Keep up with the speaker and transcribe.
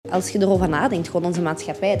als je erover nadenkt, gewoon onze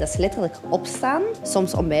maatschappij, dat is letterlijk opstaan.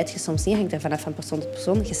 Soms ontbijt je, soms niet, hangt er vanaf van persoon tot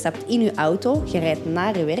persoon. Je stapt in je auto, je rijdt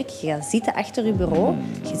naar je werk, je gaat zitten achter je bureau,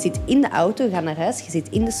 je zit in de auto, je gaat naar huis, je zit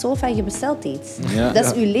in de sofa en je bestelt iets. Ja. Dat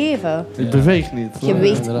is je leven. Je beweegt niet. Je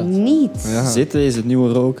beweegt niet. Ja. Zitten is het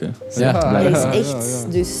nieuwe roken. Dat is echt...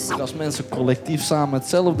 Dus... Als mensen collectief samen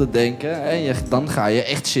hetzelfde denken, dan ga je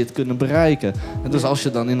echt shit kunnen bereiken. En dus als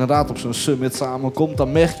je dan inderdaad op zo'n summit samenkomt,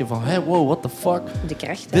 dan merk je van, wow, what the fuck. De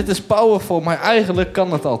kracht. Dit is powerful, maar eigenlijk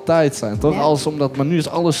kan het altijd zijn, toch? Ja. Maar nu is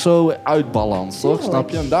alles zo uitbalans, toch? Snap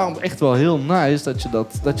je? En daarom echt wel heel nice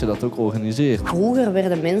dat je dat ook organiseert. Vroeger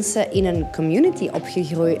werden mensen in een community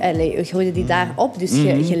opgegroeid, groeiden die daarop. Dus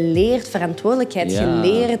je leert verantwoordelijkheid, je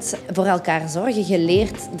leert voor elkaar zorgen, je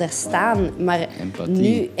leert daar staan. Maar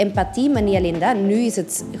nu empathie, maar niet alleen dat. Nu is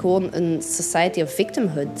het gewoon een society of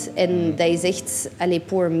victimhood. En dat is echt,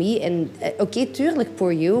 poor me. En oké, tuurlijk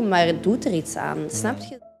poor you, maar het doet er iets aan. Snap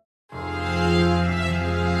je?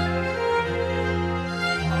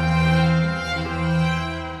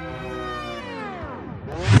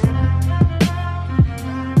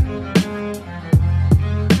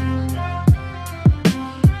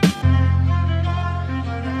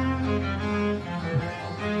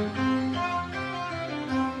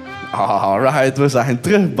 Alright, we zijn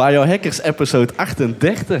terug. BioHackers episode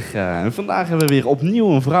 38. En vandaag hebben we weer opnieuw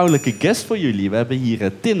een vrouwelijke guest voor jullie. We hebben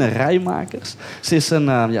hier Tinne Raeymaekers. Ze is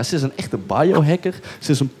een echte biohacker.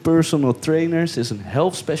 Ze is een personal trainer. Ze is een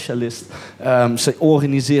health specialist. Ze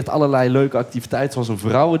organiseert allerlei leuke activiteiten. Zoals een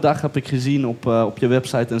vrouwendag heb ik gezien op je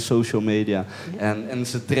website en social media. En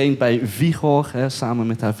ze traint bij VIGOR. Samen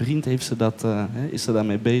met haar vriend is ze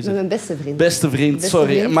daarmee bezig. Met mijn beste vriend. Beste vriend,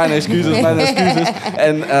 sorry. Mijn excuses.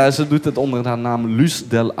 En ze doet het onder haar naam Luz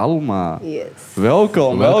del Alma. Yes.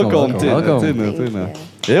 Welkom, Tinne.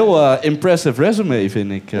 Heel impressive resume,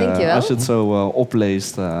 vind ik. Als je het zo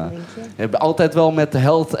opleest. Je bent altijd wel met de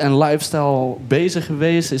health en lifestyle bezig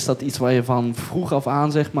geweest. Is dat iets waar je van vroeg af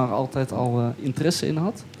aan zeg maar, altijd al interesse in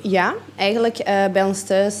had? Ja, eigenlijk bij ons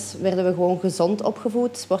thuis werden we gewoon gezond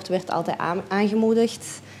opgevoed. Sport werd altijd aangemoedigd.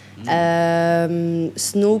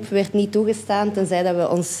 Snoep werd niet toegestaan, tenzij dat we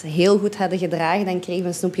ons heel goed hadden gedragen. Dan kregen we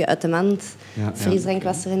een snoepje uit de mand. Frisdrank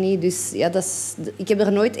was er niet. Dus ja, ik heb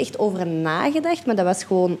er nooit echt over nagedacht, maar dat was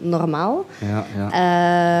gewoon normaal.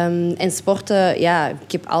 En sporten,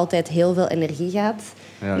 ik heb altijd heel veel energie gehad.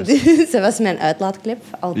 Dus dat was mijn uitlaatklep,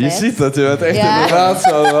 altijd. Je ziet dat, je bent echt inderdaad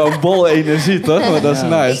zo'n bol energie, toch? Maar dat is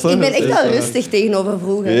nice, toch? Ik ben echt wel rustig tegenover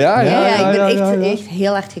vroeger. Ik ben echt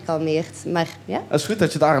heel hard gekalmeerd. Maar, ja. Het is goed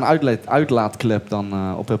dat je daar een uitlaatklep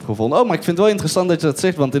dan op hebt gevonden. Oh, maar ik vind het wel interessant dat je dat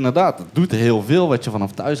zegt, want inderdaad, het doet heel veel wat je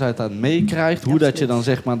vanaf thuis uit meekrijgt. Hoe dat je dan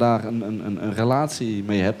zeg maar daar een relatie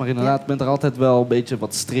mee hebt. Maar inderdaad, je bent er altijd wel een beetje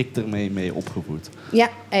wat strikter mee opgevoed. Ja,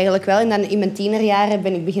 eigenlijk wel. En dan in mijn tienerjaren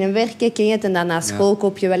ben ik beginnen werken, ken je het? En dan na school koop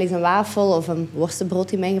je wel eens een wafel of een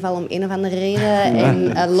worstenbrood in mijn geval om een of andere reden.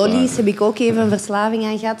 En lollies heb ik ook even een verslaving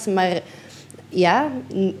aan gehad. Maar ja,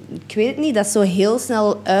 ik weet het niet. Dat is zo heel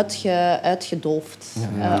snel uitgedoofd.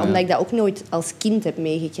 Omdat ik dat ook nooit als kind heb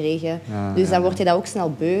meegekregen. Dus dan word je dat ook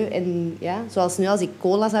snel beu. En zoals nu als ik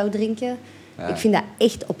cola zou drinken... Ik vind dat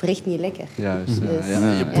echt oprecht niet lekker. Juist. Dus,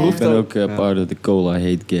 je proeft ook part of the cola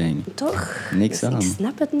hate gang. Toch? Niks aan. Ik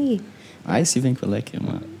snap het niet. Icy vind ik wel lekker,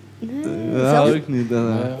 maar... Nee, ook niet.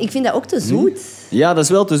 Ik vind dat ook te zoet. Ja, dat is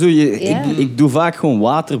wel te zoet. Ik doe vaak gewoon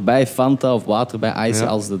water bij Fanta of water bij Icy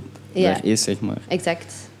als dat er is, zeg maar.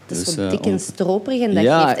 Exact. Het is Dus, zo dik en stroperig. En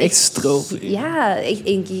dat geeft echt stroperig. Ja,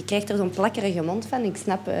 je krijgt er zo'n plakkerige mond van. Ik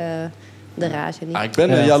snap de rage niet. Ik ben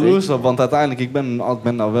er jaloers op, want uiteindelijk ik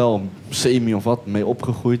ben daar wel semi of wat mee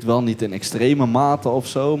opgegroeid. Wel niet in extreme mate of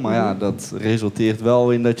zo. Maar dat resulteert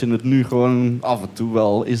wel in dat je het nu gewoon af en toe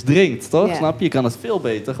wel eens drinkt, toch? Ja. Snap je? Je kan het veel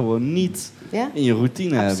beter gewoon niet in je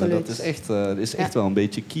routine hebben. Dat is echt wel een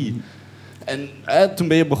beetje key. En toen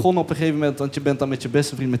ben je begonnen op een gegeven moment, want je bent dan met je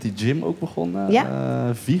beste vriend met die gym ook begonnen.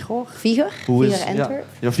 VIGOR? VIGOR Antwerp.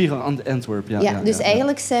 Ja, VIGOR Antwerp. Dus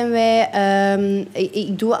eigenlijk zijn wij...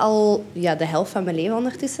 ik doe al de helft van mijn leven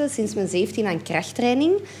ondertussen, sinds mijn 17 aan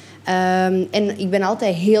krachttraining. En ik ben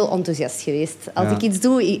altijd heel enthousiast geweest. Als ik iets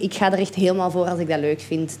doe, ik ga er echt helemaal voor als ik dat leuk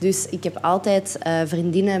vind. Dus ik heb altijd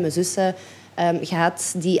vriendinnen, mijn zussen...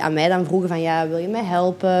 gehad die aan mij dan vroegen van wil je mij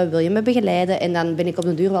helpen, wil je me begeleiden? En dan ben ik op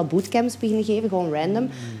de duur wel bootcamps beginnen geven, gewoon random.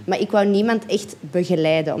 Maar ik wou niemand echt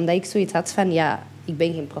begeleiden, omdat ik zoiets had van ik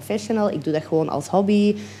ben geen professional, ik doe dat gewoon als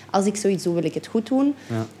hobby. Als ik zoiets doe, wil ik het goed doen.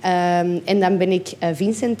 En dan ben ik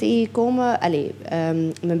Vincent tegengekomen.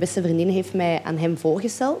 Mijn beste vriendin heeft mij aan hem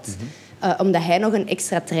voorgesteld, omdat hij nog een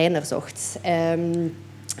extra trainer zocht.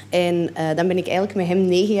 En dan ben ik eigenlijk met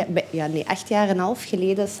hem 8 jaar en een half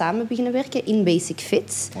geleden samen beginnen werken in Basic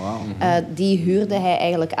Fit. Wow. Die huurde hij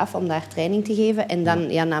eigenlijk af om daar training te geven. En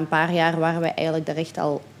dan, na een paar jaar waren wij eigenlijk daar echt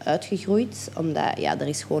al uitgegroeid. Omdat er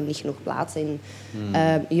is gewoon niet genoeg plaats in.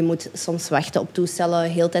 Je moet soms wachten op toestellen.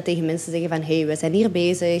 Heel de tijd tegen mensen zeggen van... Hey, we zijn hier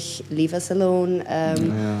bezig. Leave us alone.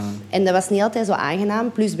 En dat was niet altijd zo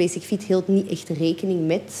aangenaam. Plus Basic Fit hield niet echt rekening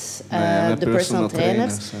met de personal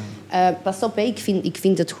trainers. Pas op, ik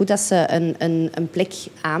vind het goed dat ze een plek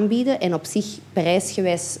aanbieden. En op zich,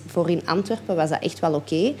 prijsgewijs voor in Antwerpen, was dat echt wel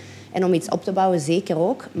oké. En om iets op te bouwen, zeker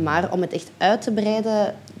ook. Maar om het echt uit te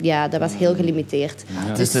breiden, dat was heel gelimiteerd. Ja,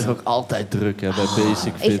 het is dus ook altijd druk hè, bij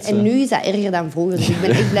Basic Fit. Echt, en nu is dat erger dan vroeger. Dus ik ben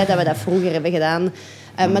echt blij dat we dat vroeger hebben gedaan.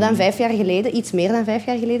 Maar dan 5 jaar geleden, iets meer dan 5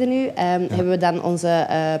 jaar geleden nu, hebben we dan onze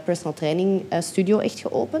personal training studio echt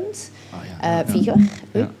geopend. VIGOR.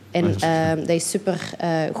 Ja. En dat is super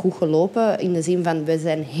goed gelopen. In de zin van, we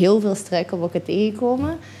zijn heel veel struikelblokken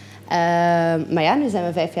tegengekomen. Maar nu zijn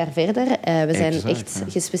we 5 jaar verder. We zijn echt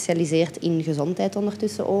gespecialiseerd in gezondheid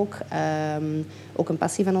ondertussen ook. Ook een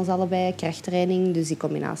passie van ons allebei, krachttraining. Dus die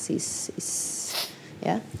combinatie is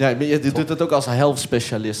ja, je doet het ook als health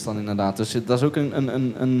specialist dan inderdaad. Dus dat is ook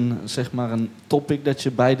een topic dat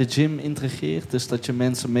je bij de gym integreert. Dus dat je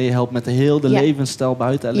mensen meehelpt met heel de levensstijl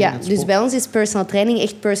buiten alleen het sport. Dus bij ons is personal training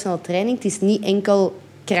echt personal training. Het is niet enkel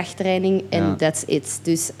krachttraining en that's it.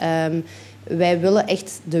 Dus wij willen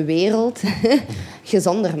echt de wereld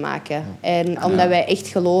gezonder maken. En omdat wij echt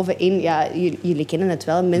geloven in... Ja, jullie kennen het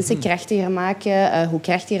wel. Mensen krachtiger maken. Hoe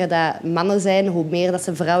krachtiger dat mannen zijn, hoe meer dat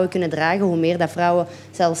ze vrouwen kunnen dragen. Hoe meer dat vrouwen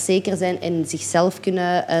zelfzeker zijn en zichzelf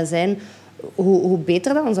kunnen zijn. Hoe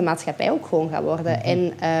beter dat onze maatschappij ook gewoon gaat worden.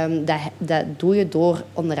 En dat doe je door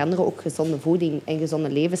onder andere ook gezonde voeding en gezonde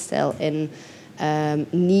levensstijl. En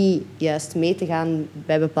niet juist mee te gaan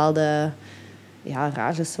bij bepaalde...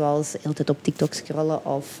 rages zoals heel tijd op TikTok scrollen.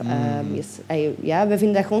 We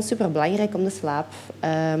vinden dat gewoon superbelangrijk om de slaap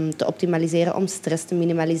te optimaliseren, om stress te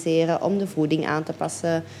minimaliseren, om de voeding aan te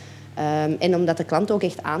passen. En om dat de klant ook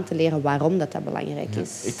echt aan te leren waarom dat belangrijk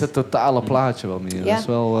is. Ik het totale plaatje wel meer. Ja. Dat is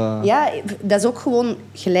wel, ja, dat is ook gewoon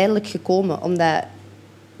geleidelijk gekomen. Omdat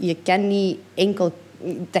je kan niet enkel...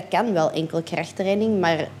 Dat kan wel enkel krachttraining,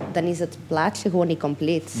 maar dan is het plaatje gewoon niet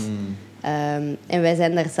compleet. En wij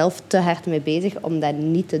zijn daar zelf te hard mee bezig om dat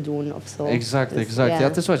niet te doen of zo. Exact. Dus, Ja,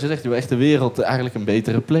 het is wat je zegt. Je wil echt de wereld eigenlijk een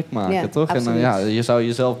betere plek maken, toch? Absoluut. En je zou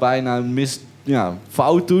jezelf bijna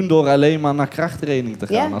fout doen door alleen maar naar krachttraining te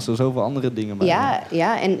gaan. Als er zoveel andere dingen bij zijn.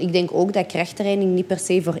 Ja, en ik denk ook dat krachttraining niet per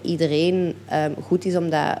se voor iedereen goed is om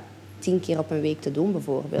dat 10 keer op een week te doen,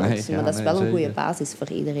 bijvoorbeeld. Maar dat is wel een goede basis voor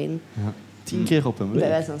iedereen. Ja. 10 keer op een week? Bij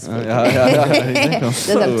wijze van spreken. Ja. Dat is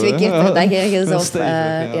dan 2 keer per dag ergens.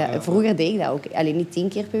 Vroeger deed ik dat ook. Alleen niet 10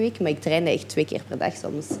 keer per week, maar ik trainde echt 2 keer per dag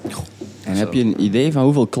soms. En heb je een idee van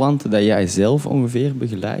hoeveel klanten dat jij zelf ongeveer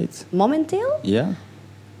begeleidt? Momenteel? Ja.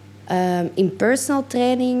 In personal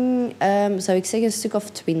training zou ik zeggen een stuk of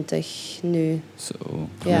 20 nu. Zo.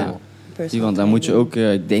 Ja. Want dan moet je ook...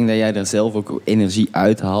 ik denk dat jij daar zelf ook energie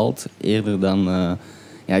uithaalt. Eerder dan...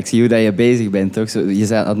 ik zie hoe dat je bezig bent, toch? Je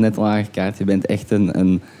zei het net al aangekaart. Je bent echt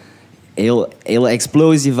een hele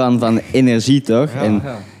explosie van energie, toch?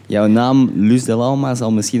 Ja, jouw naam, Luz del Alma,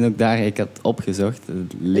 zal misschien ook daar... Ik had opgezocht.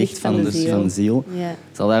 Het licht van de ziel. Ja.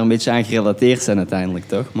 Zal daar een beetje aan gerelateerd zijn uiteindelijk,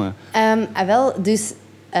 toch? Maar... Dus...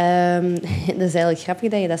 dat is eigenlijk grappig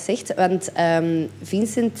dat je dat zegt. Want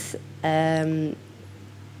Vincent...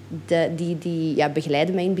 Die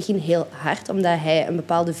begeleidde mij in het begin heel hard, omdat hij een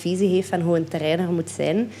bepaalde visie heeft van hoe een trainer moet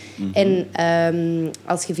zijn. En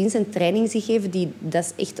als je Vincent training ziet geven, dat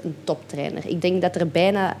is echt een toptrainer. Ik denk dat er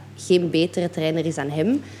bijna geen betere trainer is dan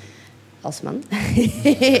hem. Als man.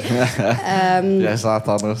 Jij staat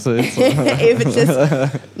daar nog steeds. Eventjes.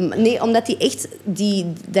 Nee, omdat hij echt...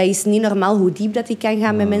 Dat is niet normaal hoe diep dat hij kan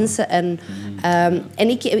gaan met mensen. En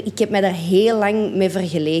ik heb mij daar heel lang mee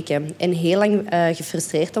vergeleken. En heel lang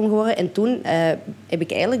gefrustreerd om geworden. En toen heb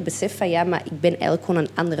ik eigenlijk beseft van... Ja, maar ik ben eigenlijk gewoon een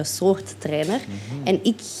andere soort trainer. En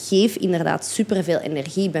ik geef inderdaad superveel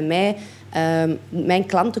energie. Bij mij... mijn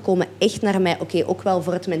klanten komen echt naar mij, ook wel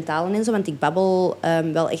voor het mentale en zo, want ik babbel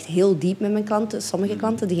wel echt heel diep met mijn klanten, sommige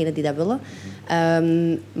klanten, degenen die dat willen.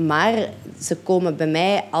 Maar ze komen bij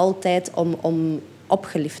mij altijd om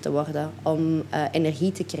opgelift te worden, om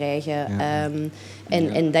energie te krijgen.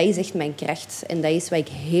 En dat is echt mijn kracht. En dat is wat ik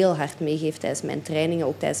heel hard meegeef tijdens mijn trainingen,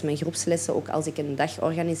 ook tijdens mijn groepslessen, ook als ik een dag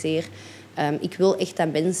organiseer. Ik wil echt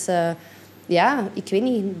dat mensen... Ja, ik weet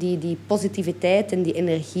niet, die positiviteit en die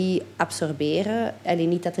energie absorberen. Alleen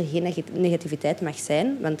niet dat er geen negativiteit mag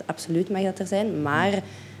zijn, want absoluut mag dat er zijn. Maar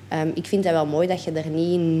ik vind het wel mooi dat je er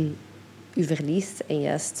niet in je verliest en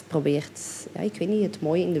juist probeert, ik weet niet, het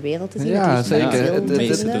mooie in de wereld te zien. Ja, het zeker. Het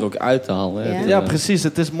meeste er ook uit te halen. Ja. Ja, precies.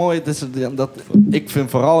 Het is mooi. Ik vind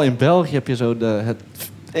vooral in België heb je zo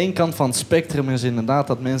één kant van het spectrum is inderdaad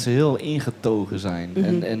dat mensen heel ingetogen zijn.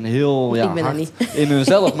 En heel Ik ben hard niet. in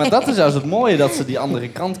hunzelf. Maar dat is juist het mooie, dat ze die andere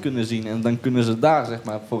kant kunnen zien. En dan kunnen ze daar zeg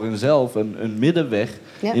maar, voor hunzelf een middenweg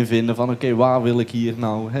in vinden van oké, waar wil ik hier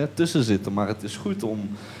nou tussen zitten. Maar het is goed om,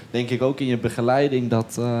 denk ik, ook in je begeleiding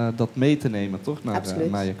dat mee te nemen, toch?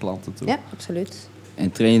 Naar je klanten toe. Ja, absoluut.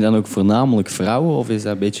 En train je dan ook voornamelijk vrouwen of is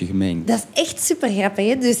dat een beetje gemengd? Dat is echt super grappig.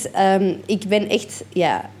 Hè? Dus ik ben echt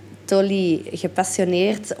totally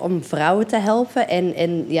gepassioneerd om vrouwen te helpen.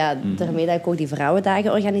 En daarmee dat ik ook die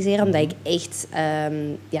vrouwendagen organiseer. Omdat ik echt...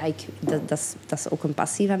 dat is ook een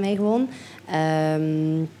passie van mij gewoon.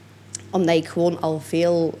 Omdat ik gewoon al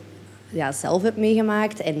veel zelf heb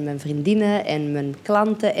meegemaakt. En mijn vriendinnen en mijn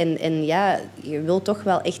klanten. En je wilt toch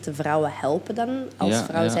wel echt de vrouwen helpen dan als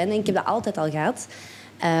vrouw zijn. En ik heb dat altijd al gehad.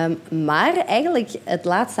 Maar eigenlijk het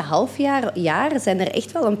laatste jaar zijn er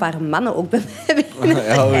echt wel een paar mannen ook bij mij beginnen.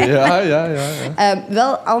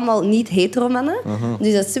 Wel allemaal niet hetero mannen.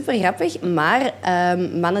 Dus dat is super grappig. Maar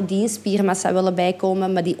mannen die in spiermassa willen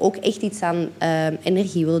bijkomen, maar die ook echt iets aan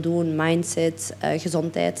energie willen doen, mindset,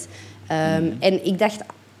 gezondheid. En ik dacht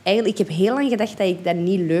eigenlijk, ik heb heel lang gedacht dat ik dat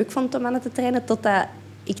niet leuk vond om mannen te trainen, totdat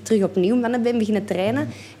ik terug opnieuw mannen ben beginnen trainen.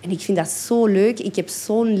 En ik vind dat zo leuk. Ik heb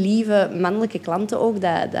zo'n lieve mannelijke klanten ook.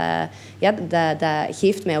 Dat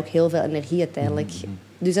geeft mij ook heel veel energie uiteindelijk.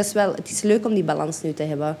 Dus dat is het is leuk om die balans nu te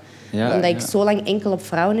hebben. Omdat ik zo lang enkel op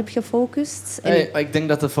vrouwen heb gefocust. Ik denk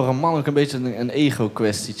dat het voor een man ook een beetje een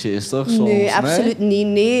ego-kwestietje is, toch? Soms, nee, absoluut niet.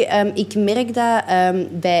 Nee, ik merk dat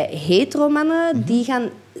bij hetero-mannen, die gaan...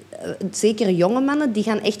 Zeker jonge mannen, die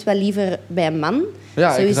gaan echt wel liever bij een man.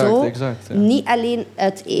 Ja, sowieso. exact. Ja. Niet alleen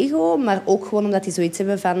uit ego, maar ook gewoon omdat die zoiets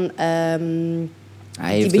hebben van...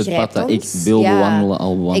 Hij heeft het pad dat ik wil bewandelen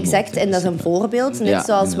al bewandeld. Exact, en dat is een voorbeeld. Net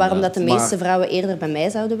zoals waarom dat de meeste vrouwen eerder bij mij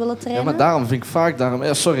zouden willen trainen. Ja, maar daarom vind ik vaak...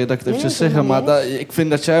 sorry dat ik het even zeg, maar ik vind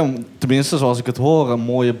dat jij, tenminste zoals ik het hoor, een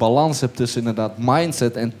mooie balans hebt tussen inderdaad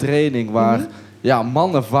mindset en training, waar...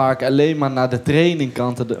 mannen vaak alleen maar naar de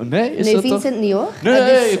trainingkanten... Nee, Vincent toch? niet hoor.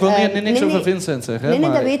 Nee, ik wil niks over Vincent zeggen. Nee,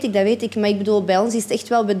 dat weet ik. Maar ik bedoel, bij ons is het echt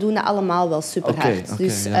wel... We doen dat allemaal wel super hard.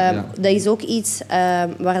 Dus dat is ook iets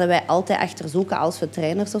waar wij altijd achter zoeken als we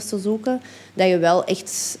trainers of zo zoeken. Dat je wel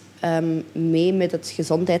echt mee met het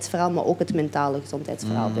gezondheidsverhaal, maar ook het mentale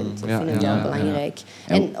gezondheidsverhaal bent. Dat vind ik wel belangrijk.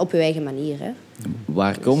 En op je eigen manier, hè.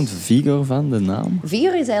 Waar komt VIGOR van, de naam?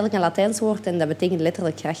 VIGOR is eigenlijk een Latijns woord en dat betekent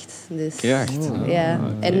letterlijk kracht. Dus, kracht?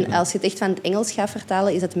 En als je het echt van het Engels gaat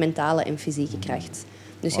vertalen, is het mentale en fysieke kracht.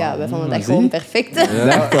 Dus wij vonden dat gewoon perfect.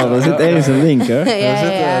 Dacht al, er zit ergens een link, hè?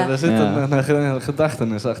 Er zit een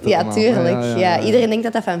gedachtenis achter. Ja, tuurlijk. Iedereen denkt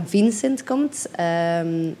dat dat van Vincent komt.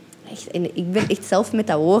 En ik ben echt zelf met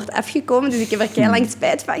dat woord afgekomen, dus ik heb er keilang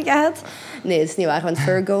spijt van gehad. Nee, dat is niet waar, want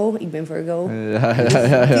Virgo, ik ben Virgo.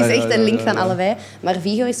 Het is echt een link van allebei. Maar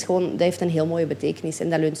Vigor is gewoon, dat heeft een heel mooie betekenis en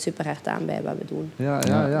dat leunt super hard aan bij wat we doen.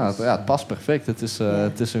 Het past perfect. Het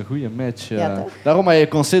is een goede match. Ja, daarom, maar je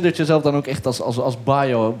considert jezelf dan ook echt als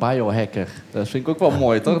biohacker. Dat vind ik ook wel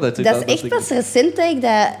mooi, toch? Dat is echt pas recent dat ik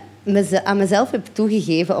dat aan mezelf heb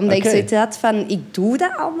toegegeven. Omdat ik zoiets had van, ik doe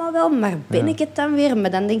dat allemaal wel, maar ben ik het dan weer?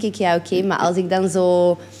 Maar dan denk ik, maar als ik dan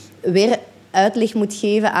zo weer uitleg moet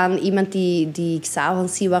geven aan iemand die ik 's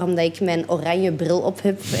avonds zie, waarom dat ik mijn oranje bril op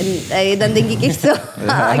heb, en dan denk ik echt zo,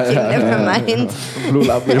 never mind.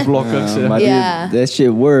 Blue blockers. Maar that shit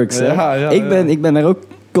works, hè? Ik ben daar ook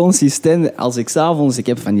consistent. Als ik 's avonds, ik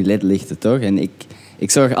heb van die ledlichten, toch? En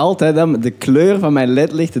ik zorg altijd dat de kleur van mijn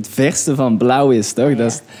ledlicht het verste van blauw is, toch?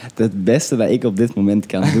 Dat is het beste dat ik op dit moment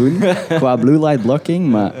kan doen. Qua blue light blocking,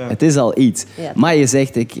 maar het is al iets. Ja. Maar je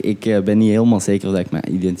zegt, ik ben niet helemaal zeker of dat ik me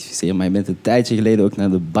identificeer, maar je bent een tijdje geleden ook naar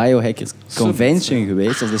de BioHackers Convention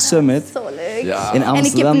geweest, of de Summit. Zo leuk. Ja. In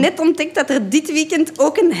Amsterdam. En ik heb net ontdekt dat er dit weekend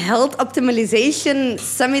ook een Health Optimization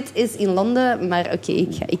Summit is in Londen. Maar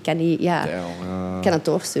ik kan niet... Ik kan het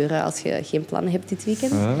doorsturen als je geen plannen hebt dit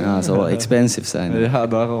weekend. Ja, het zal wel expensive zijn. Ja,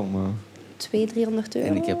 daarom. 200-300 euro.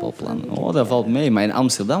 En ik heb al plannen. Oh, dat valt mee. Maar in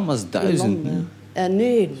Amsterdam was 1000.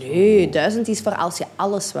 Nee. 1000 is voor als je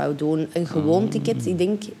alles wou doen. Een gewoon ticket, ik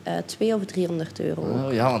denk 200 of 300 euro.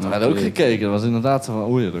 Want we hadden ook gekeken. Dat was inderdaad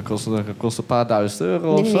van, dat kost een paar duizend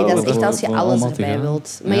euro of zo. Nee, dat is echt als je alles erbij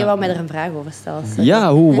wilt. Maar je wou mij er een vraag over stellen.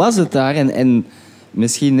 Ja, hoe was het daar? En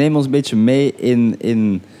misschien neem ons een beetje mee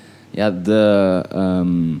in de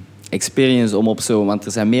experience om op zo... Want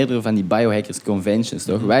er zijn meerdere van die biohackers conventions,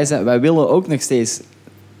 toch? Wij willen ook nog steeds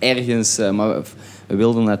ergens... maar we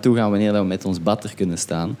wilden naartoe gaan wanneer we met ons batter kunnen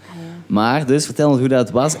staan. Maar dus vertel ons hoe dat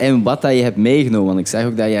was en wat dat je hebt meegenomen. Want ik zag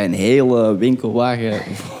ook dat jij een hele winkelwagen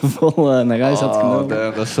vol naar huis had genomen.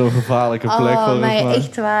 Dat is zo'n gevaarlijke plek. Maar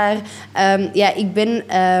echt waar. Ik ben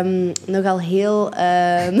nogal heel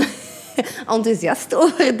enthousiast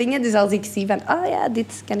over dingen. Dus als ik zie van,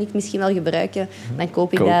 dit kan ik misschien wel gebruiken, dan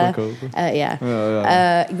koop ik dat.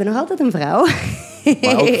 Ik ben nog altijd een vrouw.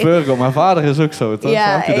 Maar ook Virgo, mijn vader is ook zo, toch?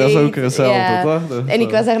 Ja, dat is ook hetzelfde, toch? Dus, en ik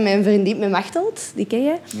was daar met een vriendin, met Machteld, die ken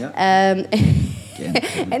je. Ja.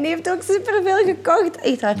 En die heeft ook superveel gekocht.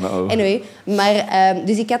 Echt waar. Anyway, maar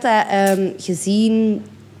dus ik had dat gezien.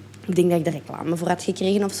 Ik denk dat ik de reclame voor had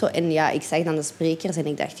gekregen of zo. En ja, ik zag dan de sprekers en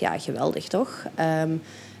ik dacht, ja, geweldig toch?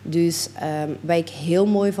 Dus wat ik heel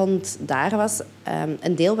mooi vond daar was...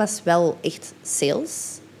 een deel was wel echt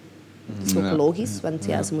sales. Dat is ook logisch, want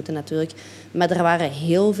ze moeten natuurlijk... Maar er waren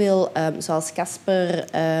heel veel, zoals Casper...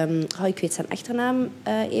 ik weet zijn achternaam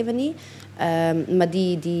even niet. Maar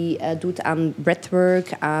die doet aan breathwork,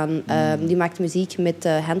 die maakt muziek met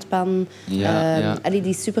handpan. Die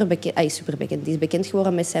is super bekend. Die is bekend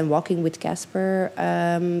geworden met zijn Walking with Casper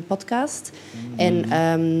podcast. En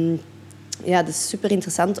dat is super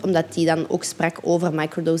interessant, omdat die dan ook sprak over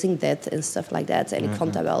microdosing dead en stuff like that. En ik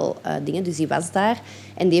vond dat wel dingen. Dus die was daar.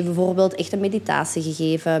 En die heeft bijvoorbeeld echt een meditatie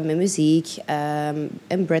gegeven met muziek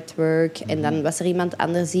en breathwork. En dan was er iemand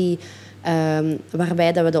anders die...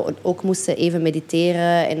 waarbij dat we ook moesten even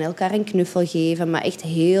mediteren en elkaar een knuffel geven. Maar echt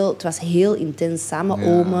het was heel intens. Samen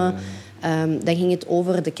omen. Dan ging het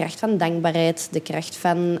over de kracht van dankbaarheid, de kracht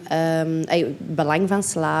van het belang van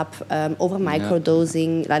slaap, over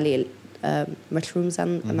microdosing, mushrooms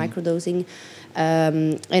en microdosing.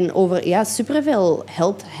 En over superveel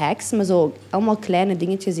health hacks, maar zo allemaal kleine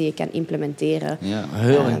dingetjes die je kan implementeren. Ja,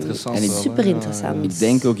 heel interessant. En super interessant. Ik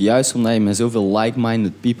denk ook juist omdat je met zoveel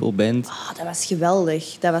like-minded people bent. Dat was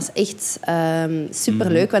geweldig. Dat was echt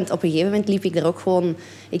superleuk, want op een gegeven moment liep ik er ook gewoon...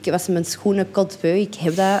 Ik was mijn schoenen kotbeu. Ik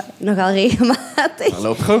heb dat nogal regelmatig. Dan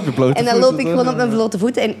loop ik ook op blote voeten. En dan loop ik gewoon op mijn blote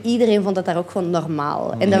voeten. En iedereen vond dat daar ook gewoon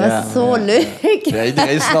normaal. En dat was zo leuk. Ja,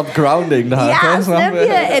 iedereen snapt grounding daar. Ja, snap je?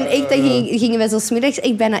 En echt, dan gingen wij zo 's middags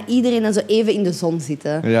echt bijna iedereen dan zo even in de zon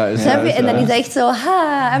zitten. Snap je? En dan is dat echt zo,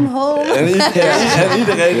 I'm home. En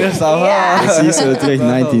iedereen is dan, Precies, zo terug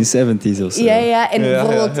 1970s of zo. Ja. En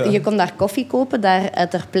bijvoorbeeld, je kon daar koffie kopen, daar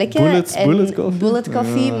ter plekke. Bullet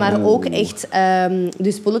coffee. Maar ook echt...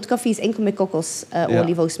 Dus bullet coffee is enkel met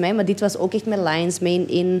kokosolie volgens mij. Maar dit was ook echt met lion's mane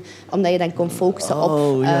in. Omdat je dan kon focussen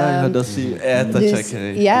op... dat zie je. Dat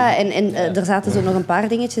checken. Ja, en er zaten zo nog een paar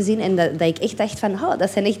dingetjes in. En dat ik echt dacht van... dat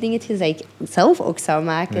zijn echt dingetjes die ik zelf ook zou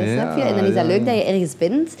maken. Snap je? En dan is dat leuk dat je ergens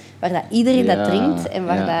bent waar dat iedereen dat drinkt. En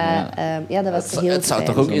waar dat was heel Het zou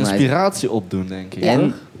toch ook inspiratie opdoen, denk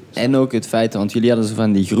ik. En ook het feit, want jullie hadden zo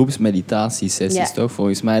van die groepsmeditatiesessies, toch?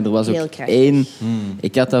 Volgens mij, er was ook één...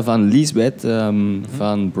 Ik had dat van Liesbeth,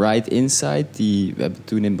 van Bright Insight. We hebben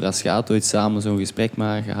toen in Braschaat ooit samen zo'n gesprek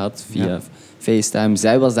maar gehad via FaceTime.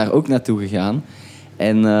 Zij was daar ook naartoe gegaan.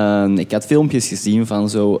 En ik had filmpjes gezien van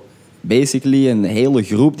zo... Basically een hele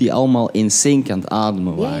groep die allemaal in sync aan het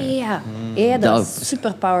ademen waren. Ja, dat was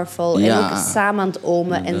super powerful. En ook samen aan het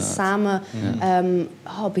omen. En samen...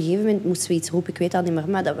 op een gegeven moment moesten we iets roepen, ik weet dat niet meer.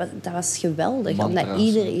 Maar dat was geweldig. Mantras.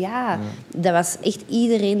 Omdat dat was echt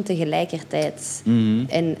iedereen tegelijkertijd.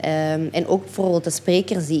 En ook bijvoorbeeld de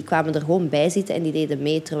sprekers, die kwamen er gewoon bij zitten en die deden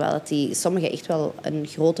mee. Terwijl sommigen echt wel een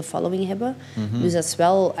grote following hebben. Dus dat is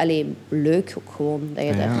wel leuk ook gewoon. Dat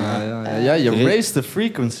je je raise the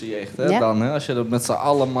frequency echt. Dan, als je dat met z'n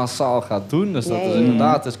allen massaal gaat doen. Dus dat is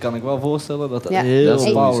inderdaad, dus kan ik wel voorstellen dat het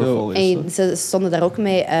heel powerful is. En ze stonden daar ook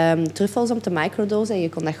mee truffels om te microdosen. En je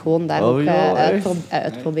kon dat gewoon daar ook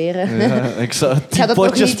uitproberen. Ja, ik zou 10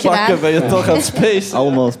 potjes pakken, ben je toch aan het spacen.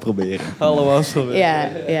 Allemaal eens proberen.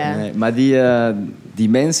 Ja. Nee, maar die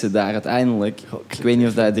mensen daar uiteindelijk... Ik weet niet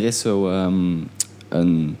of dat er is zo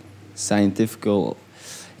een scientifical...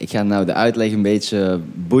 Ik ga nou de uitleg een beetje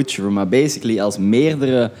butcheren, maar basically als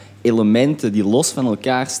meerdere elementen die los van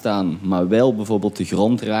elkaar staan, maar wel bijvoorbeeld de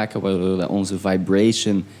grond raken, waardoor onze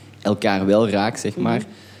vibration elkaar wel raakt, zeg maar.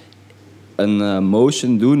 Een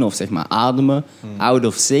motion doen, of zeg maar ademen, out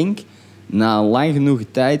of sync. Na een lang genoeg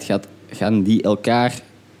tijd gaan die elkaar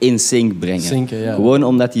in sync brengen. Gewoon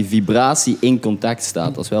omdat die vibratie in contact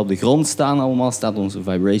staat. Als wij op de grond staan allemaal, staat onze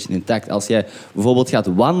vibration intact. Als jij bijvoorbeeld gaat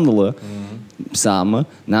wandelen samen,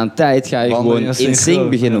 na een tijd ga je gewoon in sync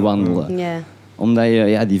beginnen wandelen. Omdat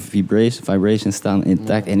je, die vibrations staan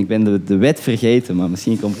intact. En ik ben de wet vergeten, maar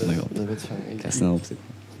misschien komt het nog op. Ik ga snel opzetten.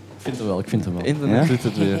 Ik vind hem wel. Internet doet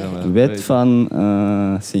het weer. De wet van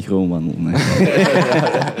synchroon wandelen.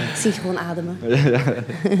 Synchroon ademen.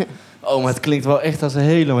 Oh, maar het klinkt wel echt als een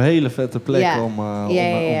hele vette plek om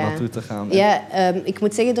naartoe te gaan. Ja, ik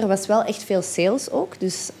moet zeggen, er was wel echt veel sales ook.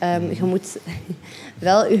 Dus je moet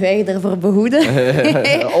wel je eigen ervoor behoeden.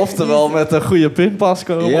 Oftewel met een goede pinpas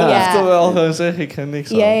komen. Ja. Oftewel gewoon zeg ik geen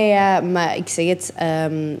niks aan. Ja, maar ik zeg het,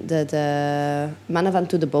 de mannen van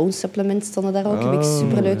To The Bone Supplement stonden daar ook. Heb ik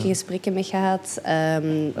superleuke gesprekken mee gehad.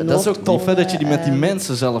 Dat is ook tof, hè, dat je met die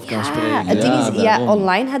mensen zelf kan spreken. Het ding is, daarom.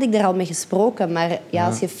 online had ik daar al mee gesproken. Maar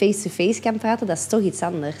als je face-to-face kan praten, dat is toch iets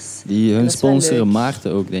anders. Hun Dat is wel sponsoren leuk.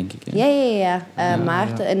 Maarten ook, denk ik. Hè? Ja.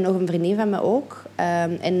 Maarten en nog een vriendin van me ook.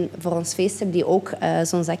 En voor ons feest hebben die ook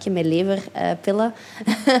zo'n zakje met leverpillen.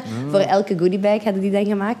 Voor elke goodiebag hadden die dan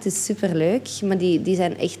gemaakt. Dus superleuk. Maar die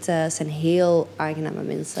zijn echt zijn heel aangename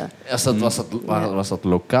mensen. Was dat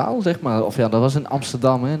lokaal, zeg maar? Of ja, dat was in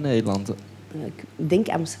Amsterdam, hè, Nederland. Ik denk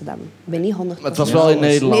Amsterdam. Ik ben niet 100%. Maar het was wel in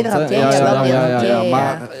Nederland, hè? Ja.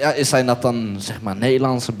 Maar zijn dat dan, zeg maar,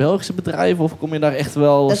 Nederlandse, Belgische bedrijven? Of kom je daar echt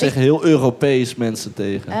wel, heel Europees mensen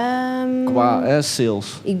tegen? Qua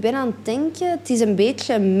sales. Ik ben aan het denken, het is een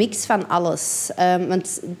beetje een mix van alles.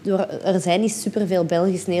 Want er zijn niet superveel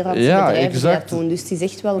Belgisch-Nederlandse bedrijven die dat doen. Dus het is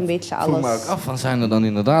echt wel een beetje alles. Ik vroeg me ook af, van zijn er dan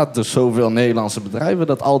inderdaad dus zoveel Nederlandse bedrijven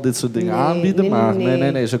dat al dit soort dingen aanbieden?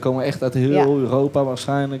 Nee. Ze komen echt uit heel Europa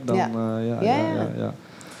waarschijnlijk. Dan,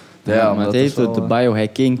 Ja, maar het heet de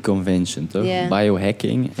Biohacking Convention, toch? Yeah.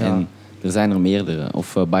 Biohacking. En er zijn er meerdere.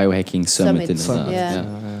 Of Biohacking Summit inderdaad. Ja.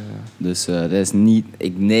 Dus dat is niet...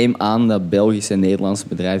 Ik neem aan dat Belgische en Nederlandse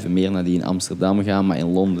bedrijven meer naar die in Amsterdam gaan. Maar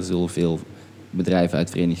in Londen zullen veel bedrijven uit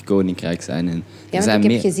het Verenigd Koninkrijk zijn. En want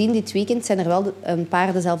ik heb gezien, dit weekend zijn er wel een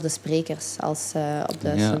paar dezelfde sprekers als op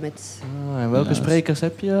de summit. En welke sprekers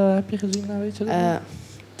heb je gezien, weet je dat?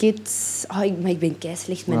 Kids. Maar ik ben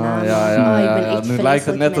keislecht met namen. Ja. Ik ben echt Nu lijkt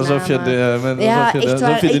het net alsof je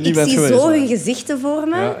er niet bent geweest. Ik zie zo hun gezichten voor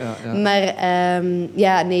me. Ja.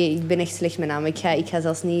 Maar nee, ik ben echt slecht met namen. Ik ga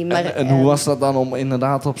zelfs niet... Maar, en hoe was dat dan om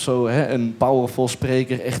inderdaad op een powerful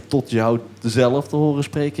spreker echt tot jou zelf te horen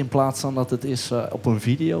spreken in plaats van dat het is op een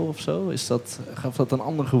video of zo? Gaf dat een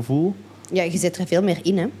ander gevoel? Ja, je zit er veel meer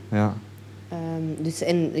in, hè. Ja.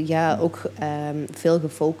 Ook veel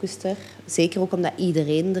gefocuster. Zeker ook omdat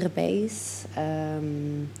iedereen erbij is.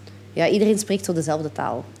 Iedereen spreekt zo dezelfde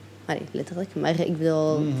taal. Nee, letterlijk. Maar ik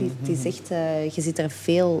bedoel, het is echt... je zit er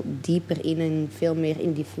veel dieper in en veel meer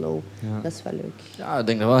in die flow. Ja. Dat is wel leuk. Ja, ik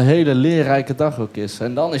denk dat het wel een hele leerrijke dag ook is.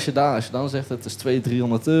 En dan is je daar. Als je dan zegt het is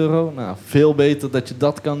 200-300 euro. Nou, veel beter dat je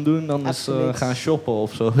dat kan doen dan eens gaan shoppen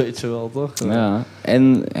of zo, weet je wel, toch? Ja,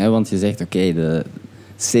 want je zegt oké, de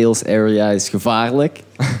sales area is gevaarlijk,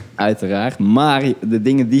 uiteraard. Maar de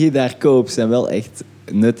dingen die je daar koopt zijn wel echt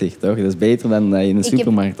nuttig, toch? Dat is beter dan dat je in een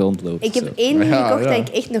supermarkt rondloopt. Ik heb één ding gekocht dat ik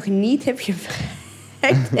echt nog niet heb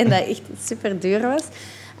gebruikt. En dat echt super duur was.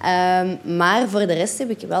 Maar voor de rest heb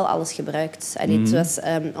ik wel alles gebruikt. Het was,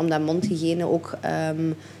 omdat mondhygiëne ook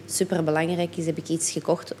super belangrijk is, heb ik iets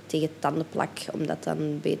gekocht tegen tandenplak, om dat dan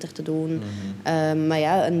beter te doen. Maar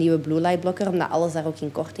ja, een nieuwe blue light blokker, omdat alles daar ook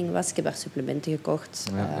in korting was. Ik heb daar supplementen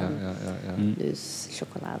gekocht. Dus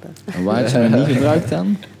chocolade. En waar heb je nog niet gebruikt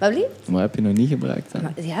dan? Wat lief? Waar heb je nog niet gebruikt dan?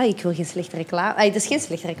 Ja, ik wil geen slechte reclame. Het is geen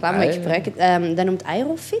slechte reclame, maar ik gebruik het. Dat noemt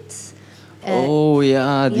Aerofit.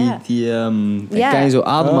 Die kan je zo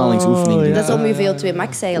ademhalingsoefeningen doen. Dat is om je VO2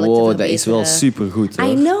 max eigenlijk te verbeteren. Dat is wel supergoed, hoor.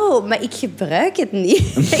 I know, maar ik gebruik het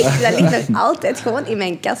niet. Dat ligt nog altijd gewoon in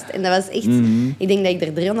mijn kast. En dat was echt... Ik denk dat ik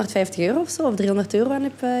er €350 of zo, of €300 aan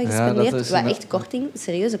heb gespendeerd. Wat echt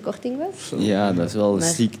serieuze korting was. Ja, dat is wel een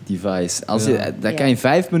ziek device. Dat kan je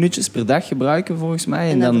 5 minuutjes per dag gebruiken, volgens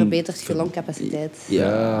mij. En dan verbetert je longcapaciteit.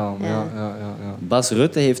 Ja. Bas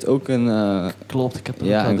Rutte heeft ook een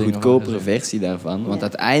goedkopere versie daarvan. Want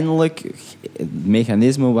uiteindelijk, het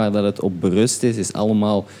mechanisme waar dat het op berust is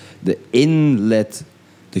allemaal de inlet,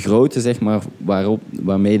 de grootte, zeg maar,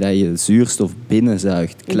 waarmee dat je zuurstof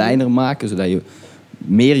binnenzuigt, kleiner maken, zodat je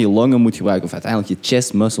meer je longen moet gebruiken. Of uiteindelijk je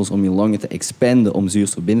chest muscles om je longen te expanden om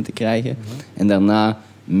zuurstof binnen te krijgen. En daarna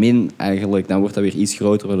dan wordt dat weer iets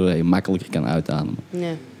groter, waardoor je makkelijker kan uitademen.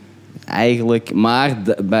 Ja. Eigenlijk, maar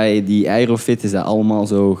bij die Aerofit is dat allemaal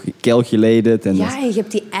zo gecalculated. En en je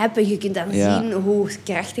hebt die app en je kunt dan zien hoe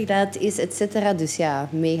krachtig dat is, et cetera. Dus ja,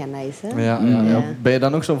 mega nice, hè? Ja. Ben je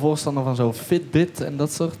dan ook zo'n voorstander van zo'n Fitbit en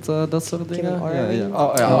dat soort dingen?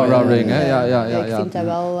 Aura Ring, hè? Ja. Ik vind dat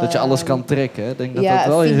wel... dat je alles kan trekken, hè? Ik denk dat dat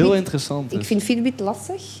wel Fitbit, heel interessant is. Ik vind Fitbit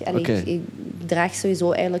lastig. En ik draag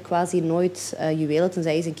sowieso eigenlijk quasi nooit juwelen,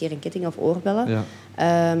 tenzij eens een keer een ketting of oorbellen. Ja.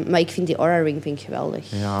 Maar ik vind die Aura Ring geweldig.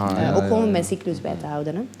 Ook gewoon om mijn cyclus bij te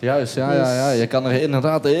houden. Hè? Juist, ja. Je kan er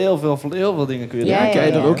inderdaad heel veel dingen kun je kan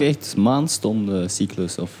je er ook echt maandstonden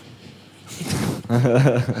cyclus of...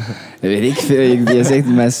 Weet ik veel. Je zegt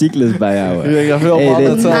mijn cyclus bijhouden. Ik ga veel Hey,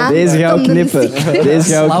 mannen hetzelfde. deze ga ik knippen. Deze ga ik knippen,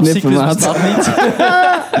 Slaapcyclus maat. bestaat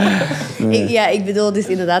niet. Ik bedoel dus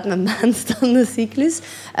inderdaad mijn maandstaande cyclus.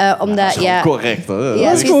 Omdat, Dat is gewoon correct, hè? Ja,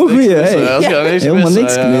 Dat is gewoon goed, hè? Hey. Dat is gewoon niks Helemaal mis,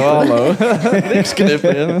 niks hè? knippen. Hallo. Niks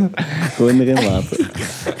knippen, hè? Gewoon erin laten.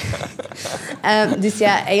 Dus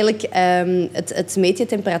ja, eigenlijk het meet je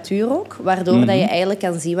temperatuur ook, waardoor dat je eigenlijk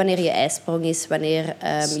kan zien wanneer je ijsprong is, wanneer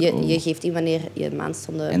je geeft in wanneer je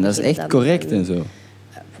maandstonden... En dat is echt correct en zo.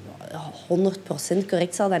 100%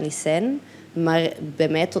 correct zal dat niet zijn, maar bij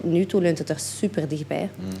mij tot nu toe leunt het er super dichtbij.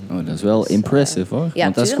 Oh, dat is wel impressive, hoor. Ja,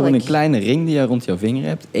 Want dat is gewoon een tuurlijk. kleine ring die je rond jouw vinger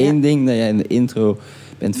hebt. Eén ding dat jij in de intro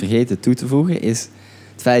bent vergeten toe te voegen is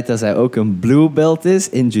het feit dat zij ook een blue belt is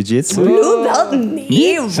in jiu-jitsu. Blue belt?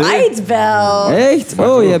 Nee, white belt. Echt?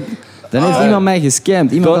 Oh, dan heeft iemand mij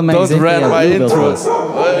gescamd. Iemand had mij Don't gezegd dat read jij my blue belt intro. was.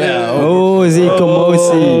 Oh, zie,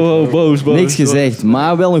 commotie. Boos. Niks gezegd,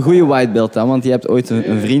 maar wel een goede white belt dan, want je hebt ooit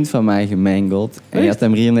een vriend van mij gemangeld. En je had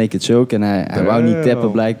hem rear naked choke en hij wou niet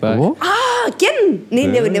tappen blijkbaar. Ken!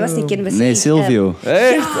 Nee, dat was niet Ken. Was Nee, niet, Silvio.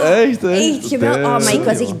 Echt geweldig. Oh, maar ik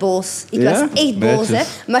was echt boos. Ik Ja? was echt boos, hè.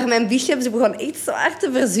 Netjes. Maar mijn biceps begon echt zwaar te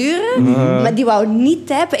verzuren. Maar die wou niet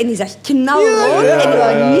tappen en die zag knalrood. En die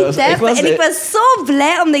wou niet tappen. En ik was zo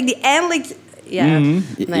blij omdat ik die eindelijk... Ja.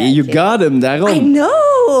 Maar ja, You oké. got him, daarom. I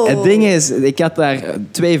know! Het ding is, ik had daar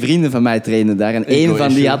 2 vrienden van mij trainen daar. En één van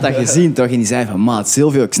die had dat gezien toch. En die zei van, maat,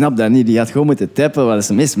 Silvio, ik snap dat niet. Die had gewoon moeten tappen. Wat is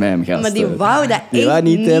er mis met hem, gast? Maar die wou dat Die echt wou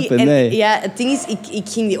niet tappen, En nee. ja, het ding is, ik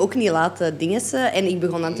ging die ook niet laten dingessen. En ik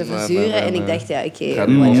begon aan te verzuren. En ik dacht, ja, oké, Ga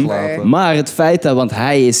die whatever. loslaten. Maar het feit dat, want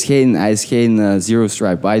hij is geen zero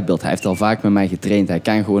stripe white belt. Hij heeft al vaak met mij getraind. Hij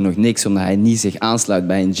kan gewoon nog niks omdat hij niet zich aansluit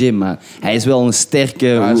bij een gym. Maar hij is wel een sterke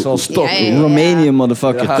Hij is wel stok. Ja. Romanian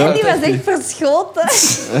motherfucker, Ja. toch? Die was echt verschoten.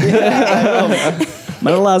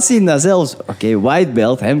 Maar dat laat zien dat zelfs, white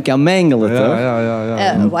belt hem kan mangelen, toch?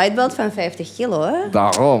 Ja. Een white belt van 50 kilo, hè?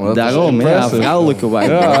 Daarom. Dat Daarom, is ja, impressive. vrouwelijke white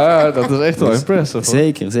belt. Ja, dat is echt wel impressive. hoor.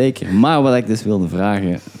 Zeker, zeker. Maar wat ik dus wilde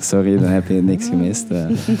vragen... Sorry, dan heb je niks gemist.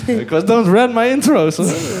 Ik was don't read my intros.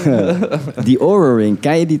 hoor. Die Aura Ring,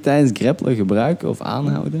 kan je die tijdens grappelen gebruiken of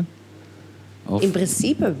aanhouden? Of... In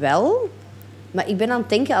principe wel. Maar ik ben aan het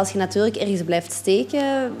denken, als je natuurlijk ergens blijft steken,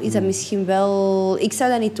 is dat misschien wel... Ik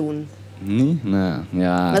zou dat niet doen. Nee? Nou,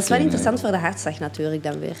 ja. Maar dat is wel oké, interessant voor de hartslag natuurlijk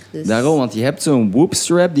dan weer. Dus... Daarom, want je hebt zo'n whoop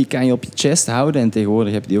strap, die kan je op je chest houden. En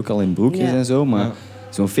tegenwoordig heb je die ook al in broekjes Ja. en zo. Maar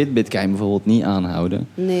zo'n Fitbit kan je bijvoorbeeld niet aanhouden.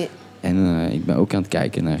 Nee. En ik ben ook aan het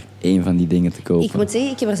kijken naar één van die dingen te kopen. Ik moet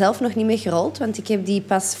zeggen, ik heb er zelf nog niet mee gerold, want ik heb die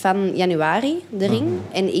pas van januari, de ring.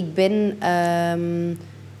 En ik ben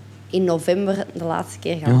in november de laatste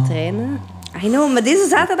keer gaan trainen. I know, maar deze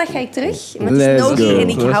zaterdag ga ik terug. Maar het is Let's nogi go. en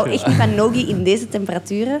ik hou echt niet van nogi in deze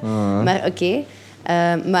temperaturen. Maar oké.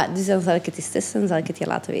 Maar dus dan zal ik het eens testen en zal ik het je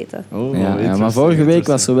laten weten. Ja, maar vorige week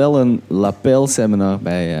was er wel een lapel-seminar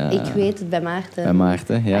bij, Ik weet het, bij Maarten. bij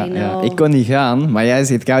Maarten. Ja, I ja. know. Ik kon niet gaan, maar jij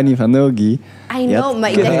zegt, ik hou niet van Nogi. I Ja, know, maar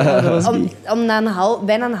ik dat dacht, was om na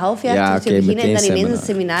bijna een half jaar Ja, terug te oké, beginnen en dan meteen ineens een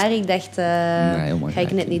seminar, ik dacht, helemaal ga ik gelijk.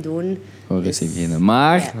 het niet doen. Gewoon Dus- rustig beginnen.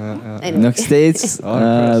 Maar I know. nog steeds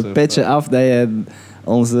impressive. petje af dat je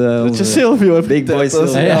onze Dat je Silvio hebt Big boy getipt, dat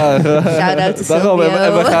is- Silvio. ja. Shout-out to Daarom, Silvio.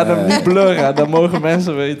 en we gaan hem niet blurren, dat mogen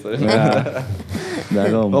mensen weten. Ja,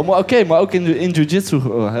 daarom. Oh, maar oké, maar ook in jiu-jitsu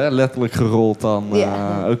letterlijk gerold dan.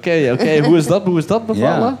 Ja. Oké. Hoe is dat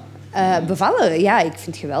bevallen? Bevallen, ja, ik vind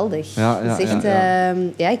het geweldig. Ja, Het is echt,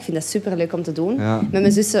 ik vind dat super leuk om te doen. Ja. Met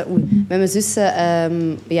mijn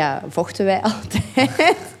zussen vochten wij altijd.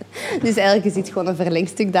 Dus eigenlijk is het gewoon een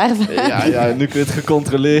verlengstuk daarvan. Ja, nu kun je het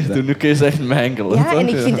gecontroleerd doen, nu kun je ze echt mangelen. Ja, toch? en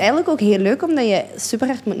ik vind het eigenlijk ook heel leuk omdat je super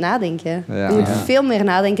hard moet nadenken. Ja. Je moet Ja. veel meer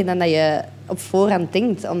nadenken dan dat je op voorhand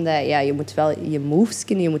denkt. Omdat je moet wel je moves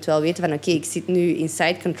kunnen, je moet wel weten van oké, ik zit nu in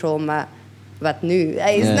side control, maar wat nu?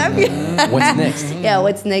 Snap je? What's next? Ja,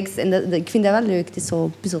 what's next? En ik vind dat wel leuk. Het is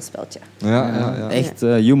zo'n puzzelspeltje. Ja. Echt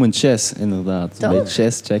human chess, inderdaad. Een Toch? beetje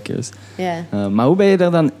chess checkers. Ja. Maar hoe ben je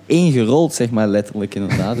er dan ingerold, zeg maar letterlijk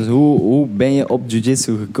inderdaad? Dus hoe ben je op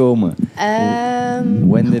jiu-jitsu gekomen?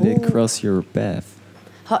 When did it cross your path?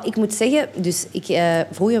 Ik moet zeggen, dus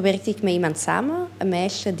vroeger werkte ik met iemand samen, een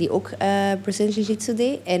meisje die ook Brazilian Jiu-Jitsu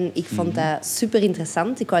deed. En ik vond dat super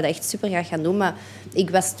interessant. Ik wou dat echt super graag gaan doen, maar ik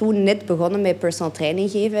was toen net begonnen met personal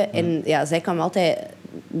training geven. En ja, zij kwam altijd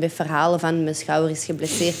met verhalen van mijn schouder is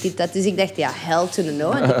geblesseerd, dit, dat. Dus ik dacht, ja, hell to the no,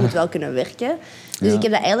 want ik moet wel kunnen werken. Dus ik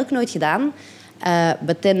heb dat eigenlijk nooit gedaan.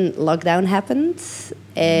 But then lockdown happened.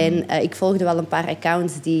 En ik volgde wel een paar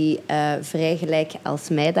accounts die vrij gelijk als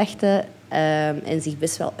mij dachten en zich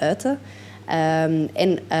best wel uiten.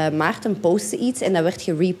 Maarten postte iets en dat werd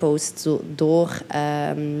gerepost door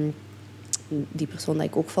die persoon dat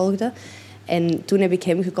ik ook volgde. En toen heb ik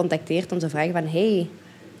hem gecontacteerd om te vragen van... Hey,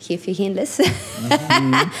 geef je geen les?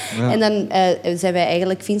 En dan zijn wij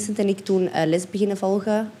eigenlijk, Vincent en ik, toen les beginnen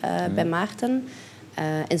volgen bij Maarten.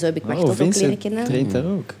 En zo heb ik Machtel ook leren kennen. Traint daar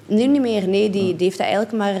ook? Nu niet meer, nee. Die heeft dat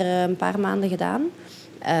eigenlijk maar een paar maanden gedaan.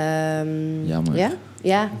 Jammer.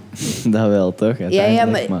 Ja. Dat wel, toch? Ja,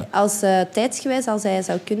 maar als tijdsgewijs, als hij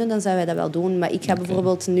zou kunnen, dan zou hij dat wel doen. Maar ik ga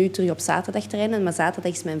bijvoorbeeld nu terug op zaterdag trainen. Maar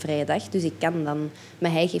zaterdag is mijn vrije dag, dus ik kan dan...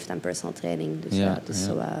 Maar hij geeft dan personal training. Dus dus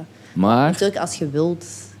zo... Maar... Natuurlijk, als je wilt...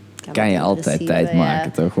 Kan je altijd tijd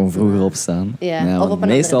maken, toch? Gewoon vroeger opstaan. Ja. Of op een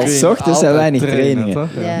meestal andere 's ochtends zijn weinig trainingen. Toch?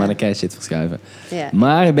 Ja. Maar dan kan je shit verschuiven. Ja.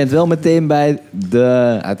 Maar je bent wel meteen bij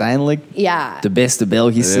uiteindelijk de beste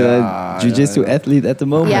Belgische jiu-jitsu athlete at the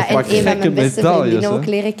moment. Ja, en een van mijn beste vriendinnen hè? ook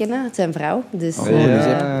leren kennen. Zijn vrouw. Dus, Dus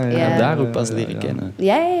je hebt daar ook pas leren kennen.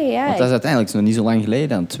 Ja. Want dat is uiteindelijk nog niet zo lang geleden,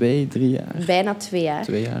 dan 2, 3 jaar. Bijna 2 jaar.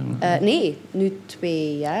 2 jaar? Nee, nu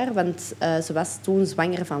 2 jaar. Want ze was toen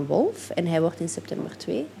zwanger van Wolf. En hij wordt in september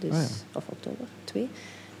 2. Dus, of oktober 2.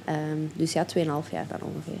 Dus ja, 2,5 jaar dan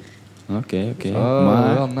ongeveer. Oké.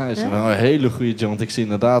 Maar wel nice. Wel een hele goede job, want ik zie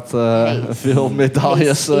inderdaad veel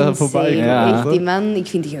medailles voorbij komen. Ja. Die man, ik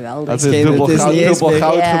vind die geweldig. Het is dubbel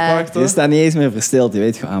goud gepakt. Je staat niet eens meer versteld. Je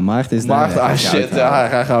weet gewoon, Maarten is daar. Maarten, shit, hij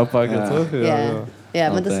gaat goud pakken, toch?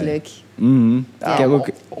 Ja, maar dat is leuk. Ik heb ook...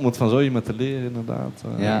 Om het van zo iemand te leren, inderdaad.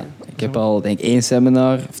 Ik heb al, denk ik, 1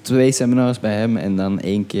 seminar of 2 seminars bij hem. En dan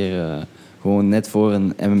 1 keer gewoon net voor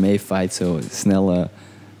een MMA-fight zo snelle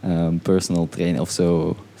personal trainer of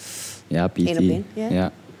zo. Ja, PT. 1 op 1?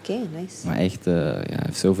 Ja. Oké, nice. Maar echt, hij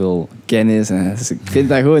heeft zoveel kennis. En, dus ik vind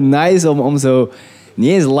dat gewoon nice om zo... Niet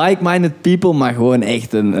eens like-minded people, maar gewoon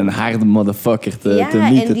echt een harde motherfucker te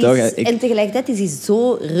meeten, toch? En tegelijkertijd is hij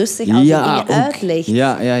zo rustig als hij dingen uitlegt.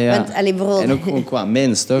 Ja. Want, bijvoorbeeld... En ook gewoon qua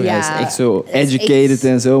mens, toch? Ja, hij is echt zo educated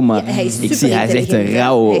en zo, maar hij is echt een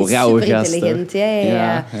rauwe gast. Intelligent,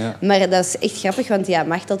 ja. Maar dat is echt grappig, want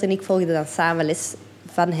Machtel en ik volgden dan samen les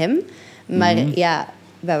van hem. Maar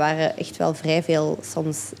wij waren echt wel vrij veel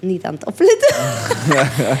soms niet aan het opletten.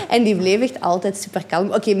 En die bleef echt altijd super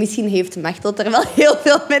kalm. Oké, misschien heeft Machtel er wel heel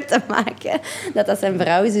veel mee te maken. Dat zijn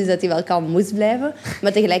vrouw is, dus dat hij wel kalm moest blijven.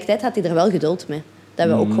 Maar tegelijkertijd had hij er wel geduld mee. Dat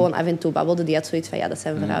we ook gewoon af en toe babbelden. Die had zoiets van, dat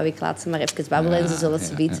zijn vrouwen, ik laat ze maar even babbelen en ze zullen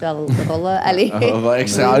zoiets wel rollen. Wel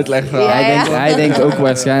extra uitleg. Hij denkt ook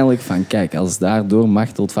waarschijnlijk van, kijk, als daardoor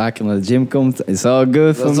Machtel vaker naar de gym komt, is all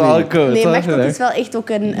good for me. Nee, Machtel is wel echt ook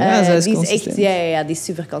een... die is echt, die is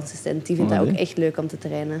super consistent. Die vindt dat ook echt leuk om te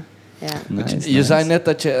trainen. Ja. Je zei net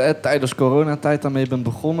dat je tijdens coronatijd daarmee bent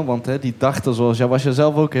begonnen, want die dachten zoals... was je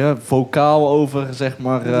zelf ook vocaal over, zeg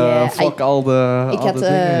maar, fuck al de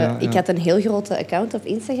dingen. Ik had een heel grote account op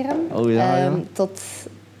Instagram. Tot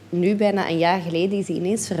nu, bijna een jaar geleden, is hij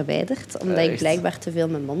ineens verwijderd. Omdat ik blijkbaar te veel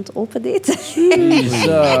mijn mond open deed.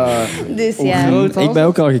 Dus ik ben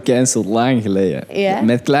ook al gecanceld, lang geleden. Ja?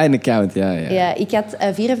 Met kleine account, Ja, ik had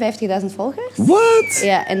 54.000 volgers. Wat?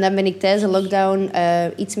 Ja, en dan ben ik tijdens de lockdown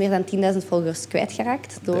iets meer dan 10.000 volgers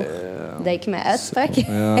kwijtgeraakt. Doordat ik mij uitsprak.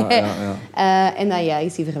 En dan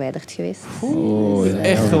is hij verwijderd geweest.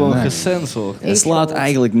 Echt gewoon gecanceld. Het slaat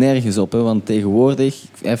eigenlijk nergens op, hè, want tegenwoordig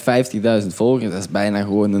 50.000 volgers, dat is bijna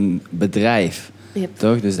gewoon een bedrijf. Yep.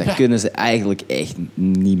 Toch? Dus dat kunnen ze eigenlijk echt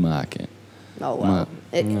niet maken. Oh, wow.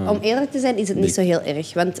 Om eerlijk te zijn is het niet zo heel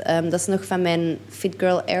erg. Want dat is nog van mijn fit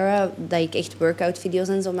girl era dat ik echt workout video's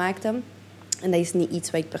en zo maakte. En dat is niet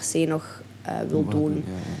iets wat ik per se nog wil doen.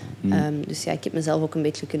 Dus ik heb mezelf ook een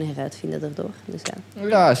beetje kunnen heruitvinden daardoor. Dus,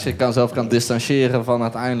 als je zelf kan distancieren van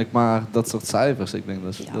uiteindelijk maar dat soort cijfers. Ik denk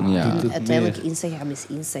dat uiteindelijk Instagram is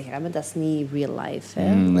Instagram. Dat is niet real life.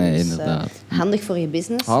 Hè. Nee, dus, inderdaad. Handig voor je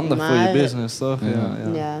business. Voor je business, toch?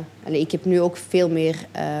 Ik heb nu ook veel meer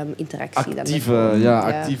interactie.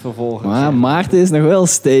 Actieve volgers. Maar Maarten is nog wel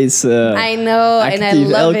steeds I know, actief, and I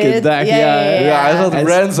love elke it. dag. Hij is wat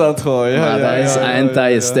brands aan het gooien. Hij is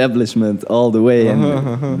anti-establishment all the way.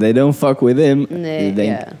 And they don't fuck with him. Nee,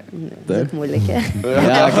 dat is moeilijk, hè?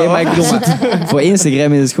 Maar ik bedoel, voor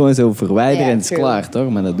Instagram is het gewoon zo verwijderen en het is klaar, toch?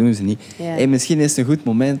 Maar dat doen ze niet. Hey, misschien is het een goed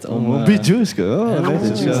moment om... Be-juice,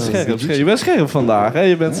 je bent scherp vandaag, hè?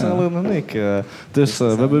 Je bent sneller dan ik. Dus we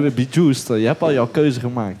hebben weer Be-juiced. Je hebt al jouw keuze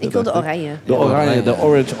gemaakt. Ik wil de oranje. De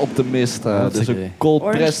Orange Optimist. Dus een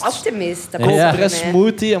cold-pressed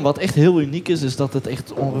smoothie. En wat echt heel uniek is dat het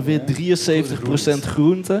echt ongeveer 73%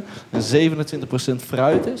 groente en 27%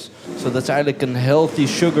 fruit is. Zodat je eigenlijk een healthy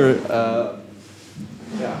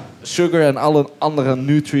sugar en alle andere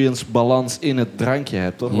nutrients balans in het drankje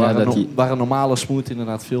hebt. Toch? Waar een normale smoothie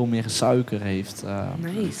inderdaad veel meer suiker heeft.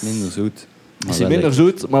 Nice. Minder zoet. Is hij minder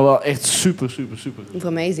zoet, maar wel echt super, super, super.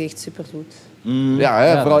 Voor mij is hij echt super zoet. Ja,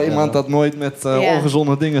 hè, vooral iemand dat nooit met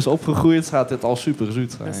ongezonde dingen is opgegroeid, gaat dit al super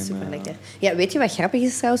zoet zijn. Dat is super lekker. Ja, weet je wat grappig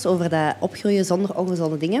is trouwens over dat opgroeien zonder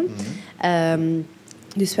ongezonde dingen?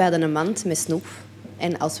 Dus we hadden een mand met snoep.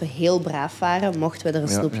 En als we heel braaf waren, mochten we er een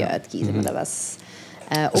snoepje uitkiezen. Maar dat was...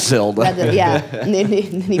 zelden. Nee,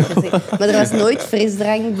 niet per se. Maar er was nooit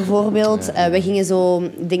frisdrank, bijvoorbeeld. We gingen zo,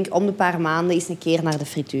 denk om de paar maanden eens een keer naar de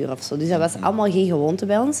frituur of zo. Dus dat was allemaal geen gewoonte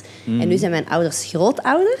bij ons. En nu zijn mijn ouders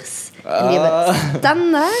grootouders. En die hebben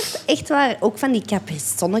standaard, echt waar, ook van die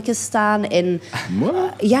capri-sonnetjes staan. En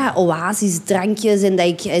oasisdrankjes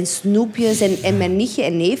en snoepjes. En mijn nichtje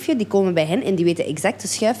en neefje, die komen bij hen en die weten exact de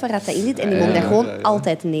schuif waar dat in zit. En die mogen dat gewoon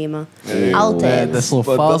altijd nemen. Altijd. Dat is zo'n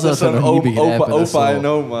fase dat we nog niet begrijpen. Opa en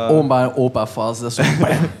oma. Oma en opa fase. Dat is zo...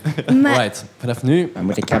 Right, vanaf nu... Maar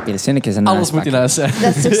moet ik capri-sonnetjes en Alles moet in huis zijn.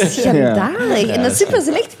 Dat is toch schandalig. En dat is super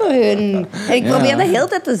slecht voor hun. En ik probeer dat heel de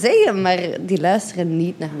tijd te zeggen, maar die luisteren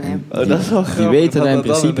niet naar mij. Dat is wel Die weten dat in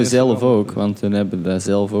principe zelf ook, want hun hebben dat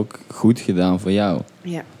zelf ook goed gedaan voor jou.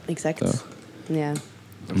 Ja, exact. Toch? Ja.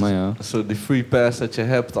 Maar ja. Zo die free pass dat je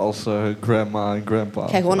hebt als grandma en grandpa. Ik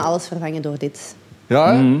ga gewoon alles vervangen door dit.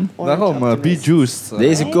 Ja, hè? Mhm. Daarom, be juiced.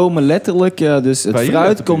 Deze komen letterlijk, dus het Bij jullie fruit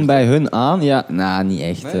uit de komt buurt? bij hun aan. Ja, nou, niet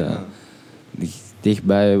echt.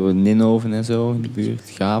 Dichtbij Ninhoven en zo, in de buurt.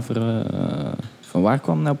 Gaveren. Van waar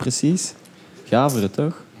kwam het nou precies? Gaveren,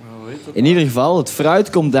 toch? In ieder geval, het fruit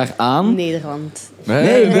komt daar aan. Nederland.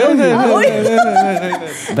 Nee.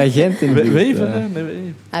 Bij Gent in de buurt. Weven?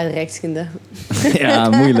 Uit de rechtskunde. Ja,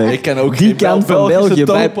 moeilijk. Ik ken ook die geen kant van Belgische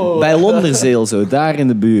België, topo. bij Londerzeel, zo, daar in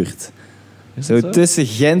de buurt. Zo tussen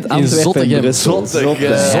Gent, Antwerpen en Brussel.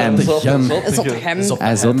 Zottegem.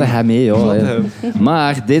 Zottegem, joh.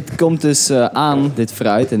 Maar dit komt dus aan, dit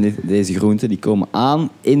fruit en deze groenten, die komen aan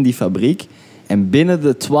in die fabriek. En binnen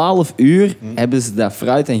de 12 uur hebben ze dat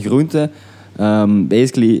fruit en groenten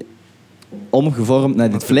basically omgevormd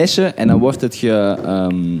naar dit flesje. En dan wordt het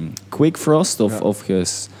quick frost of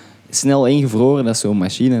snel ingevroren. Dat is zo'n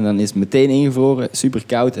machine. En dan is het meteen ingevroren, super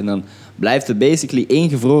koud. En dan blijft het basically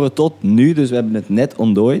ingevroren tot nu. Dus we hebben het net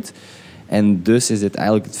ontdooid. En dus is dit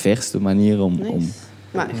eigenlijk het verste manier om... Nice.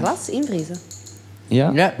 Maar glas invriezen.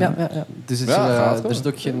 Ja? Ja. Dus het is, gaat er zit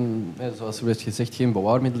ook geen, zoals werd gezegd, geen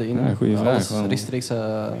bewaarmiddelen in. Ja, goeie vraag. Alles rechtstreeks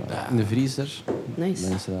in de vriezer. Nice.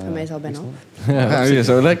 Mensen, Voor mij is het al bijna op. Ja, hier,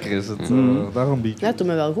 zo lekker is het. Daarom bied Ja, het doet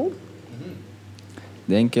me wel goed.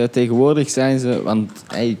 Ik denk, tegenwoordig zijn ze... Want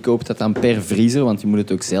je koopt dat dan per vriezer, want je moet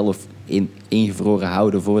het ook zelf ingevroren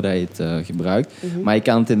houden voordat je het gebruikt. Maar je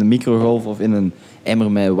kan het in de microgolf of in een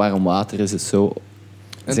emmer met warm water is het zo...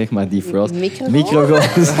 Zeg maar defrost.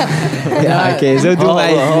 Microgolf. Ja, oké, zo doen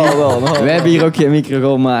wij het niet. Wij hebben hier ook geen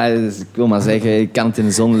microgolf, maar dus, ik wil maar zeggen, je kan het in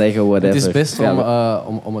de zon leggen, whatever. Het is best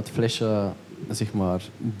om het flesje zeg maar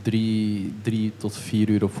 3 tot 4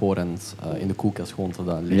 uur op voorhand in de koelkast gewoon te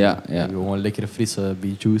doen liggen. Ja. En gewoon lekkere frisse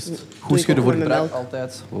be-juiced. Goed schudden voor het gebruik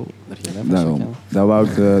altijd. Oh, daar geen even. Daarom. Daar wou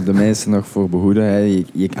ik de mensen nog voor behoeden. Hè.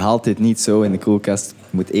 Je haalt dit niet zo in de koelkast.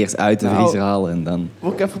 Je moet eerst uit de vriezer halen en dan...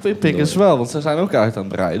 Moet ik even op inpikken, is wel, want ze zijn ook uit aan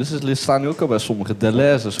het breien. Dus ze staan nu ook al bij sommige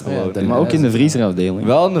delaises gewoon. Maar ook in de vriezeravdeling.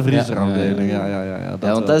 Wel in de vriezeravdeling, ja.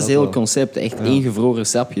 Want dat is het hele concept. Echt ingevroren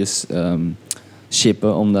sapjes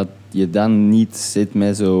shippen, omdat je dan niet zit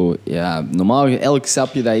met zo... Ja, normaal elk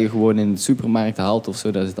sapje dat je gewoon in de supermarkt haalt of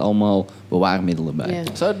zo, daar zit allemaal bewaarmiddelen bij. Ja.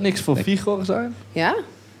 Zou het niks voor VIGOR zijn? Ja,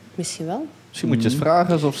 misschien wel. Misschien moet je eens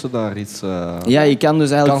vragen alsof ze daar iets... Ja, je kan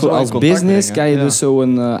dus eigenlijk Kan zo als in contact business brengen, kan je ja. dus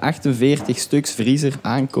zo'n 48 stuks vriezer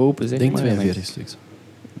aankopen, zeg Ik denk maar. 42 stuks.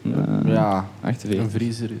 Ja. 48. Een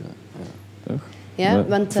vriezer, Ja,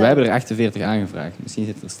 want Wij hebben er 48 aangevraagd. Misschien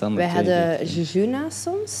zit er standaard wij 42. hadden Jejuna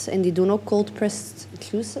soms en die doen ook cold pressed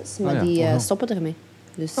juices, maar ja. die stoppen ermee.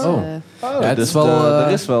 Dus Ja, het dus is wel,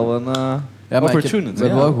 er is wel een maar opportunity. we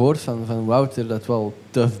hebben wel gehoord van Wouter dat het wel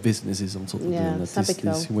tough business is om zo te Ja, doen. dat snap ik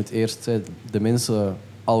wel. Dus je moet eerst de mensen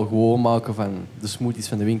al gewoon maken van de smoothies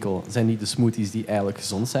van de winkel. Zijn niet de smoothies die eigenlijk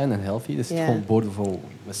gezond zijn en healthy. Dat zit Ja. gewoon boordevol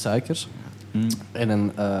met suikers. En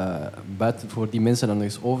dan buiten voor die mensen dan nog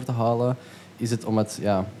eens over te halen, is het omdat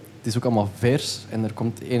het is ook allemaal vers en er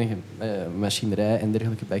komt enige machinerij en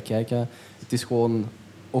dergelijke bij kijken. Het is gewoon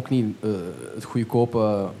ook niet het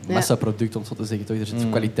goedkope massaproduct, om zo te zeggen. Toch? Er zit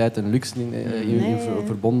kwaliteit en luxe in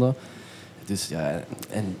verbonden. Dus ja,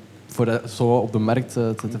 en voor dat zo op de markt te Ik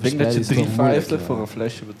denk dat verspreiden je is het wel moeilijk, 3,50 voor een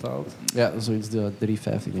flesje betaalt. Ja, zoiets de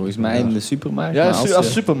 3,50. Volgens mij in de supermarkt. Ja, maar als als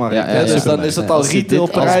je- supermarkt. Ja, hè, ja, dus dan supermarkt. is het Ja, al als je dit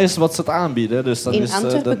retailprijs wat ze het aanbieden. Dus dan In is,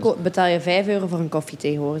 Antwerpen dan- betaal je €5 voor een koffie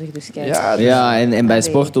tegenwoordig. Dus kijk. Ja, Ja, en bij Allee.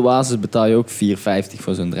 sportoases betaal je ook 4,50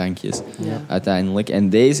 voor zo'n drankjes. Ja. Uiteindelijk. En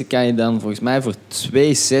deze kan je dan volgens mij voor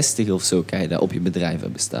 2,60 of zo kan je dat op je bedrijf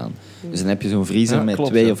hebben staan. Dus dan heb je zo'n vriezer Ja, met klopt,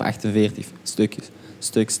 2 ja. of 48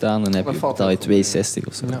 stuk staan. Dan Dat valt betaal je wel goed. 2,60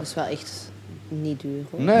 of zo. Ja. Dat is wel echt niet duur,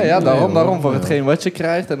 hoor. Nee, ja, daarom hoor. voor Ja. hetgeen wat je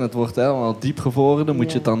krijgt. En het wordt helemaal diep gevroren. Dan moet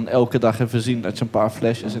je Ja. het dan elke dag even zien dat je een paar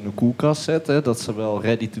flesjes in de koelkast zet. Hè, dat ze wel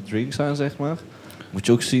ready to drink zijn, zeg maar. Moet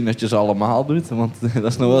je ook zien dat je ze allemaal doet. Want dat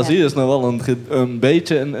is nog wel, Ja. zie je, dat is nog wel een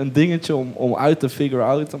beetje een dingetje om uit te figure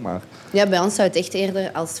outen. Maar Ja, bij ons zou het echt eerder,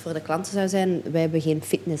 als het voor de klanten zou zijn, wij hebben geen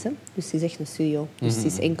fitness, hè. Dus het is echt een studio. Dus het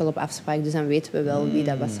is enkel op afspraak, dus dan weten we wel wie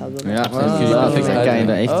dat wat zou willen. Ja, Ah, inderdaad, perfect. dan kan je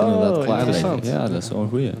dat echt inderdaad Oh, klaarleggen. interessant. Ja, dat is wel een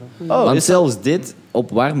goeie. Oh, Want is zelfs dit, op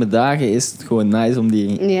warme dagen is het gewoon nice om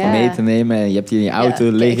die Ja. mee te nemen. En je hebt die in je auto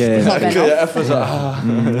Ja, liggen. kijk, dan ben kun je af. even zo...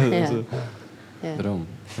 Ja. Zo. Ja. Daarom.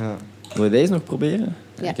 Ja. Wil je deze nog proberen?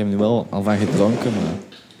 Ja. Ik heb er nu wel al van gedronken,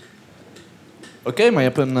 maar... Oké, maar je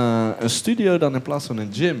hebt een studio dan in plaats van een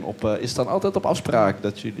gym. Is het dan altijd op afspraak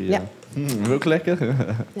dat jullie... Ja. Ook lekker?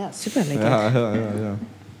 Ja, super lekker. Ja.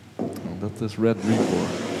 Dat is Red Reaper.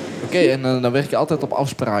 Oké, en dan werk je altijd op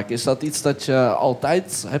afspraak. Is dat iets dat je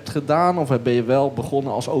altijd hebt gedaan? Of ben je wel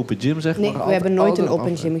begonnen als open gym, zeg maar? Nee, we Altijd- hebben nooit altijd een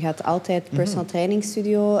open afspraak? gym gehad. Altijd personal training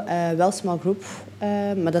studio, wel small group,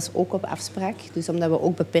 maar dat is ook op afspraak. Dus omdat we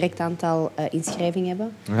ook beperkt aantal inschrijvingen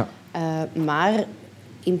hebben. Ja. Maar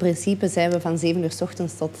in principe zijn we van 7 uur 's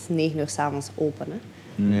ochtends tot 9 uur 's avonds open. Hè.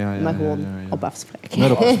 Ja, Maar gewoon op afspraak.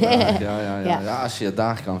 Maar op afspraak. Ja. Ja. Ja, als je het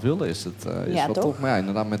daar kan vullen, is het is Ja, wel toch? top. Maar ja,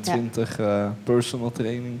 inderdaad met Ja. 20 personal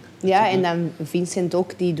training. Ja, en dan Vincent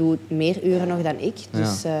ook, die doet meer uren nog dan ik.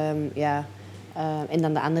 Dus en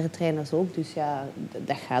dan de andere trainers ook. Dus ja,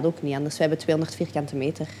 dat gaat ook niet anders. We hebben 200 vierkante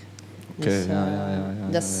meter. Oké, Dus, ja.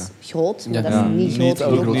 dat is groot, maar Ja, dat is niet groot ook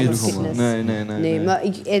genoeg voor niet. een fitness. Nee. Maar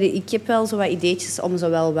ik heb wel zo wat ideetjes om zo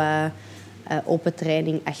wel wat open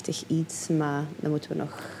training-achtig iets. Maar dan moeten we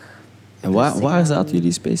nog... En waar zaten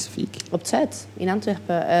jullie specifiek? Op het Zuid, in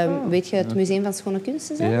Antwerpen. Weet je het Museum van Schone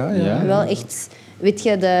Kunsten? Zijn? Ja. Wel echt... Weet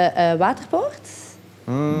je de Waterpoort?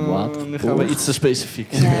 Nu gaan we iets te specifiek.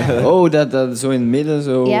 Ja. Oh, dat zo in het midden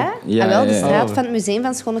zo... Ja? Wel, de straat Oh. van het Museum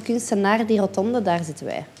van Schone Kunsten naar die rotonde, daar zitten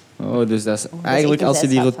wij. Oh, dus dat is echt eigenlijk een als je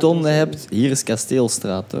die zijstraat van rotonde het hebt, hier is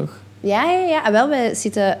Kasteelstraat, toch? Ja. Wel, wij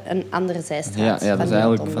zitten een andere zijstraat. Ja, van dus die eigenlijk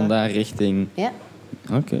rotonde. vandaar richting... Ja.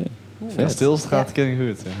 Oké. Ja, Stilstraat Ja. ken ik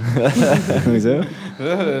goed. Ja. Hoezo?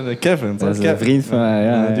 Kevin, Dat is Kevin. een vriend van mij,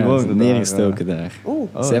 ja. Die die woonde woonde daar, neergestoken daar. Oeh,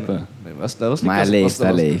 Oh, Seppe. Nee, dat was niet Maar hij leeft,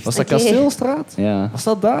 hij leeft. Was dat Oké. Kasteelstraat? Ja. Was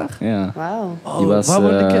dat daar? Ja. wauw. Die was, waar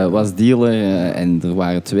woonde Kevin? was dealer en er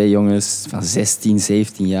waren 2 jongens van 16,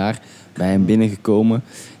 17 jaar bij hem binnengekomen.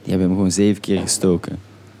 Die hebben hem gewoon 7 keer gestoken.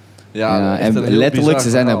 Ja, echt en een heel letterlijk, bizar ze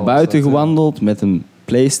zijn naar verhaal buiten was dat, ja. gewandeld met een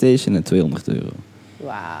PlayStation en €200.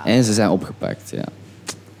 Wauw. En ze zijn opgepakt, ja.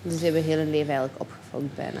 Dus ze hebben heel hun leven eigenlijk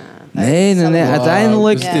opgefokt bijna. Nee. Zelf-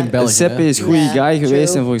 Uiteindelijk, Dus het in België, Seppe hè? is een goede Ja, guy geweest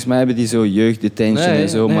true. en volgens mij hebben die zo jeugddetention Nee, en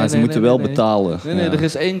zo, nee, maar ze nee, moeten nee, wel nee. betalen. Nee, Ja. er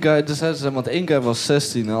is één guy, want één guy was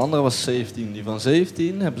 16 en de andere was 17. Die van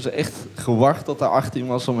 17 hebben ze echt gewacht tot hij 18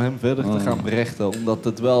 was om hem verder te gaan berechten. Omdat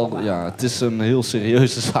het wel, het is een heel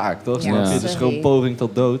serieuze zaak, toch? Ja, Snap je? Het is sorry. gewoon poging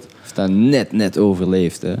tot dood. Heeft dat net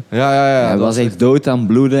overleefd, hè. Ja. Hij dat was echt dood aan het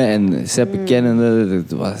bloeden en Seppe kennende,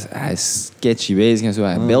 hij is sketchy bezig en zo.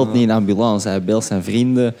 Hij belt niet een ambulance, hij belt zijn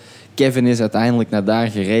vrienden. Kevin is uiteindelijk naar daar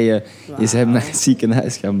gereden, is hem naar het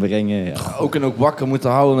ziekenhuis gaan brengen. Ja. Ook wakker moeten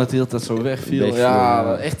houden dat hij altijd zo wegviel. Wegviel, Ja,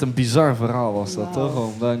 ja. echt een bizar verhaal was dat, toch?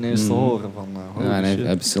 Om daar ineens te horen van, holy Ja, en hij shit.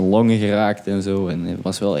 hebben zijn longen geraakt en zo. En het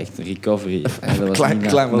was wel echt een recovery. En dat was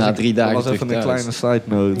niet na 3 dagen dat was terug even een thuis. kleine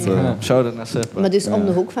side note. Ja. Shout-out naar Seppe. Maar dus om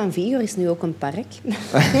de hoek van Vigor is nu ook een park.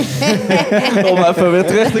 Om even weer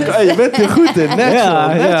terug te komen. Hey, je bent hier goed in.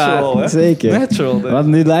 Natural, hè? zeker. Natural. Want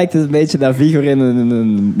nu lijkt het een beetje naar Vigor in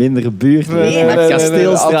een mindere buurt. Nee, Maar nee,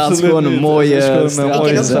 Kasteelstraat is absoluut gewoon een niet. mooie Het is gewoon een straat. Ik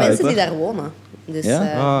mooie ken ook zaak, mensen hè? die daar wonen. Dus,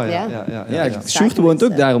 Ja? Ja, Sjoerd woont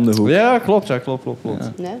ook daar om de hoek. Ja, klopt.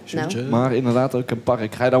 Nee? Sjoerdje. Nou. Maar inderdaad ook een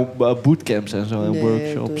park. Ga je dan bootcamps en zo en Nee,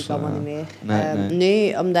 workshops? doe ik allemaal niet meer. nee.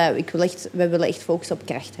 Nee, omdat we willen echt focussen op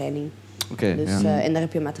krachttraining. Oké, Dus, ja. en daar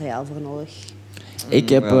heb je materiaal voor nodig. Ik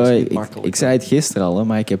heb, Ja, dat is niet makkelijk, ik zei het gisteren al, hè,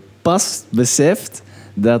 maar ik heb pas beseft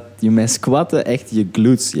dat je met squatten echt je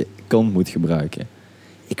glutes, je kont moet gebruiken.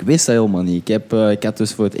 Ik wist dat helemaal niet. Ik had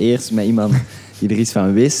dus voor het eerst met iemand die er iets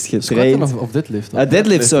van wist getraind. Squatten of deadlift?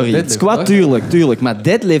 Deadlift, sorry. Deadlift, Squat, hoor. tuurlijk. Maar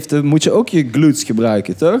deadliften moet je ook je glutes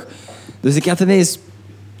gebruiken, toch? Dus ik had ineens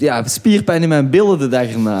spierpijn in mijn billen de dag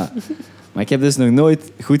erna. Maar ik heb dus nog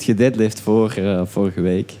nooit goed gedeadlift vorige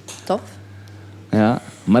week. Tof. Ja,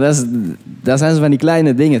 maar dat zijn zo van die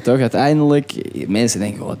kleine dingen, toch? Uiteindelijk, mensen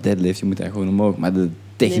denken, deadlift, je moet daar gewoon omhoog. Maar de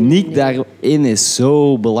techniek daarin is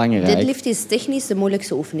zo belangrijk. Deadlift is technisch de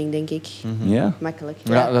moeilijkste oefening, denk ik. Ja. Makkelijk.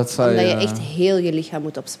 Ja, dat zei Omdat je je, echt heel je lichaam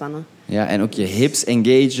moet opspannen. Ja, en ook je hips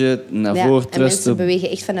engagen, naar voren En mensen thrusten. bewegen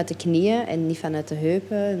echt vanuit de knieën en niet vanuit de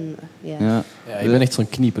heupen. En, Ja. Ja, ik ben echt zo'n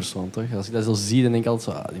kniepersoon, toch? Als ik dat zo zie, dan denk ik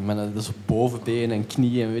altijd zo... die mannen, dat is bovenbeen en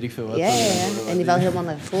knieën en weet ik veel wat. ja. En die vallen helemaal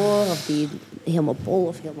naar voren, of die helemaal bol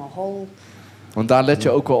of helemaal hol. Want daar let je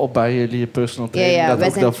ook wel op bij jullie personal training. Ja, dat wij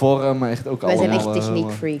ook zijn- de vorm, maar echt ook Wij zijn allemaal... echt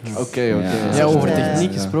techniekfreaks. Oké. Ja, over echt,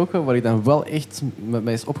 techniek ja. gesproken, wat ik dan wel echt met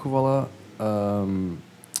mij is opgevallen...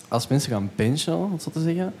 als mensen gaan benchen, om het zo te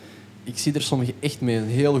zeggen... Ik zie er sommigen echt met een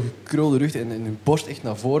heel gekrulde rug en hun borst echt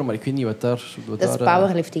naar voren, maar ik weet niet wat daar... Dat is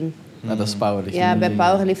powerlifting. Ja, dat is powerlifting. Ja, bij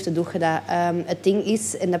powerliften doe je dat. Het ding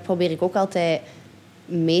is, en dat probeer ik ook altijd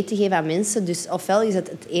mee te geven aan mensen. Dus ofwel is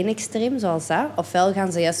het één extreem, zoals dat. Ofwel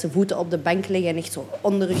gaan ze juist de voeten op de bank leggen en echt zo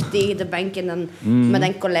onderrug tegen de bank. En dan, maar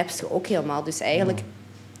dan collapse je ook helemaal. Dus eigenlijk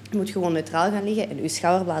moet je gewoon neutraal gaan liggen en je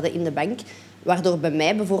schouderbladen in de bank. Waardoor bij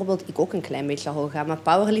mij bijvoorbeeld ik ook een klein beetje hoog ga. Maar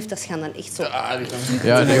powerlifters gaan dan echt zo...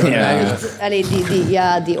 Ja, Allee,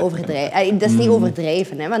 die overdrijven. Dat is niet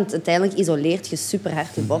overdrijven, hè, want uiteindelijk isoleert je super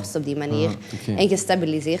hard je borst op die manier. oké. En je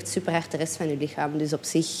stabiliseert super hard de rest van je lichaam. Dus op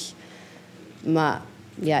zich... Maar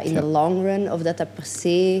ja, in de long run, of dat per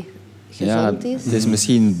se gezond is... Het is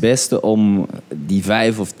misschien het beste om die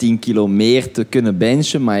 5 of 10 kilo meer te kunnen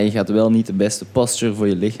benchen, maar je gaat wel niet de beste posture voor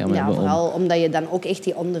je lichaam Ja, hebben. vooral omdat je dan ook echt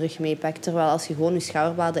die onderrug meepakt. Terwijl als je gewoon je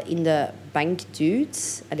schouderbladen in de bank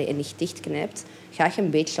duwt en niet dichtknijpt, ga je een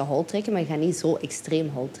beetje hol trekken, maar je gaat niet zo extreem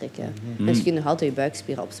hol trekken. Dus je kunt nog altijd je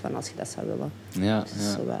buikspieren opspannen als je dat zou willen. Ja, Dus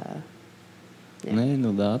ja. zo, ja. Nee,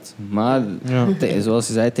 inderdaad. Maar zoals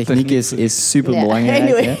je zei, techniek is super belangrijk. Ja,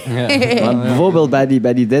 anyway. Hè? Want bijvoorbeeld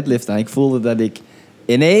bij die deadlift, ik voelde dat ik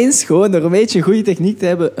ineens, gewoon door een beetje goede techniek te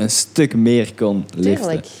hebben, een stuk meer kon liften.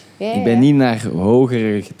 Tuurlijk. Ja, Ik ben niet naar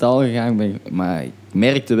hogere getallen gegaan, maar ik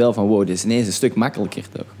merkte wel van, wow, dit is ineens een stuk makkelijker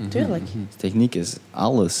toch. Tuurlijk. Techniek is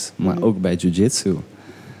alles, maar ook bij jiu-jitsu.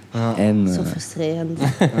 En, Zo frustrerend.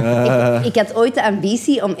 Ik had ooit de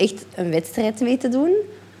ambitie om echt een wedstrijd mee te doen.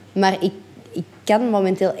 Maar ik kan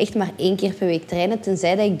momenteel echt maar 1 keer per week trainen.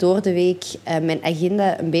 Tenzij dat ik door de week mijn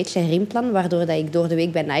agenda een beetje herinplan. Waardoor dat ik door de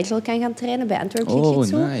week bij Nigel kan gaan trainen, bij Antwerp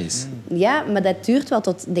Jiu-Jitsu. nice. Ja, maar dat duurt wel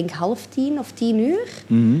tot, denk 9:30 of 10:00.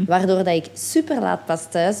 Waardoor dat ik super laat pas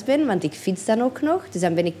thuis ben. Want ik fiets dan ook nog. Dus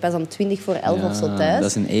dan ben ik pas om 11:20 of zo thuis. Dat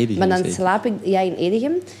is in Edegem, Maar dan zeker? slaap ik... Ja, in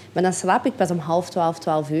Edegem. Maar dan slaap ik pas om 11:30,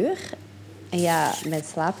 12:00. En ja, mijn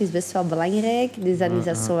slaap is best wel belangrijk. Dus dan is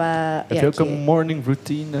dat zo... Heb je ook een morning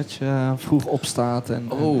routine dat je vroeg opstaat?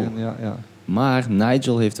 Ja. Maar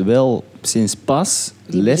Nigel heeft wel sinds pas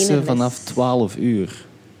Die lessen beginnerles. vanaf 12 uur.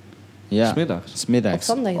 Ja, 'Smiddags? 's middags.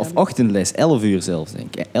 Op zondag dan? Of ochtendles, 11 uur zelfs,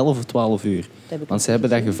 denk ik. 11 of 12 uur. heb ik Want ook ze hebben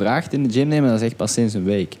dat gezien. gevraagd in de gym, nee, maar dat is echt pas sinds een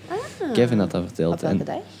week. Kevin had dat verteld. Op welke En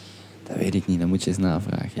dag? dat weet ik niet, dat moet je eens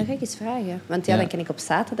navragen. Dan ga ik eens vragen. Want ja, Ja. dan kan ik op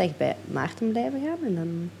zaterdag bij Maarten blijven gaan. En dan...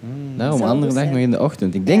 Daarom, Zou andere goed dag zijn. nog in de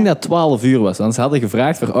ochtend. Ik denk dat het 12 uur was, want ze hadden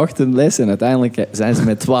gevraagd voor ochtendles en uiteindelijk zijn ze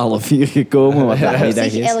met 12 uur gekomen, wat dat Wat op middag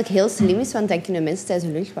zich is. eigenlijk heel slim is, want dan kunnen mensen tijdens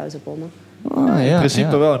hun lunchpauze komen. Ah, In ja,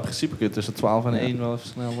 principe ja. wel. In principe kun je tussen 12 en 1 wel even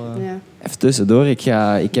snel... Ja. Even tussendoor,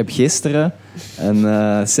 ik heb gisteren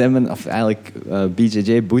een seminar, of eigenlijk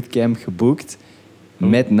BJJ bootcamp geboekt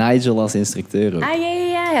met Nigel als instructeur ook.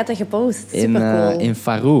 Hij had dat gepost. in, Super cool. in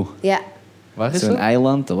Faroe, Ja, Waar is zo'n dat?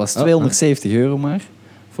 eiland. Dat was €270 maar.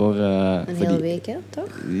 Voor, een voor hele die, week, hè, toch?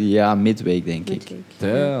 ja, midweek denk ik. Midweek.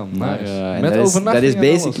 Damn, Maar, nice. en Met dat overnachting is en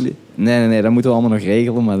alles? basically... Nee, dat moeten we allemaal nog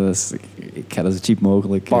regelen, maar dat is, ik ga dat zo cheap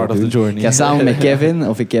mogelijk Part of doen. the journey. Ik ga samen met Kevin,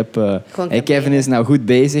 of ik heb... Kevin kamperen. is nou goed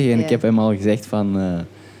bezig en Ja. ik heb hem al gezegd van...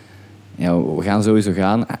 ja, we gaan sowieso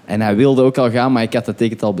gaan. En hij wilde ook al gaan, maar ik had dat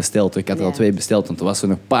ticket al besteld. Ik had er al Ja. 2 besteld, want er was er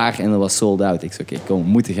nog een paar en dat was sold out. Ik zei, oké, kom, we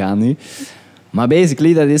moeten gaan nu. Maar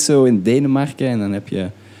basically, dat is zo in Denemarken en dan heb je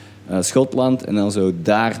Schotland en dan zo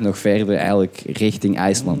daar nog verder eigenlijk richting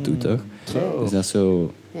IJsland toe, toch? Zo. Dus dat is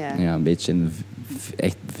zo Ja. een beetje een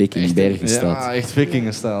echt vikingbergenstad. Ja, echt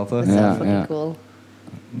vikingenstaal, toch? Dat is wel Ja, fucking ja. cool.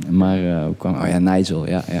 Maar hoe kwam... Oh ja, Nigel,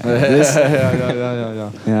 ja. Dus, ja.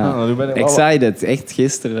 ja. Nou, nu ben ik wel- Excited, echt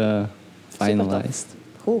gisteren finalized.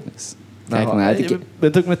 Goed. Dus, kijk Nou, maar uit. je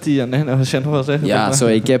bent ook met die... Nee, als jij nog wel zeggen. Ja, dan-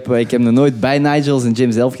 sorry, ik heb nog nooit bij Nigel's in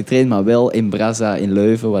gym zelf getraind, maar wel in Brazza in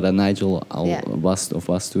Leuven, waar dat Nigel al Ja.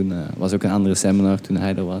 was toen. Was ook een andere seminar toen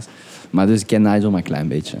hij er was. Maar dus ik ken Nigel maar een klein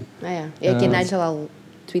beetje. Nou ja, ik ken Nigel al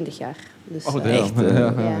 20 jaar. Dus, Oh, Echt,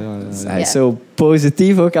 ja. Dus hij is zo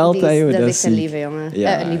positief ook altijd. dat joh, is echt een ziek. lieve jongen.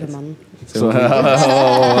 Ja. Een lieve man. Zo.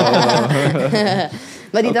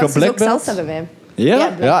 Maar die Ook danst een dus ook black belt? salsa bij mij. Ja?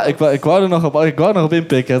 Ja, ik wou er nog op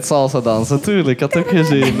inpikken, het salsa dansen. Natuurlijk, ik had het ook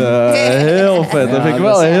gezien. Heel vet. Dat vind ik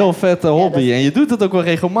wel een heel vette hobby. dat is- En je doet het ook wel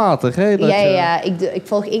regelmatig, hè? Dat je- Ja. Ik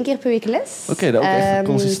volg 1 keer per week les. Oké, dat ook echt Ehm,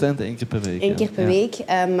 consistent 1 keer per week. 1 keer per week.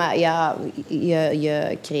 Maar ja,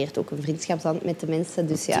 je creëert ook een vriendschapsband met de mensen.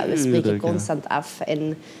 Dus ja, we spreken Tuurlijk, ja. constant af.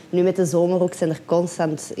 En nu met de zomer ook zijn er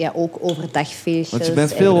constant ook overdagfeestjes. Want je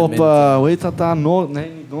bent en- veel op, hoe heet dat daar?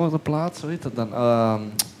 Niet Noorderplaats, hoe heet dat dan?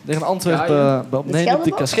 Tegen Antwerpen. De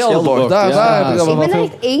Scheldeborg? Scheldeborg, daar ja. heb ik Ik wel ben er veel.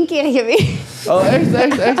 echt 1 keer geweest. Oh,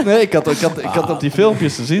 echt? Nee, ik had op die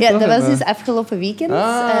filmpjes gezien. Ja, toch? dat was En, dus afgelopen weekend.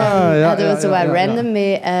 ja, Hadden we zo ja, wat ja. random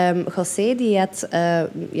met José.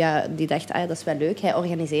 Die dacht, dat is wel leuk. Hij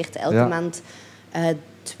organiseert elke maand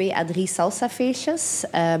 2 à 3 salsa-feestjes.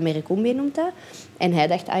 Merecumbe noemt dat. En hij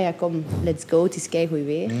dacht, kom, let's go. Het is keigoed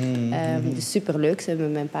weer. Dus superleuk. Zijn we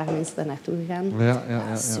met een paar mensen daar naartoe gegaan.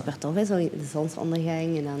 Ja. Super tof, hè? Zo de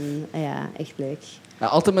zonsondergang. En dan, echt leuk. Ja,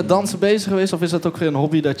 altijd met dansen bezig geweest? Of is dat ook weer een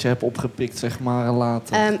hobby dat je hebt opgepikt, zeg maar,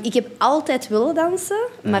 later? Ik heb altijd willen dansen,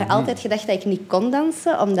 maar altijd gedacht dat ik niet kon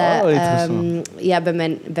dansen. Omdat interessant.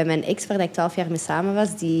 bij mijn ex, waar ik 12 jaar mee samen was,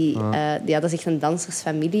 dat is echt een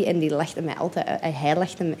dansersfamilie. En die lachte mij altijd uit. Hij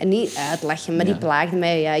lachte mij, niet uitlachen, maar die plaagde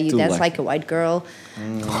mij. Ja, you dance Toelachen. like a white girl.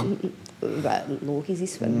 Wat logisch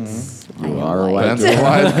is, want I You am are white.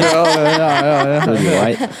 Ja. Sorry,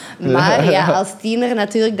 white. Maar ja, als tiener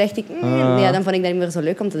natuurlijk dacht ik... dan vond ik dat niet meer zo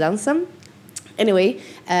leuk om te dansen. Anyway,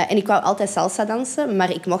 en ik wou altijd salsa dansen,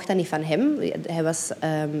 maar ik mocht dat niet van hem. Hij was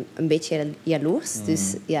een beetje jaloers.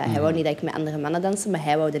 Dus ja, hij wou niet dat ik met andere mannen danste, maar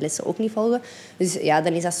hij wou de lessen ook niet volgen. Dus ja,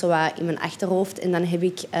 dan is dat zo wat in mijn achterhoofd. En dan heb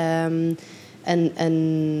ik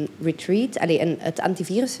een retreat, het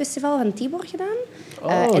antivirusfestival van Tibor gedaan.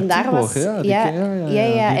 En daar Tibor, was, die daar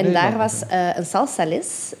weet was een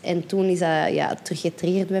salsa-les. En toen is dat terug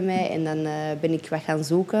getriggerd bij mij. En dan ben ik wat gaan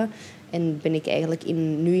zoeken. En ben ik eigenlijk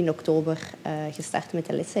nu in oktober gestart met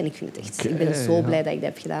de lessen. En ik vind het echt... Ik ben zo blij dat ik dat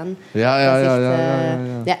heb gedaan.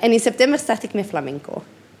 Ja. En in september start ik met flamenco.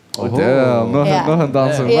 Oh, damn. Nog een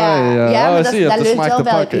danser bij. Maar zie je, dat de leuk smaak wel te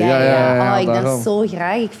wel. pakken. Ik daarom. dans zo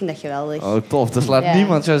graag. Ik vind dat geweldig. Oh, tof. Dus laat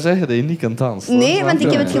niemand jou zeggen dat je niet kan dansen. Nee, want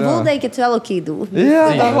ik heb het gevoel dat ik het wel oké doe.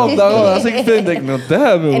 Ja, daarom. Als ik vind, denk ik, nou damn,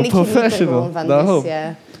 En een ik geniet er professional. gewoon van. Daarom. Dus,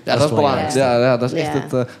 ja. Ja, dat is belangrijk. Ja, dat is echt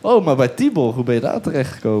Ja. het... maar bij Tibor, hoe ben je daar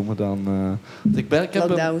terechtgekomen dan? Want ik heb hem-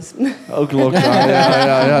 Lockdowns. ook lockdown,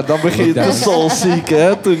 ja. Dan begin je te soulseeken,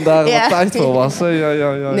 hè, toen daar wat tijd voor was. Hè.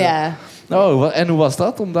 Ja. Ja. Oh, en hoe was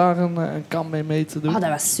dat om daar een kam mee te doen? Dat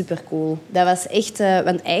was super cool. Dat was echt...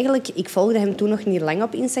 want eigenlijk, ik volgde hem toen nog niet lang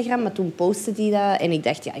op Instagram, maar toen postte hij dat en ik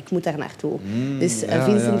dacht, ik moet daar naartoe. Dus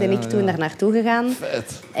Vincent en ik toen daar naartoe gegaan.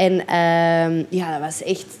 Vet. En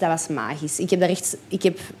dat was magisch. Ik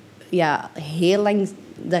heb heel lang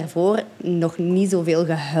daarvoor nog niet zoveel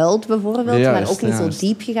gehuild bijvoorbeeld, maar ook niet zo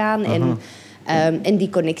diep gegaan. En die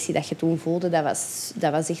connectie dat je toen voelde,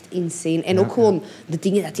 dat was echt insane. En ook gewoon de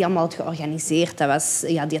dingen dat hij allemaal had georganiseerd.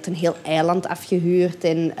 Die had een heel eiland afgehuurd.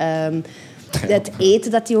 En het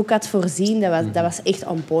eten dat hij ook had voorzien, dat was echt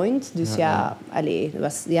on point. Dus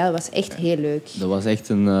dat was echt heel leuk. Dat was echt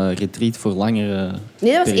een retreat voor langere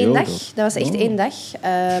Nee, dat was periode, 1 dag. Dat was echt 1 dag.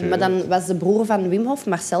 Maar dan was de broer van Wim Hof,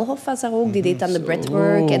 Marcel Hof, was daar ook. Die deed dan de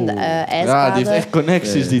breathwork en de ijsbaden. Ja, die heeft echt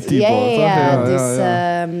connecties, die Tibor.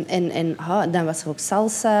 Dan was er ook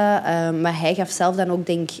salsa. Maar hij gaf zelf dan ook,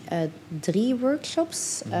 denk ik, 3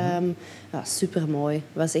 workshops. Super mooi.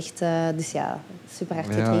 Was echt, super hard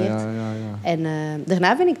gecreëerd. En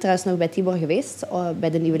daarna ben ik trouwens nog bij Tibor geweest, bij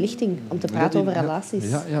de Nieuwe Lichting, om te praten over relaties.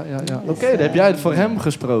 Ja. Oké, dan heb jij het voor hem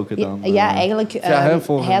gesproken dan? Ja, eigenlijk. hij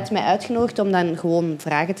Hij had mij uitgenodigd om dan gewoon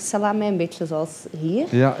vragen te stellen aan mij, een beetje zoals hier.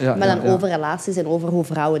 Maar dan over relaties en over hoe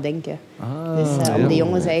vrouwen denken. Dus om de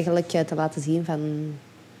jongens eigenlijk te laten zien van...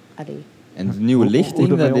 En de Nieuwe Lichting,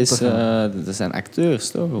 hoe ermee dat zijn acteurs,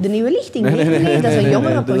 toch? Of- De Nieuwe Lichting? Nee, dat is een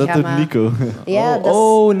jongerenprogramma. Dat doet Nico. Ja, dat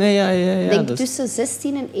is, ja. denk dat is- tussen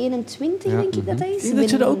 16 en 21, denk ik dat dat is. Ik denk dat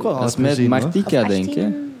je dat ook wel Dat had is met gezien, hoor. Martika, Of denk ik.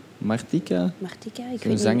 18. Martika, Martika, ik zo'n weet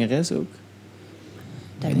niet. zangeres ook.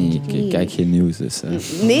 Dat Ik weet ik ik niet. kijk geen nieuws, dus...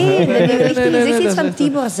 Nee, de Nieuwe Lichting is echt iets van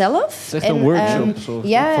Tibor zelf. Het is echt een workshop voor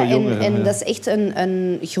jongeren. En dat is echt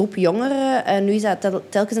een groep jongeren. Nu is dat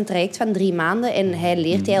telkens een traject van 3 maanden. En hij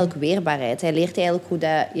leert eigenlijk weerbaarheid. Hij leert eigenlijk hoe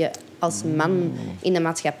dat je als man in de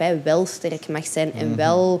maatschappij wel sterk mag zijn. En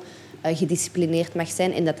wel gedisciplineerd mag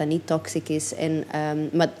zijn en dat dat niet toxic is. En,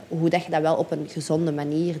 maar hoe dat je dat wel op een gezonde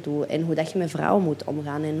manier doet. En hoe dat je met vrouwen moet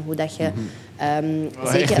omgaan. En hoe dat je...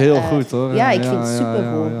 zeker, echt heel goed, hoor. Ja, ik vind het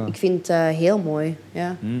supergoed. Ja. Ik vind het heel mooi.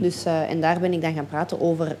 Ja. Dus, en daar ben ik dan gaan praten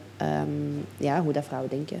over hoe dat vrouwen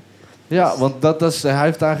denken. Ja, want hij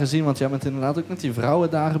heeft daar gezien, want jij bent inderdaad ook met die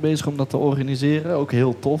vrouwendagen bezig om dat te organiseren. Ook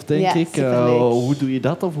heel tof, denk ik. Hoe doe je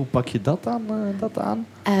dat of hoe pak je dat aan?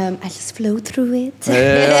 I just flow through it.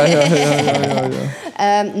 Ja.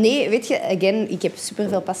 Nee, weet je, ik heb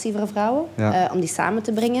superveel passie voor vrouwen om die samen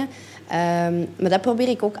te brengen. Maar dat probeer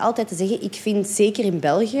ik ook altijd te zeggen. Ik vind, zeker in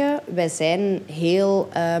België, wij zijn heel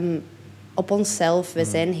op onszelf. Wij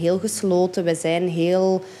zijn heel gesloten.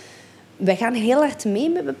 Wij gaan heel hard mee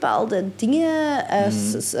met bepaalde dingen,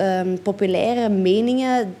 populaire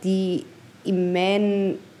meningen die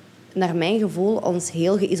naar mijn gevoel ons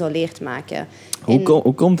heel geïsoleerd maken.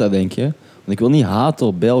 Hoe komt dat, denk je? Want ik wil niet haten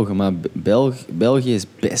op België, maar België is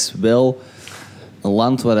best wel een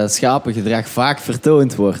land waar dat schapengedrag vaak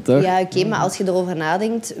vertoond wordt, toch? Ja, oké, maar als je erover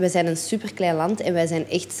nadenkt, we zijn een superklein land en wij zijn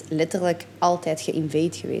echt letterlijk altijd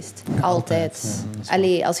geïnvade geweest. Altijd. Ja,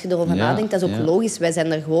 allee, als je erover nadenkt, dat is ook logisch. Wij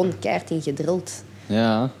zijn er gewoon keihard in gedrild.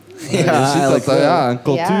 Ja. Je ziet dat een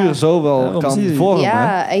cultuur zo wel kan vormen.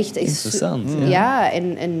 Ja, echt. Interessant. Ja,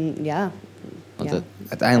 en ja. Want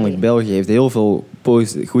uiteindelijk, België heeft heel veel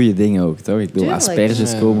goede dingen ook, toch? Ik bedoel,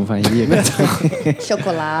 asperges komen van hier.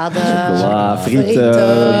 Chocolade,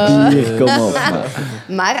 frieten, bier, kom op.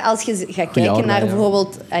 Maar als je gaat kijken naar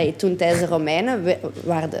bijvoorbeeld... toen tijdens de Romeinen,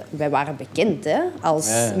 wij waren bekend als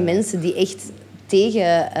mensen die echt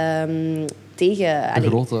tegen de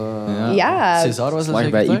grote... César was slag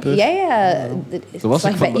bij Ypres. Ja.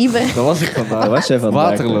 Slag bij Ypres. Dat was ik vandaag. Waar was jij vandaag?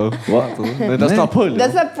 Waterloo. Nee, dat is Napoleon. Dat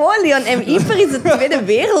is Napoleon. En Ypres is de Tweede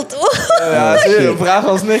Wereldoorlog. Ja, we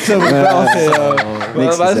vragen ons niks over België.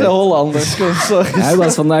 Wij zijn Hollanders. Hij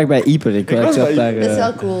was vandaag bij Ypres. Dat is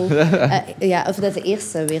wel cool. Of dat is de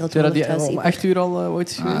Eerste Wereldoorlog. Ja, om 8 uur al ooit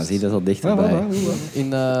is geweest. Zie, dat is al dichterbij.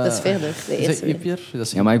 Dat is verder, de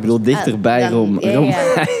Eerste. Ja, maar ik bedoel dichterbij Rome.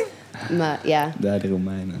 Maar ja. Daar de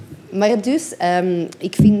Romeinen. Maar dus,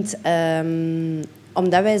 ik vind,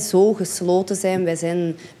 omdat wij zo gesloten zijn,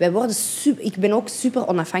 ik ben ook super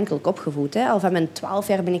onafhankelijk opgevoed. Hè. Al van mijn 12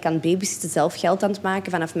 jaar ben ik aan het babysitten, zelf geld aan het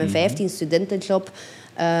maken. Vanaf mijn 15 studentenjob.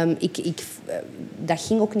 Dat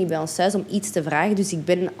ging ook niet bij ons thuis om iets te vragen. Dus ik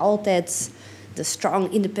ben altijd de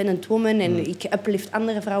strong, independent woman. En ik uplift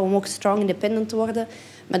andere vrouwen om ook strong, independent te worden.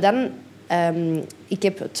 Maar dan... ik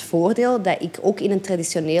heb het voordeel dat ik ook in een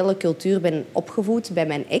traditionele cultuur ben opgevoed bij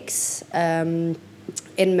mijn ex.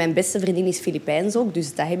 En mijn beste vriendin is Filipijns ook,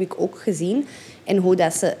 dus dat heb ik ook gezien. En hoe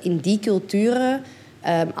dat ze in die culturen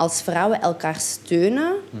als vrouwen elkaar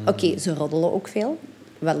steunen. Oké, ze roddelen ook veel,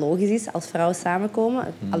 wat logisch is als vrouwen samenkomen.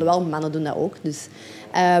 Alhoewel, mannen doen dat ook. Dus.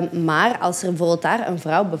 Maar als er bijvoorbeeld daar een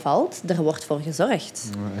vrouw bevalt, er wordt voor gezorgd.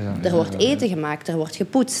 Er wordt eten gemaakt, er wordt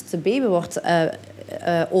gepoetst, de baby wordt...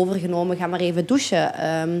 overgenomen, ga maar even douchen.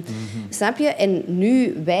 Snap je? En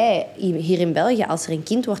nu wij hier in België, als er een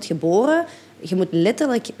kind wordt geboren, je moet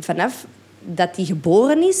letterlijk vanaf dat die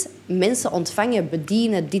geboren is, mensen ontvangen,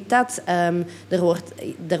 bedienen, dit, dat.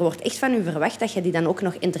 Er wordt echt van u verwacht dat je die dan ook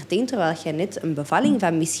nog entertaint, terwijl je net een bevalling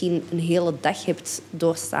van misschien een hele dag hebt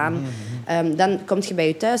doorstaan. Dan kom je bij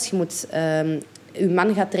je thuis, je moet... uw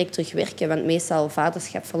man gaat direct terug werken, want meestal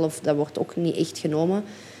vaderschapsverlof, dat wordt ook niet echt genomen.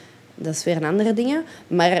 Dat is weer een andere dingen.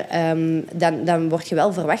 Maar dan word je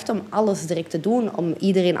wel verwacht om alles direct te doen. Om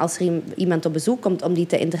iedereen, als er iemand op bezoek komt, om die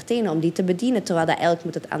te entertainen, om die te bedienen. Terwijl dat eigenlijk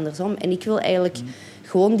moet het andersom. En ik wil eigenlijk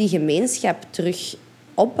gewoon die gemeenschap terug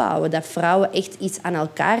opbouwen. Dat vrouwen echt iets aan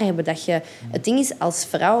elkaar hebben. Het ding is, als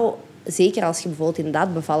vrouw... Zeker als je bijvoorbeeld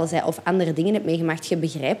inderdaad bevallen bent of andere dingen hebt meegemaakt, je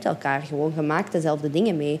begrijpt elkaar gewoon. Je maakt dezelfde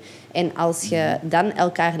dingen mee. En als je dan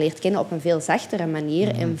elkaar leert kennen op een veel zachtere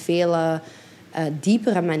manier en veel...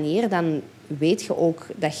 diepere manier, dan weet je ook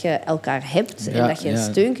dat je elkaar hebt en dat je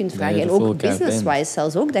steun kunt vragen. En ook business-wise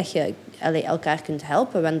zelfs ook, dat je elkaar kunt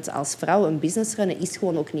helpen. Want als vrouw een business runnen is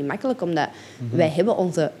gewoon ook niet makkelijk, omdat wij hebben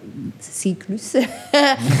onze cyclus.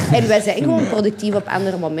 En wij zijn gewoon productief op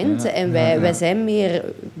andere momenten. En wij zijn meer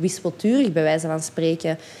wispelturig, bij wijze van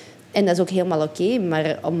spreken. En dat is ook helemaal oké,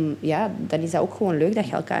 maar dan is dat ook gewoon leuk dat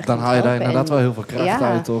je elkaar dan kunt haal je daar helpen. inderdaad wel heel veel kracht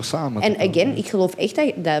uit door samen te En ik geloof echt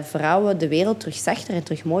dat vrouwen de wereld terug zachter en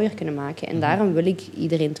terug mooier kunnen maken. En daarom wil ik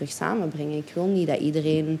iedereen terug samenbrengen. Ik wil niet dat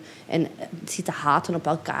iedereen zit te haten op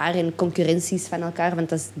elkaar en concurrenties van elkaar, want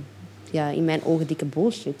dat is in mijn ogen dikke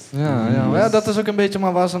bullshit. Maar ja, dat is ook een beetje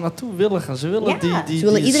maar waar ze naartoe willen gaan. Ze willen ze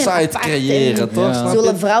willen die site creëren, toch? Ze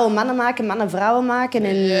willen vrouwen mannen maken, mannen vrouwen maken.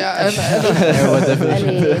 En...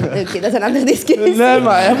 dat is een andere discussie. Nee,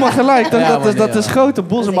 maar helemaal gelijk. Dat is grote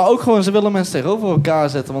bullshit. Maar ook gewoon, ze willen mensen tegenover elkaar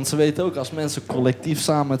zetten. Want ze weten ook, als mensen collectief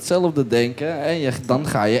samen hetzelfde denken, dan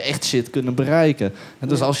ga je echt shit kunnen bereiken. En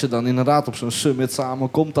dus als je dan inderdaad op zo'n summit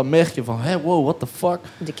samenkomt, dan merk je van, wow, what the fuck.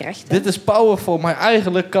 De kracht, dit is powerful, maar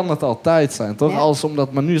eigenlijk kan het altijd zijn,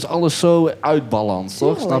 toch? Maar nu is alles zo uit balans,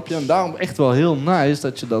 toch? Snap je? En daarom echt wel heel nice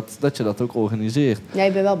dat je dat ook organiseert. Ja,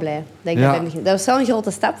 ik ben wel blij. Dat was wel een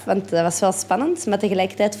grote stap, want dat was wel spannend. Maar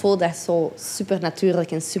tegelijkertijd voelde dat zo super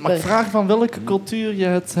natuurlijk en super... Mag ik vragen van welke cultuur je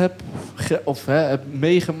het hebt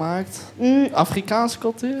meegemaakt? Afrikaanse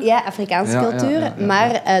cultuur? Ja, Afrikaanse cultuur.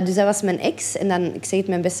 Maar, dus dat was mijn ex. En dan, ik zeg het,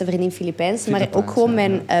 mijn beste vriendin Filipijns. Maar ook gewoon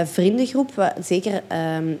mijn vriendengroep. Zeker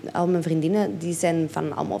al mijn vriendinnen, die zijn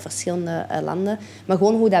van allemaal verschillende landen. Maar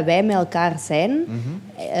gewoon hoe dat wij met elkaar zijn.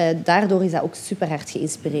 Daardoor is dat ook super hard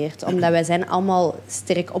geïnspireerd. Omdat wij zijn allemaal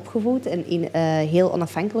sterk opgevoed en heel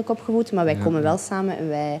onafhankelijk opgevoed. Maar wij komen wel samen en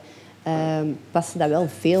wij... passen dat wel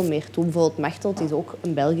veel meer toe. Bijvoorbeeld Machteld is ook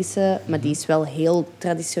een Belgische, maar die is wel heel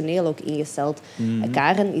traditioneel ook ingesteld.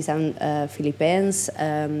 Karen is dan Filipijns,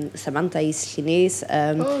 Samantha is Chinees.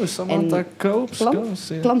 Samantha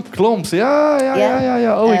Klomp. Klomps,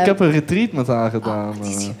 ja. Ik heb een retreat met haar gedaan. Dat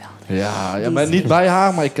is geweldig. Ja, maar niet bij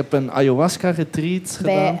haar, maar ik heb een ayahuasca-retreat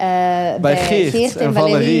gedaan. Bij Geert en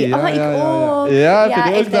Valerie. Ik ook. Heb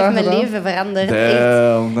echt heeft mijn leven veranderd.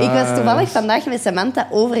 Damn, nice. Ik was toevallig vandaag met Samantha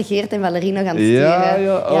over Geert en Valerie nog aan het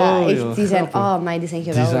sturen. Die zijn, die zijn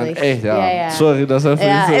geweldig. Die zijn echt, Sorry, dat is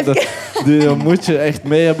even iets. Die moet je echt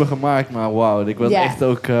mee hebben gemaakt. Maar wauw, ik ben echt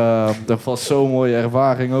ook... dat was zo'n mooie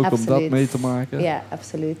ervaring ook om dat mee te maken. Ja,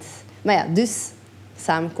 absoluut. Maar ja, dus...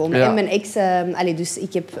 samenkomen. Ja. En mijn ex... dus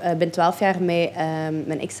ik ben 12 jaar met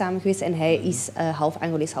mijn ex samen geweest en hij is half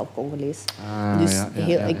Angolees, half Congolees.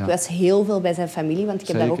 Ik was heel veel bij zijn familie, want ik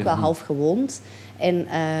heb daar ook wel half gewoond. En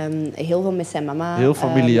heel veel met zijn mama. Heel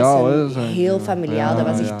familiaal, hè? Heel familiaal. Dat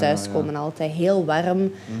was echt thuiskomen altijd. Heel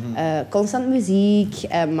warm. Constant muziek.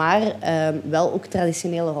 Maar wel ook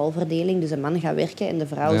traditionele rolverdeling. Dus een man gaat werken en de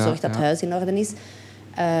vrouw zorgt dat het huis in orde is.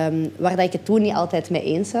 Waar dat ik het toen niet altijd mee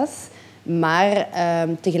eens was. Maar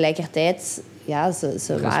tegelijkertijd,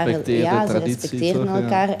 ze respecteerden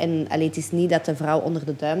elkaar. Ja. En het is niet dat de vrouw onder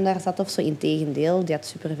de duim daar zat of zo. Integendeel, die had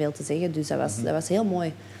superveel te zeggen. Dus dat was heel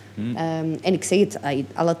mooi. En ik zeg het,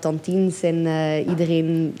 alle tantines en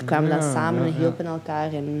iedereen kwamen dan samen en hielpen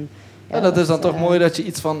elkaar. En, dat is dan toch mooi dat je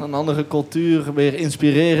iets van een andere cultuur weer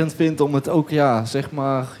inspirerend vindt om het ook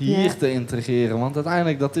hier te integreren. Want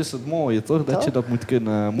uiteindelijk, dat is het mooie, toch? Dat je dat moet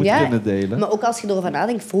kunnen delen. Maar ook als je erover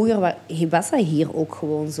nadenkt, vroeger was dat hier ook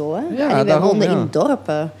gewoon zo. Hè? Ja, wij woonden in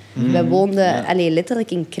dorpen. Wij woonden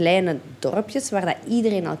letterlijk in kleine dorpjes waar dat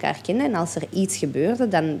iedereen elkaar kende. En als er iets gebeurde,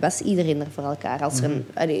 dan was iedereen er voor elkaar. Als er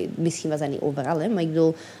misschien was dat niet overal, hè, maar ik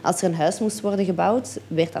bedoel, als er een huis moest worden gebouwd,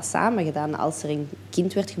 werd dat samen gedaan. Als er een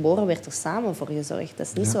kind werd geboren, werd er samen voor gezorgd. Dat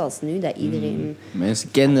is niet zoals nu, dat iedereen...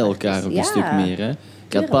 Mensen kenden elkaar ook een stuk meer. Hè?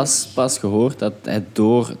 Ik had pas gehoord dat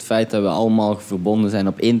door het feit dat we allemaal verbonden zijn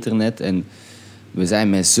op internet en we zijn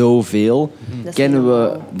met zoveel, kennen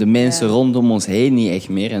we de mensen rondom ons heen niet echt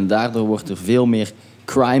meer. En daardoor wordt er veel meer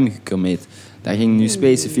crime gecommit. Dat ging nu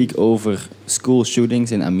specifiek over school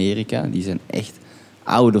shootings in Amerika. Die zijn echt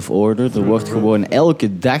out of order. Er wordt gewoon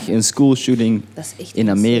elke dag een school shooting in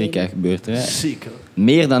Amerika gebeurd. Hè? Zeker.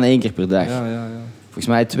 Meer dan 1 keer per dag. Ja. Volgens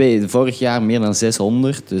mij vorig jaar meer dan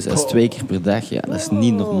 600. Dus dat is 2 keer per dag. Ja, dat is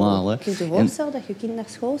niet normaal. Hè. Kun je je voorstellen dat je kind naar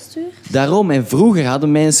school stuurt? Daarom. En vroeger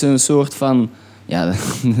hadden mensen een soort van... Ja,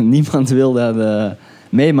 niemand wil dat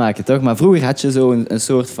meemaken, toch? Maar vroeger had je zo een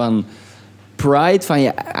soort van pride van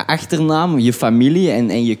je achternaam, je familie.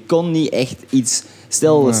 En je kon niet echt iets...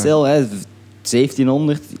 Stel hè,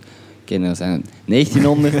 1700... Kinderen zijn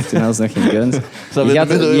 1900, toen hadden ze nog geen guns.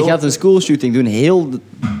 Je gaat een schoolshooting doen.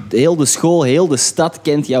 Heel de school, heel de stad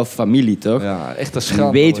kent jouw familie, toch? Ja, echt een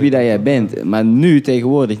schande. Je weet wie dat jij bent. Maar nu,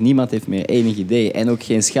 tegenwoordig, niemand heeft meer enig idee. En ook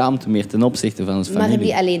geen schaamte meer ten opzichte van zijn familie. Maar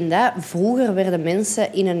niet alleen dat. Vroeger werden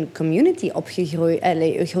mensen in een community opgegroeid.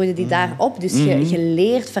 Groeiden die daarop. Dus je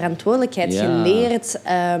leert verantwoordelijkheid. Je leert...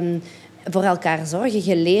 voor elkaar zorgen,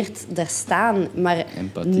 je leert daar staan. Maar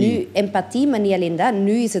empathie, maar niet alleen dat.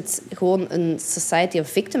 Nu is het gewoon een society of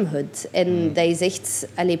victimhood. En dat is echt,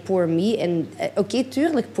 poor me. En oké,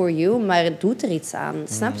 tuurlijk, poor you, maar het doet er iets aan.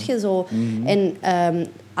 Snap je zo? En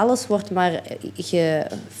alles wordt maar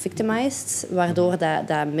gevictimized, waardoor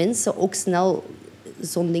dat mensen ook snel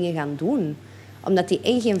zo'n dingen gaan doen. Omdat die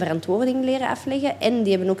geen verantwoording leren afleggen. En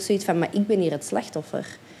die hebben ook zoiets van, maar ik ben hier het slachtoffer.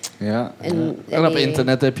 Ja. En op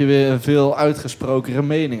internet heb je weer een veel uitgesprokere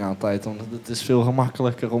mening altijd. Want het is veel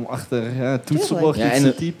gemakkelijker om achter het toetsenbordje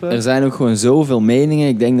te typen. Er zijn ook gewoon zoveel meningen.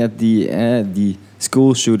 Ik denk dat die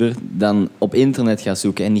schoolshooter dan op internet gaat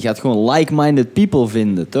zoeken. En die gaat gewoon like-minded people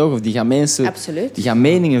vinden, toch? Of die gaan mensen... Absoluut. Die gaan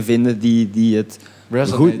meningen vinden die het...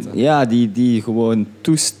 Resonaten. Goed, ja, die gewoon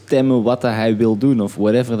toestemmen wat dat hij wil doen. Of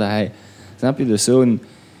whatever dat hij... Snap je? Dus je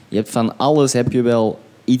hebt van alles heb je wel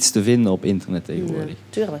iets te vinden op internet tegenwoordig. Ja,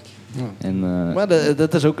 tuurlijk. Ja. En, Maar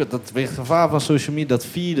dat is ook het gevaar van social media, dat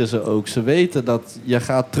feeden ze ook. Ze weten dat je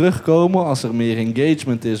gaat terugkomen als er meer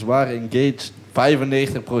engagement is. Waar engaged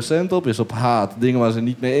 95% op is op haat. Dingen waar ze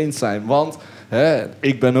niet mee eens zijn. Want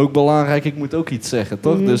ik ben ook belangrijk, ik moet ook iets zeggen,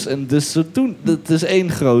 toch? Mm-hmm. Dus ze doen, het is één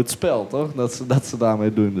groot spel, toch? Dat ze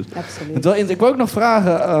daarmee doen. Dus. Absoluut. Ik wil ook nog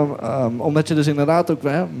vragen, omdat je dus inderdaad ook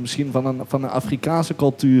misschien van een Afrikaanse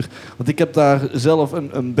cultuur... Want ik heb daar zelf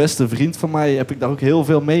een beste vriend van mij, heb ik daar ook heel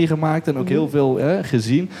veel meegemaakt en ook heel veel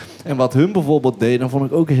gezien. En wat hun bijvoorbeeld deden, vond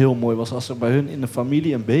ik ook heel mooi, was als er bij hun in de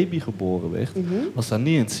familie een baby geboren werd, was dat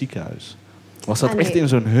niet in het ziekenhuis. Was dat echt in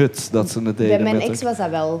zo'n hut dat ze het deden? Bij mijn ex was dat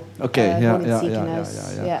wel. Oké, gewoon in het ziekenhuis.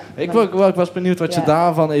 Ja. Ik was benieuwd wat je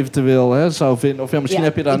daarvan eventueel zou vinden. Of misschien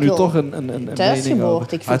heb je daar nu toch een mening over.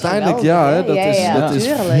 Uiteindelijk, dat is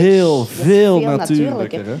veel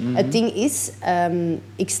natuurlijker. Het ding is,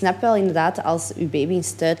 ik snap wel inderdaad als uw baby in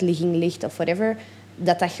stuitligging ligt of whatever,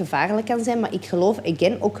 dat gevaarlijk kan zijn. Maar ik geloof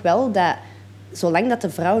ook wel dat zolang dat de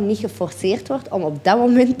vrouw niet geforceerd wordt om op dat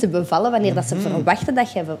moment te bevallen, wanneer dat ze verwachten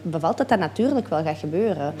dat je bevalt, dat natuurlijk wel gaat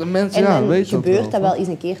gebeuren. De mensen, en dan weet gebeurt dat wel eens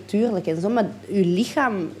een keer, tuurlijk. En zo, maar je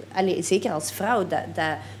lichaam, zeker als vrouw,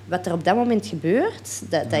 wat er op dat moment gebeurt,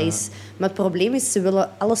 dat is... Maar het probleem is, ze willen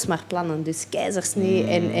alles maar plannen. Dus keizersnee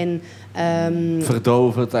en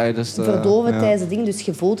verdoven tijdens tijdens het ding. Dus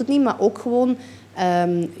je voelt het niet, maar ook gewoon...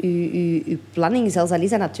 uw planning, zelfs al is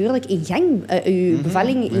dat natuurlijk, in gang, uw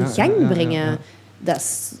bevalling in gang brengen. Ja. Dat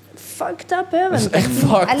is fucked up, hè? Dat is echt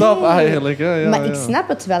fucked up eigenlijk, hè? Ja, maar ik snap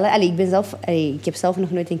het wel, hè. Ik heb zelf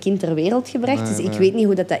nog nooit een kind ter wereld gebracht, dus ik weet niet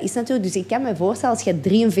hoe dat is natuurlijk. Dus ik kan me voorstellen, als je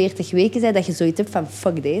 43 weken bent, dat je zoiets hebt van,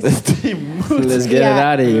 fuck deze. Let's get it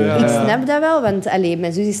out of here. Ik snap dat wel, want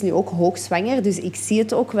mijn zus is nu ook hoogzwanger, dus ik zie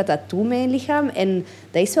het ook, wat dat doet met je lichaam. En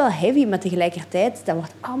dat is wel heavy, maar tegelijkertijd, dat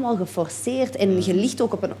wordt allemaal geforceerd. En je ligt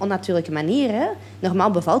ook op een onnatuurlijke manier, hè.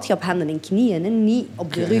 Normaal bevalt je op handen en knieën, hè. Niet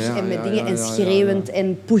op de rug en met dingen en schreeuwend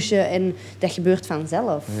en pushen. En dat gebeurt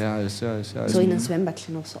vanzelf. Juist. Zo in een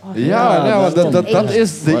zwembadje of zo. Dat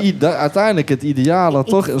is uiteindelijk het ideale,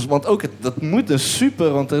 toch? Want ook dat moet een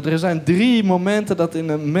super... Want er zijn 3 momenten dat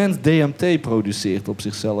een mens DMT produceert op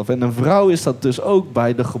zichzelf. En een vrouw is dat dus ook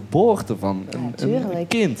bij de geboorte van een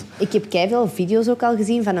kind. Ik heb keiveel video's ook al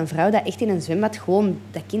gezien van een vrouw dat echt in een zwembad gewoon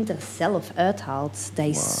dat kind er zelf uithaalt. Dat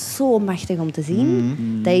is zo machtig om te zien.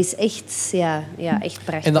 Dat is echt, echt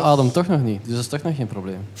prachtig. En de adem toch nog niet, dus dat is toch nog geen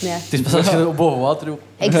probleem. Ja. Het is pas als je boven water roept.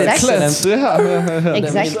 Exact. Exact.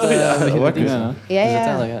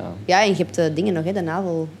 Ja, en je hebt de dingen nog, hè, de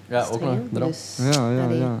navel. Ja, ook nog. Dus,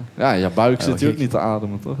 je buik zit je ook niet te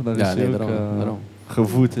ademen, toch? Daar is je ook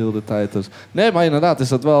gevoed heel de tijd. Dus. Nee, maar inderdaad is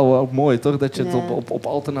dat wel ook mooi, toch? Dat je het op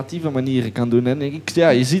alternatieve manieren kan doen. En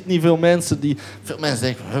je ziet niet veel mensen die... Veel mensen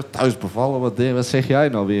denken, thuis bevallen, wat zeg jij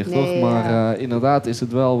nou weer, toch? Maar inderdaad is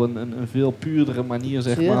het wel een veel puurdere manier,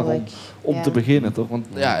 zeg maar, om te beginnen, toch? Want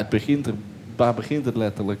het begint er... Waar begint het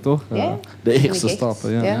letterlijk, toch? De eerste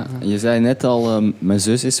stappen, ja. Je zei net al, mijn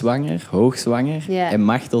zus is zwanger, hoogzwanger. Ja. En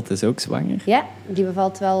Machteld is ook zwanger. Ja, die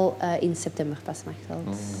bevalt wel in september pas,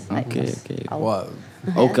 Machteld. Oké. Wow.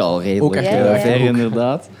 Ook al redelijk ver,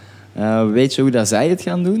 inderdaad. Weet je hoe dat zij het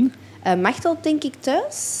gaan doen? Machteld denk ik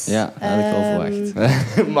thuis. Ja, dat had ik wel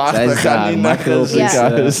verwacht. Machteld gaat niet naar het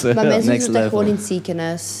ziekenhuis. Maar mijn zus doet dat gewoon in het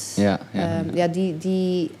ziekenhuis.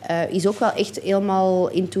 Die is ook wel echt helemaal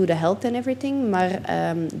into the health and everything, maar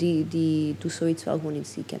die doet zoiets wel gewoon in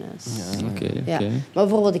het ziekenhuis. Oké. Maar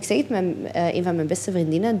bijvoorbeeld, ik zeg het, een van mijn beste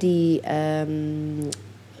vriendinnen, die...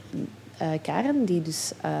 Karen, die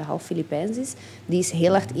dus half Filipijns is, die is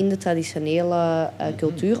heel hard in de traditionele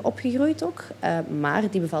cultuur opgegroeid ook. Maar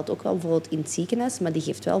die bevalt ook wel bijvoorbeeld in het ziekenhuis, maar die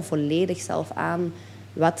geeft wel volledig zelf aan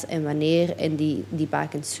wat en wanneer. En die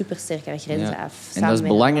bakent super sterk haar grenzen af. En dat is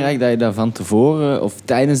belangrijk dat je dat van tevoren of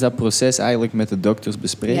tijdens dat proces eigenlijk met de dokters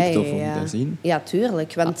bespreekt of dat zien? Ja,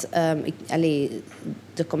 tuurlijk. Want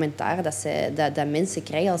de commentaren dat mensen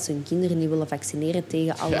krijgen als ze hun kinderen niet willen vaccineren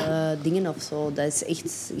tegen alle dingen of zo, dat is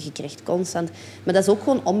echt, je krijgt constant. Maar dat is ook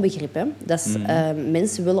gewoon onbegrip. Hè? Dat is,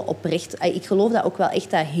 mensen willen oprecht... Ik geloof dat ook wel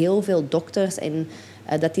echt dat heel veel dokters en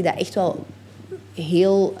dat die dat echt wel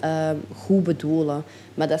heel goed bedoelen.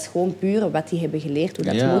 Maar dat is gewoon puur wat die hebben geleerd, hoe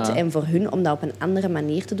dat moet. En voor hun, om dat op een andere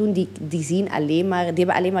manier te doen, die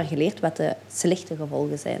hebben alleen maar geleerd wat de slechte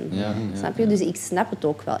gevolgen zijn. Snap je? Dus ik snap het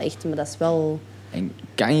ook wel echt, maar dat is wel... En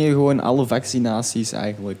kan je gewoon alle vaccinaties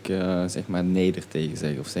eigenlijk zeg maar neder tegen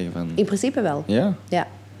zeggen? Of zeggen van... In principe wel. Ja? Ja.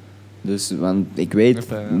 Dus, want ik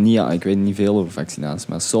weet niet veel over vaccinaties,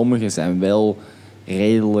 maar sommige zijn wel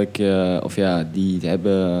redelijk... die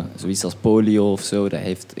hebben zoiets als polio of zo, dat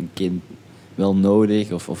heeft een kind wel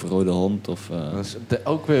nodig, of rode hond. Of, Dat is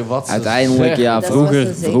ook weer wat ze uiteindelijk,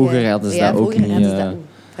 zeggen. vroeger hadden ze dat ook niet...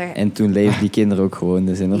 En toen leefden die kinderen ook gewoon.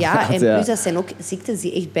 Dus ja, en plus dat zijn ook ziektes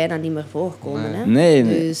die echt bijna niet meer voorkomen. Hè? Nee.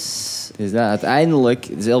 Dus dat, uiteindelijk,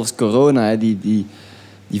 zelfs corona, die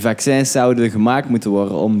vaccins zouden gemaakt moeten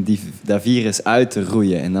worden om dat virus uit te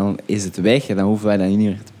roeien. En dan is het weg en dan hoeven wij dat niet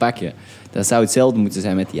meer te pakken. Dat zou hetzelfde moeten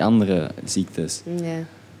zijn met die andere ziektes.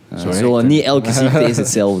 Ja. Niet elke ziekte is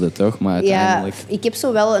hetzelfde, toch? Maar uiteindelijk... Ja, ik heb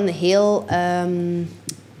zo wel een heel...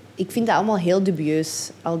 ik vind dat allemaal heel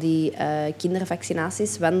dubieus, al die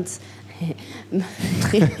kindervaccinaties. Want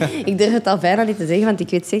ik durf het al bijna niet te zeggen, want ik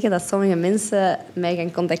weet zeker dat sommige mensen mij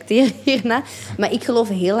gaan contacteren hierna. Maar ik geloof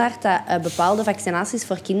heel hard dat bepaalde vaccinaties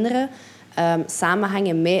voor kinderen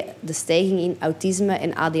samenhangen met de stijging in autisme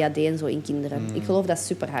en ADHD en zo in kinderen. Ik geloof dat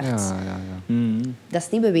super hard. Ja. Dat is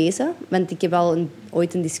niet bewezen, want ik heb al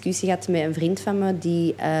ooit een discussie gehad met een vriend van me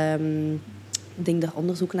die... ik denk er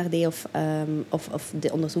onderzoek naar deed of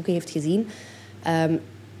de onderzoeken heeft gezien.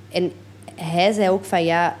 En hij zei ook van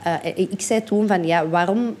ik zei toen van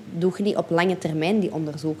waarom doe je niet op lange termijn die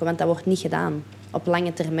onderzoeken? Want dat wordt niet gedaan. Op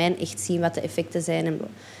lange termijn echt zien wat de effecten zijn.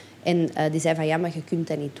 En die zei van maar je kunt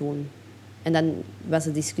dat niet doen. En dan was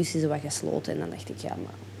de discussie zo wat gesloten. En dan dacht ik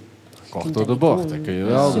maar... Kort door de bocht, dat kun je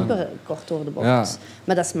wel doen. Super kort door de bocht. Ja.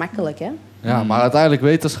 Maar dat is makkelijk, hè? Ja, maar uiteindelijk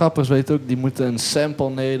wetenschappers weten ook, die moeten een sample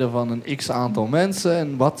nemen van een x-aantal mensen.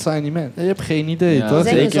 En wat zijn die mensen? Je hebt geen idee, toch? Ze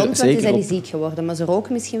zijn Zeker, gezond, want die zijn niet op... ziek geworden. Maar ze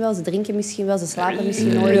roken misschien wel, ze drinken misschien wel, ze slapen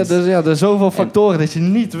misschien nooit. Dus er zijn zoveel factoren dat je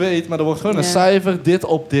niet weet. Maar er wordt gewoon een cijfer, dit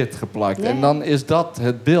op dit geplakt. Ja. En dan is dat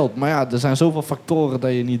het beeld. Maar er zijn zoveel factoren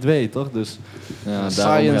dat je niet weet, toch? Dus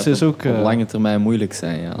science is ook... op lange termijn moeilijk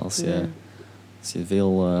zijn, als je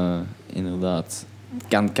veel... inderdaad,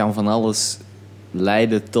 kan van alles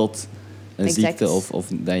leiden tot een ziekte of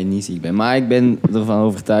dat je niet ziek bent. Maar ik ben ervan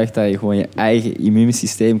overtuigd dat je gewoon je eigen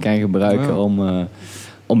immuunsysteem kan gebruiken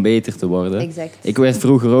om beter te worden. Exact. Ik werd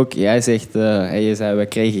vroeger ook, jij zegt, je zei, we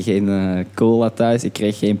kregen geen cola thuis, ik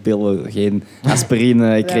kreeg geen pillen, geen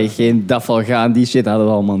aspirine, ik kreeg geen dafalgaan, die shit hadden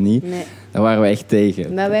we allemaal niet. Nee. Daar waren we echt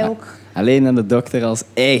tegen. Maar wij ook. Alleen aan de dokter als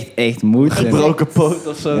echt moet. Gebroken poot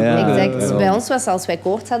of zo. Ja. Exact. Bij ons was als wij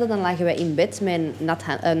koorts hadden, dan lagen wij in bed met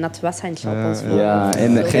een nat washandje op ons voor. Ja,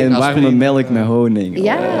 en geen warme melk met honing.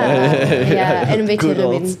 Ja, en een beetje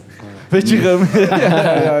ruwin. Beetje rum.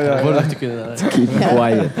 Voordat te kunnen... Keep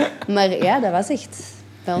quiet. Maar ja, dat was echt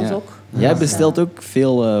bij ons ook. Jij bestelt ook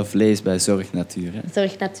veel vlees bij Zorg Natuur, hè?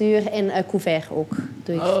 Zorg Natuur en couvert ook.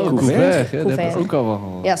 Doe ik veel. Couvert, dat Couvert. heb ik ook al wel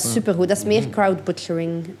gehoord. Ja, supergoed. Dat is meer crowd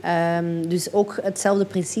butchering. Dus ook hetzelfde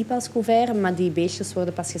principe als couvert, maar die beestjes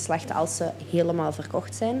worden pas geslacht als ze helemaal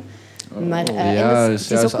verkocht zijn. Maar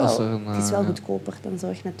het is wel goedkoper dan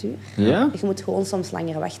Zorg Natuur. Ja? Je moet gewoon soms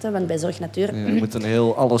langer wachten, want bij Zorg Natuur...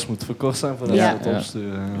 Alles moet verkocht zijn voordat je het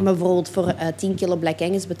opsturen. Ja. Maar bijvoorbeeld voor 10 kilo Black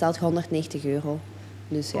Angus betaalt je €190.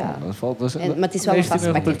 Dus ja. Dat valt dus Maar het is wel een vast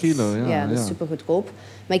pakket. per kilo. Ja, dat is super goedkoop.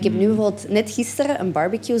 Maar ik heb nu bijvoorbeeld net gisteren een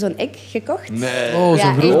barbecue, zo'n egg gekocht. Nee. Oh, Ja, zo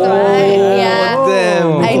echt vroeg. waar. Ja.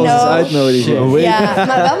 Damn, moet I ons eens know. uitnodigen. Ja,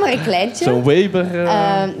 maar wel maar een kleintje. Zo'n Weber.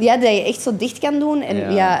 Ja, dat je echt zo dicht kan doen.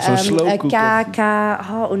 En Zo'n slow cooker.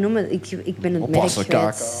 hoe noem het? Ik ben het merk Oppassen,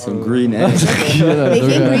 kwijt. Zo'n green egg. Nee,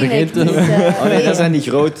 geen green egg. Het is, Nee, dat zijn die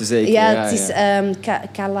grote zeker. ja, het is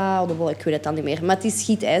kala, ik weet het al niet meer. Maar het is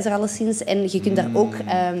gietijzer alleszins. En je kunt daar ook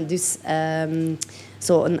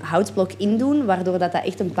zo een houtblok in doen, waardoor dat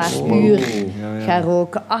echt een paar uur gaat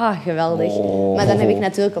roken. Ah, geweldig. Maar dan heb ik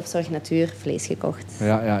natuurlijk op Zorg Natuur vlees gekocht.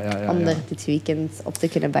 Om er dit weekend op te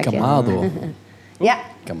kunnen bakken. Kamado. Ja,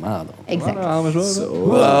 Kamado. exact.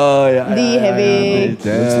 Die heb ik.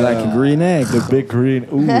 Looks like a green egg. The big green.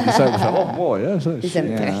 Die zijn mooi, hè? Die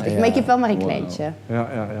zijn prachtig. Maar ik heb wel maar een kleintje.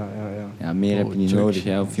 Ja, meer heb je niet nodig.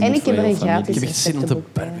 Ja, of je En moet ik heb voor er heel een familie. gratis Ik heb echt zin om te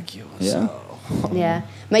receptenboek bij. barbecuen. Ja. Ja,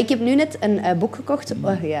 maar ik heb nu net een boek gekocht.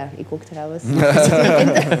 Oh ja, ik ook trouwens.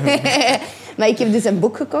 Maar ik heb dus een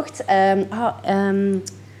boek gekocht.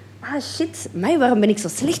 Shit. Maar waarom ben ik zo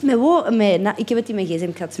slecht met woorden? Ik heb het in mijn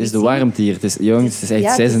gsm gehad. Het is de warmte hier. Jongens, het is echt Ja,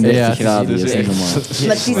 het is- 36 Ja, het is graden. hier Dat is dus niet normaal.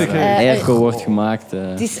 Maar het is, Airco wordt gemaakt.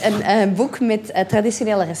 het is een boek met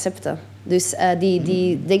traditionele recepten. Dus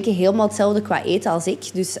die denken helemaal hetzelfde qua eten als ik.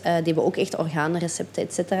 Dus die hebben ook echt orgaanrecepten,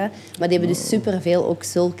 et cetera. Maar die hebben dus superveel ook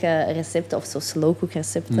zulke recepten, of zo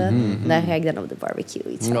slowcook-recepten. Daar ga ik dan op de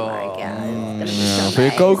barbecue iets van maken. Dat is zo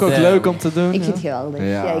Vind je koken ook leuk om te doen? Ik vind het geweldig.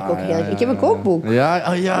 Ja, ik kook heel graag. Ik heb een kookboek.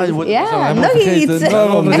 Ja, je wordt Ja, nog iets. Die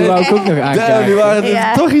wou ik ook nog aankijken. Nu waren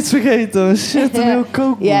we toch iets vergeten. Shit, een heel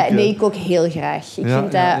kookboek. Ja, nee, ik kook heel graag. Ik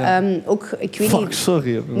vind dat ook... Ik weet niet...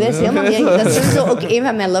 Sorry. Nee, dat is helemaal niet. Dat is sowieso ook een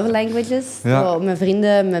van mijn love languages. Ja. Zo, mijn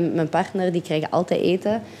vrienden, mijn partner, die krijgen altijd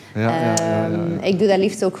eten. Ja. Ik doe dat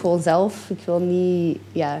liefst ook gewoon zelf. Ik wil niet...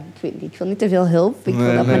 Ja, ik weet niet. Ik wil niet te veel hulp. Ik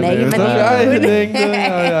wil dat op mijn eigen manier doen.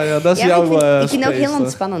 Ja, dat is Ja, jouw ik vind het ook heel space,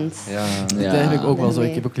 ontspannend. Het is eigenlijk ook wel zo.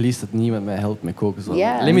 Ik heb ook liefst dat niemand mij helpt met koken. Zo.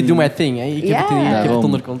 Ja. Let me do my thing. Hè. Ik heb het niet, ik heb het Daarom.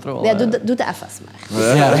 onder controle. Ja, doe de afwas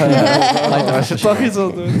maar. Als je toch iets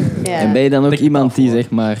wil doen. Ja. En ben je dan ook Dik iemand die afval.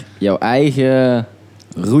 zeg maar jouw eigen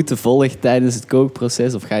route volgt tijdens het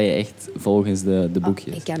kookproces? Of ga je echt volgens de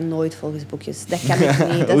boekjes? Ik kan nooit volgens boekjes. Dat kan ik niet.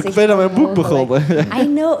 Dat is Hoe echt ben je dan met een boek onmogelijk. begonnen?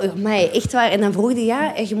 I know. Maar echt waar. En dan vroeg hij,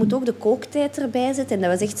 ja, je moet ook de kooktijd erbij zetten. En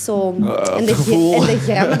dat was echt zo... en de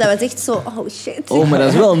grammen, dat was echt zo... Oh, shit. Oh, maar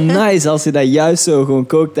dat is wel nice als je daar juist zo gewoon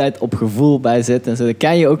kooktijd op gevoel bij zet. En zo. Dan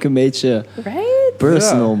kan je ook een beetje Right?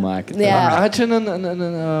 personal maken. Ja. Had je een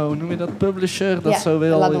hoe noem je dat, publisher? Dat zo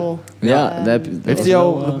wil. Lano. Ja, dat heb je. Heeft hij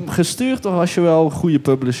jou gestuurd of was je wel een goede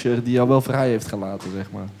publisher die jou wel vrij heeft gelaten, zeg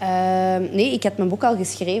maar? Nee, ik had mijn boek al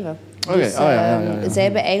geschreven. Oké, Dus, ja. zij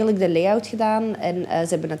hebben eigenlijk de layout gedaan en ze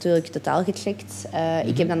hebben natuurlijk de taal gecheckt.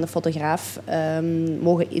 Ik heb dan de fotograaf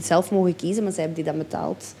zelf mogen kiezen, maar zij hebben die dan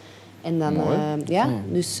betaald. En dan,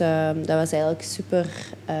 dus dat was eigenlijk super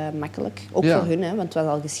makkelijk. Ook voor hun, hè, want het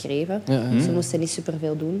was al geschreven. Ze moesten niet super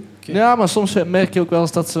veel doen. Ja, maar soms merk je ook wel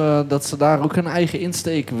eens dat ze daar ook hun eigen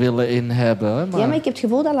insteek willen in hebben. Maar... Ja, maar ik heb het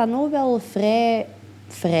gevoel dat Lano wel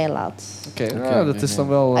vrij laat. Oké, dat is dan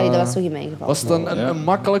wel... Allee, dat was toch in mijn geval. Was het een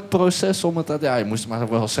makkelijk proces om het... Ja, je moest maar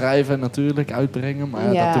wel schrijven natuurlijk, uitbrengen.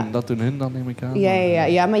 Maar dat doen hun dan, neem ik aan.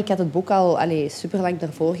 Ja, maar ik had het boek al super lang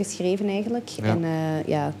daarvoor geschreven eigenlijk. Ja.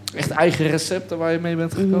 En, Echt eigen recepten waar je mee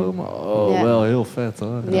bent gekomen? Oh, wel heel vet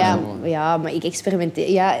hoor. Ja, maar ik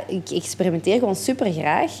experimenteer gewoon super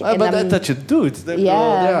graag. Maar dat je het doet.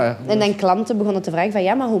 En dan klanten begonnen te vragen van,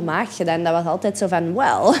 ja, maar hoe maak je dat? En dat was altijd zo van,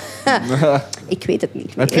 well, ik weet het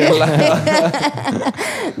niet meer.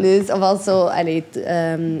 Dus, of als,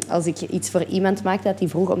 als ik iets voor iemand maakte, dat die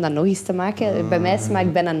vroeg om dat nog eens te maken. Bij mij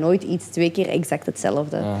smaakt bijna nooit iets 2 keer exact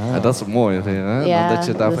hetzelfde. Ja, dat is het mooie, hè? Ja, dat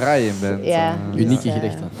je daar vrij in bent. Ja, Unieke dus,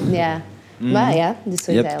 gerechten. Ja. Maar ja, dus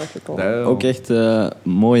zo is het eigenlijk gekomen. Ook echt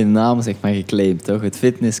mooie naam zeg maar geclaimd, toch? Het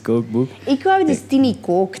fitnesskookboek. Ik wou dus Tinne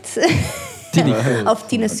kookt. Of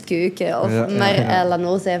Tinne's keuken. Maar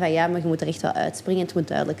Lano zei van ja, maar je moet er echt wel uitspringen. Het moet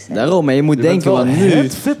duidelijk zijn. Daarom, en je moet denken van nu...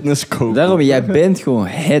 Het fitnesskook. Daarom, jij bent gewoon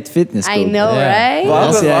het fitnesskook. I know,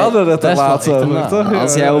 right? We hadden het er laatst over, toch?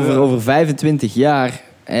 Als jij over 25 jaar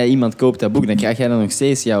iemand koopt dat boek, dan krijg jij er nog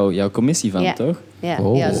steeds jouw commissie van, toch? Ja,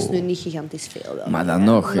 ja, dat is nu niet gigantisch veel. Wel. Maar dan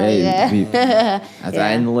nog,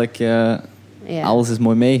 uiteindelijk... Alles is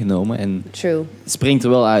mooi meegenomen en True. het springt er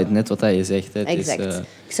wel uit, net wat je zegt. Het exact. is,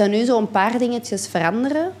 ik zou nu zo een paar dingetjes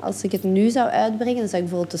veranderen. Als ik het nu zou uitbrengen, dan zou ik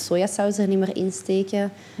bijvoorbeeld de sojasaus er niet meer in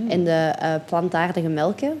steken. En de plantaardige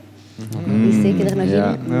melken. Die steken er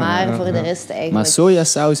nog in. Maar voor de rest eigenlijk... Maar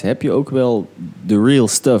sojasaus heb je ook wel de real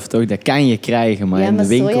stuff, toch? Dat kan je krijgen, maar in de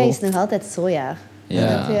winkel... soja is nog altijd soja.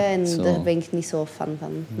 Ja, en zo. daar ben ik niet zo fan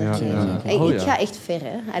van. Ik ga echt ver,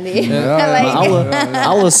 hè. Allee. Maar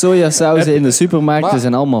alle sojasauzen in de supermarkten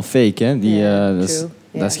zijn allemaal fake, hè?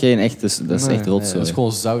 Dat is geen echte... Dat is echt rotzooi. Dat is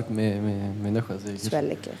gewoon zout met nog wat zeker. Dat is wel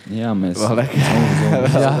lekker. Ja, mensen. Wel lekker.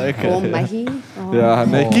 Gewoon Maggi. Oh. Ja,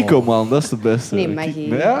 nee, Kiko man, dat is de beste. Nee,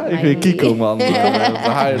 Maggi. Ja, ik weet Kiko man. Dat is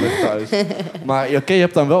heilig thuis. Maar oké, je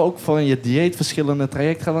hebt dan wel ook voor je dieet verschillende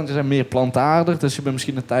trajecten gehad. Want je bent meer plantaardig, dus je bent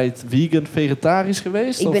misschien een tijd vegan, vegetarisch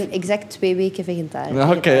geweest? Ik ben exact 2 weken vegetarisch.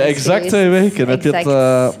 Nou, oké, exact 2 weken. Heb je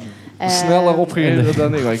het sneller opgegeven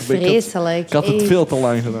dan ik? Vreselijk. Ik had het veel te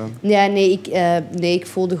lang gedaan. Ja, nee, ik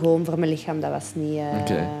voelde gewoon voor mijn lichaam, dat was niet...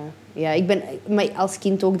 Ja, maar als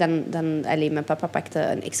kind ook, mijn papa pakte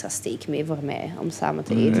een extra steak mee voor mij om samen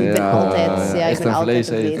te eten. Ik ben altijd... Ja, ik ben altijd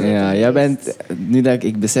eten. Ja, jij bent... Nu dat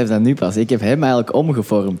ik besef dat nu pas. Ik heb hem eigenlijk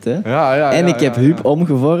omgevormd, hè. En ik heb Huub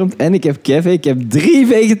omgevormd. En ik heb Kevin. Ik heb 3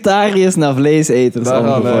 vegetariërs naar vleeseters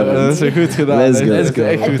omgevormd. Dat is goed gedaan. Let's go.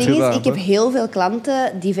 Het ding is, ik heb heel veel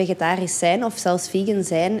klanten die vegetarisch zijn of zelfs vegan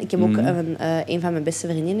zijn. Ik heb ook een van mijn beste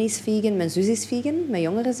vriendinnen is vegan. Mijn zus is vegan, mijn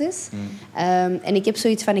jongere zus. En ik heb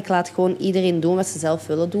zoiets van, ik laat gewoon iedereen doen wat ze zelf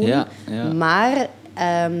willen doen. Ja. Maar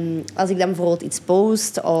als ik dan bijvoorbeeld iets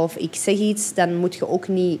post of ik zeg iets, dan moet je ook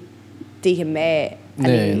niet tegen mij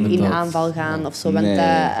in aanval gaan of zo. Want,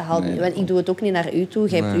 want ik doe het ook niet naar u toe.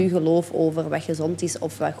 Je hebt uw geloof over wat gezond is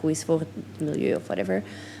of wat goed is voor het milieu of whatever.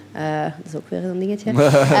 Dat is ook weer zo'n dingetje.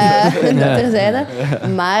 Dat terzijde.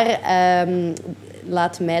 Maar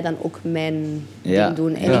laat mij dan ook mijn ding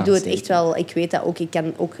doen. En ik doe het echt wel... Ik weet dat ook. Ik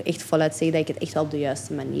kan ook echt voluit zeggen dat ik het echt wel op de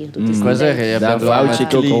juiste manier doe. Ik wou zeggen, je hebt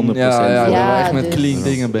ook 100%. Ja, je bent echt met clean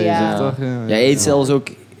dingen bezig, toch? Jij eet zelfs ook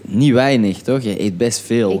niet weinig, toch? Je eet best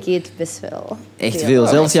veel. Ik eet best wel. Echt veel.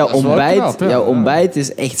 Zelfs jouw ontbijt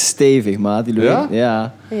is echt stevig, maat.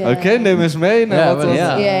 Ja? Oké, neem eens mee.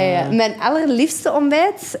 Mijn allerliefste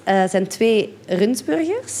ontbijt zijn 2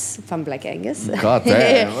 rundburgers van Black Angus. God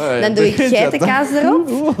damn. Dan doe ik geitenkaas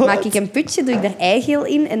erop, maak ik een putje, doe ik er eigeel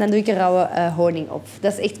in en dan doe ik er rauwe honing op.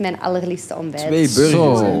 Dat is echt mijn allerliefste ontbijt. 2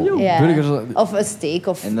 burgers. Burgers. Of een steak.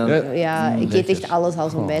 Of, ik eet echt alles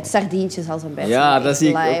als ontbijt. Sardientjes als ontbijt. Ja, dat zie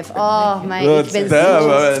ik ook. Oh, man, ik ben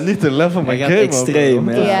zo... Niet te level, maar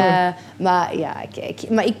extreem. Ja, maar kijk.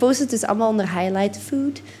 Maar ik post het dus allemaal onder highlight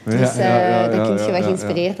food. Dus dan kun je wat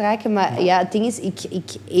geïnspireerd raken. Maar ja, het ding is,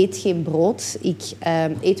 ik eet geen brood. Ik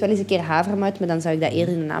eet wel eens een keer havermout, maar dan zou ik dat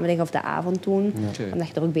eerder in de namiddag of de avond doen. Omdat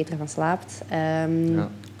je er ook beter van slaapt.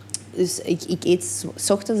 Dus ik eet 's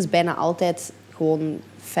ochtends bijna altijd gewoon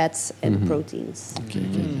fats en proteins.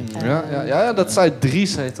 Ja, dat zei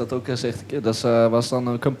Dries, heeft dat ook gezegd. Dat was dan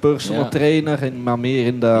ook een personal trainer, maar meer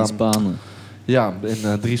in de... Spanen. Ja,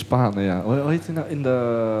 in Dries Spanen, ja. Hoe heet hij nou? In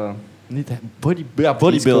de... Niet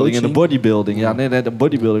bodybuilding. In de bodybuilding. Ja, nee, de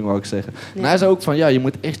bodybuilding wou ik zeggen. En hij zei ook van, je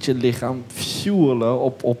moet echt je lichaam fuelen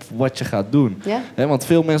op wat je gaat doen. Ja? Want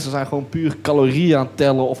veel mensen zijn gewoon puur calorieën aan het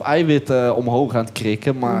tellen of eiwitten omhoog aan het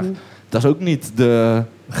krikken. Maar dat is ook niet de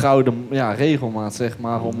gouden regelmaat, zeg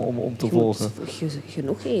maar, om te volgen.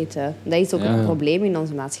 Genoeg eten. Dat is ook een probleem in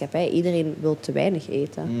onze maatschappij. Iedereen wil te weinig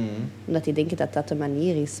eten. Omdat die denken dat dat de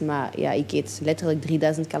manier is. Maar ik eet letterlijk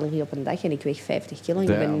 3000 calorieën op een dag en ik weeg 50 kilo. Ik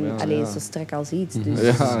ben zo strak als iets. Dus.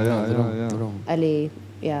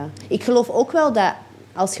 Ik geloof ook wel dat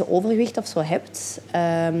als je overgewicht of zo hebt,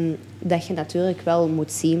 dat je natuurlijk wel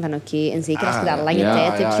moet zien van oké, en zeker als je dat lange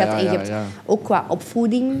tijd hebt gehad en je hebt ook qua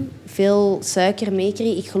opvoeding veel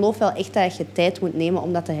suikermekerie. Ik geloof wel echt dat je tijd moet nemen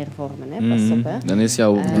om dat te hervormen. Hè. Pas op, hè. Dan is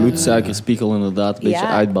jouw bloedsuikerspiegel inderdaad een beetje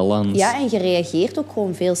uit balans. Ja, en je reageert ook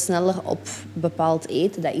gewoon veel sneller op bepaald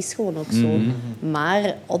eten. Dat is gewoon ook zo.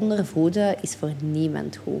 Maar ondervoeden is voor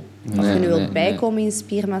niemand goed. Of je nu wilt bijkomen in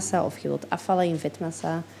spiermassa of je wilt afvallen in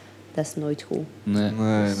vetmassa, dat is nooit goed. Nee.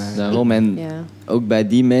 Daarom, en ook bij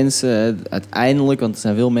die mensen, uiteindelijk, want er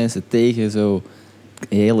zijn veel mensen tegen zo'n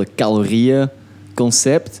hele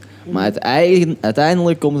calorieën-concept. Maar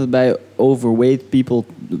uiteindelijk komt het bij overweight people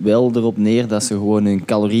wel erop neer dat ze gewoon hun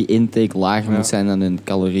calorie-intake lager moet zijn dan hun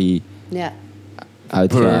calorie...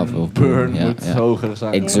 uitgave. Burn moet hoger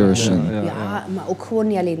zijn. Exertion. Maar ook gewoon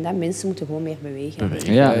niet alleen dat. Mensen moeten gewoon meer bewegen.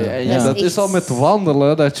 Dat is al met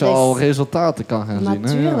wandelen dat je al resultaten kan gaan zien.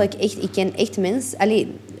 Natuurlijk. Echt, ik ken echt mensen...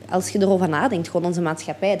 Als je erover nadenkt, gewoon onze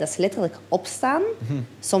maatschappij, dat is letterlijk opstaan.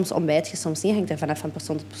 Soms ontbijt je, soms niet. Hangt er vanaf van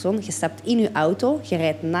persoon tot persoon. Je stapt in je auto, je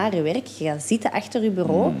rijdt naar je werk, je gaat zitten achter je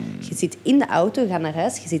bureau, je zit in de auto, je gaat naar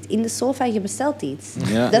huis, je zit in de sofa en je bestelt iets.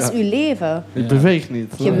 Dat is je leven. Je beweegt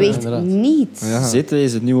niet. Je beweegt niet. Zitten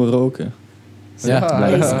is het nieuwe roken.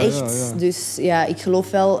 Dat is echt... Dus ik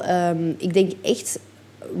geloof wel... ik denk echt,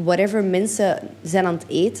 whatever mensen zijn aan het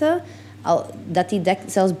eten, dat die dat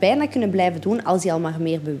zelfs bijna kunnen blijven doen als die al maar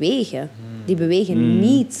meer bewegen. Die bewegen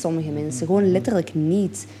niet, sommige mensen. Gewoon letterlijk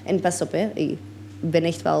niet. En pas op, hè. Ik ben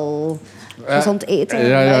echt wel gezond eten.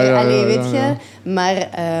 Weet je. Maar,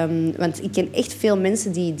 want ik ken echt veel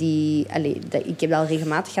mensen die ik heb al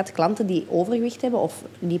regelmatig gehad, klanten die overgewicht hebben, of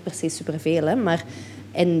niet per se superveel, hè, maar...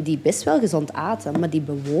 En die best wel gezond aten, maar die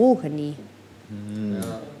bewogen niet.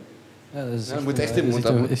 Dat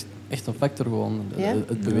is echt een factor gewoon.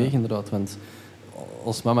 Het bewegen inderdaad. Want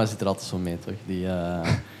ons mama zit er altijd zo mee, toch? Die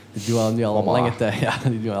doen nu al lange tijd. Ja,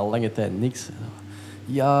 die doen al lange tijd niks.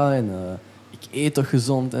 Ja, en ik eet toch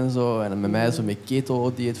gezond en zo. En met mij zo met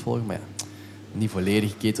keto-dieet volgen. Maar niet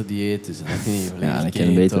volledig keto-dieet. Dus niet volledig dat kun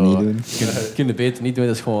je beter niet doen. Kun je beter niet doen.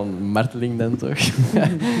 Dat is gewoon marteling dan, toch?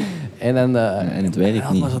 En dan... en het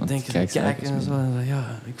werkt niet. Maar zo denken, kijken en zo. En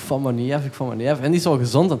ik val maar niet af. En die is wel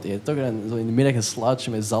gezond aan het eten, toch? En zo in de middag een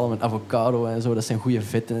slaatje met zalm en avocado en zo. Dat zijn goede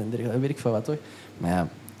vetten en dergelijke. Weet ik veel wat, toch? Maar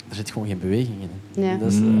er zit gewoon geen beweging in. Ja.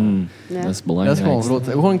 Dat is, Ja. Dat is dat belangrijk. is gewoon groot.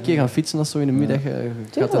 Gewoon een keer gaan fietsen of zo in de middag. Gaat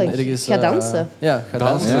dan Tuurlijk. ergens... Ga dansen. Ja, ga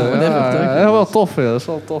dansen. Ja, Whatever, toch? wel tof. Ja. Dat is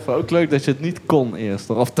wel tof. Ook leuk dat je het niet kon eerst.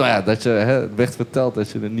 Of dat je het werd verteld dat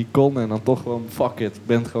je het niet kon en dan toch gewoon fuck it,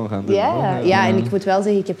 bent gewoon gaan doen. Ja, en ik moet wel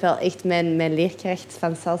zeggen, ik heb wel echt mijn leerkracht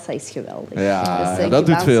van salsa is geweldig. Ja, een dat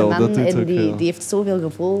doet Cubaanse veel. man Dat doet en ook veel. die heeft zoveel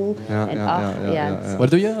gevoel. Ja, En, ja. Waar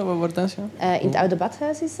doe je? Waar dans je? in het oude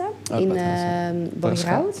badhuis is dat, Oude in badhuis,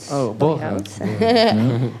 Borgerhout. Oh, Borgerhout.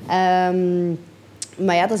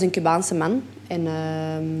 Maar ja, dat is een Cubaanse man en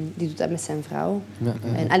die doet dat met zijn vrouw.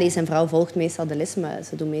 En zijn vrouw volgt meestal de les, maar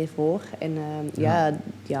ze doet mee voor. En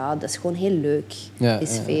ja, dat is gewoon heel leuk, die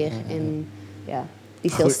sfeer. En ja,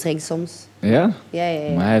 die is heel streng soms. Ja? Ja.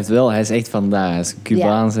 Maar hij is echt van daar. Hij is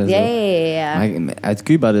Cubaans en zo. Ja. Maar uit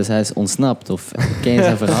Cuba, dus hij is ontsnapt. Of ken je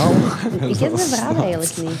zijn verhaal? Ik ken zijn verhaal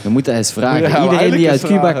eigenlijk niet. We moeten eens vragen. Ja, maar Iedereen die eigenlijk uit is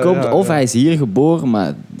Cuba vragen, komt, ja, of ja. hij is hier geboren,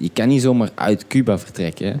 maar je kan niet zomaar uit Cuba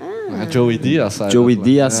vertrekken. Hè? Ja, Joey Diaz zei Joey dat.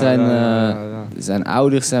 Diaz, Ja. zijn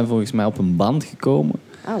ouders zijn volgens mij op een band gekomen.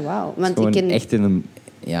 Oh, wauw. Want Gewoon ik ken, echt in een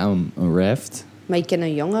raft. maar ik ken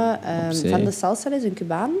een jongen zee. van de salsa, les, een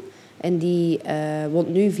Cubaan. En die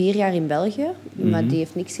woont nu 4 jaar in België. Maar die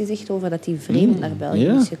heeft niks gezegd over dat hij vreemd naar België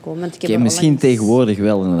Ja. is gekomen. Want ik heb Oké, er misschien onlangs- tegenwoordig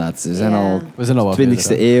wel inderdaad. Ze zijn Ja. al We zijn al wat 20e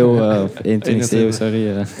verder, hè. eeuw, of 21e eeuw,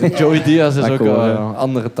 sorry. Joey Diaz is Laat ook ik horen. een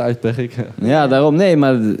andere tijdperk. Ja, daarom nee,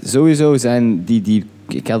 maar sowieso zijn die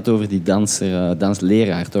ik had het over die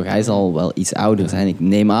dansleraar, toch? Hij zal wel iets ouder zijn. Ik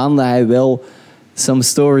neem aan dat hij wel some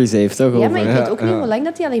stories heeft, toch? Ja, over. maar ik weet ook niet hoe lang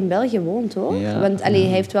dat hij al in België woont, hoor. Ja. Want hij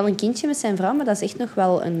heeft wel een kindje met zijn vrouw, maar dat is echt nog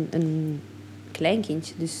wel een klein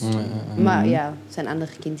kindje. Dus. Maar ja, zijn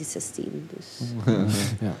andere kind is 16. Dus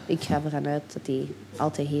Ja. ik ga ervan uit dat hij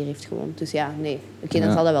altijd hier heeft gewoond. Dus ja, nee. Oké,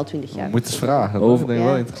 dan zal dat wel 20 jaar. Moet eens vragen. Over- Dat denk ik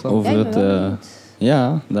wel Ja. interessant. Over Ja, ik het... ben wel benieuwd.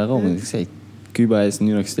 ja, daarom. Ik zeg, Cuba is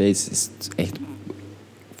nu nog steeds is echt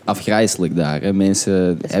afgrijselijk daar. Hè.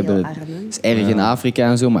 Mensen Dat is hebben... heel Het arm, hè? is erg in Afrika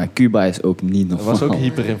en zo, maar Cuba is ook niet Er normaal. was ook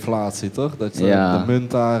hyperinflatie, toch? Dat Ja. de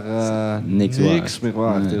munt daar Niks meer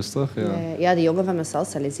waard Nee. is, toch? Ja. Ja, die jongen van mijn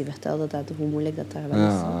salsa-les die vertelde dat, hoe moeilijk dat daar wel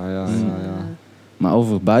is. Ja. Maar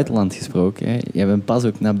over buitenland gesproken, hè. Jij bent pas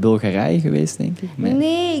ook naar Bulgarije geweest, denk ik? Nee, ik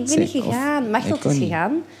ben niet Zeg, of- gegaan. Machteld ik ook is niet.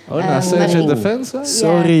 gegaan. Oh, naar maar Search ik- and Defense? hè?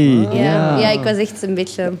 Sorry. Ja, ik was echt een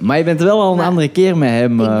beetje... Maar je bent wel al een Maar- andere keer met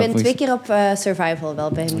hem. Ik ben volgens- 2 keer op survival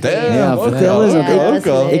wel bij hem Damn. geweest. Ja, ook vertel al. eens. want Ja, ik,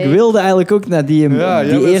 dat is leuk. ik wilde eigenlijk ook naar die Ja,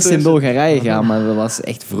 jij eerst bent in steeds- Bulgarije gaan, maar dat was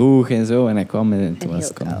echt vroeg en zo. En hij kwam en toen En was heel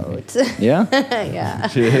het kwam. koud. Ja? Ja.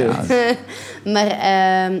 Shit. Maar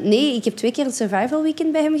nee, ik heb 2 keer een survival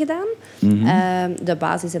weekend bij hem gedaan. De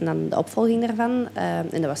basis en dan de opvolging daarvan.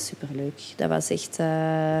 En dat was superleuk. Dat was echt...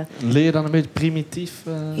 Leer je dan een beetje primitief?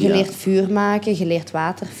 Je leert vuur maken, je leert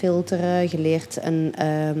water filteren, je leert een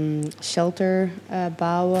shelter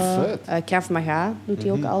bouwen. Vet. Krav Maga doet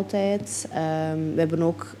hij ook altijd. We hebben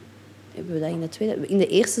ook... Hebben we dat in de tweede? In de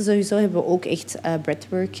eerste sowieso hebben we ook echt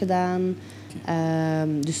breathwork gedaan.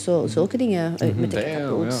 Dus zulke dingen met de Damn,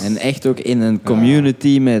 katapult. ja. En echt ook in een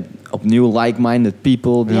community met opnieuw like-minded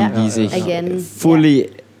people die, Ja, die zich again, fully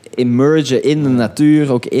immergen in de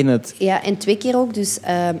natuur, ook in het... Ja, en 2 keer ook. Dus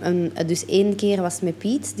 1 keer was met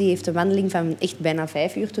Piet. Die heeft een wandeling van echt bijna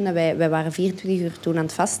 5 uur toen. Wij waren 24 uur toen aan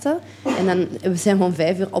het vasten. En dan zijn we om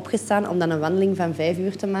 5 uur opgestaan om dan een wandeling van 5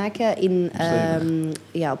 uur te maken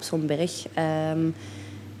op zo'n berg.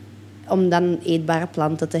 Om dan eetbare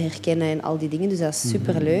planten te herkennen en al die dingen. Dus dat is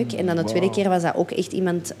superleuk. En dan de tweede keer was dat ook echt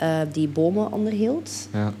iemand die bomen onderhield.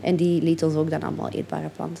 Ja. En die liet ons ook dan allemaal eetbare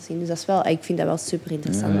planten zien. Dus dat is wel, ik vind dat wel super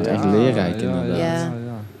interessant. Ja, echt leerrijk inderdaad. Ja.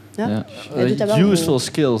 Ja. Ja. Hij doet dat wel Useful goed.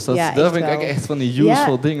 skills. Dat Ja, vind echt ik wel. echt van die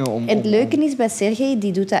useful dingen om... En het leuke is bij Sergej,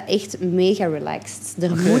 die doet dat echt mega relaxed. Er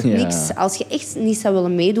moet Ja. niks... Als je echt niet zou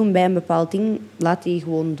willen meedoen bij een bepaald ding, laat die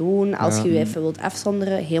gewoon doen. Als je je even wilt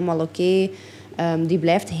afzonderen, helemaal oké. Die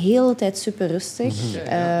blijft de hele tijd super rustig.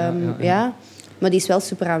 Ja. Maar die is wel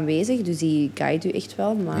super aanwezig, dus die guide u echt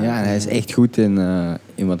wel. Maar... Ja, en hij is echt goed in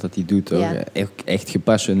wat dat hij doet, hoor. Ja. Echt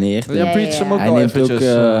gepassioneerd. Ja, Ja, preach hem ook Hij wel neemt ook,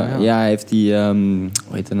 eventjes. hij heeft die, hoe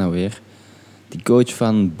heet dat nou weer? Die coach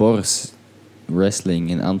van Bors Wrestling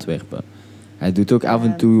in Antwerpen. Hij doet ook af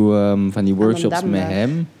en toe van die workshops Dam met daar.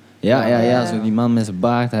 hem. Ja, Ja. zo die man met zijn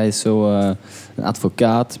baard. Hij is zo een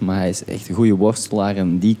advocaat, maar hij is echt een goede worstelaar.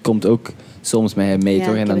 En die komt ook soms met hem mee, Ja,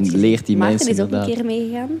 toch? ik En heb dan het gezien. leert die Maarten mensen is ook inderdaad. een keer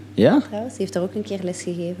meegegaan, Ja? trouwens. Die heeft er ook een keer les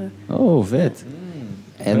gegeven. Oh, vet.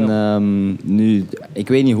 En nu, ik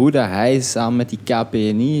weet niet hoe dat hij samen met die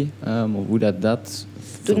KPNI, of hoe dat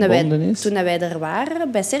verbonden is. Toen dat wij er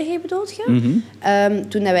waren, bij Sergej bedoelt je?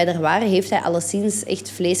 Toen dat wij er waren, heeft hij alleszins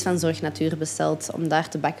echt vlees van Zorg Natuur besteld om daar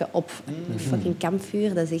te bakken op een fucking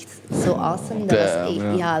kampvuur. Dat is echt zo awesome. Dat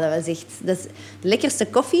was echt dat is de lekkerste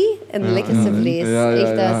koffie en de lekkerste vlees.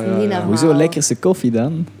 Echt, dat was niet normaal. Hoezo lekkerste koffie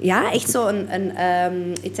dan? Ja, echt zo een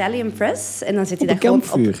Italian press. En dan zet je Op dat een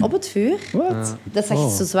gewoon op het vuur. Wat? Dat zag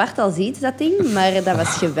je zo zwart als iets, dat ding. Maar dat was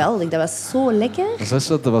geweldig. Dat was zo lekker. Dus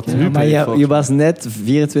dat wat Maar je was net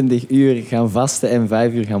 24 uur gaan vasten en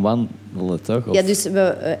 5 uur gaan wandelen, toch? Of? Ja, dus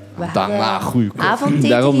we Daarna goeie koffie. avondeten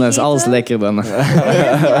Daarom dat is gegeten. alles lekker dan. Nee, dat is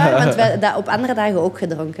niet waar, want we dat op andere dagen ook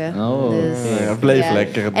gedronken. Oh. Dus, Ja, het bleef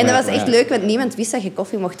lekker. En dat was echt leuk, want niemand wist dat je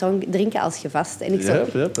koffie mocht drinken als je vast. En ik zo,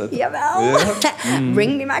 jawel,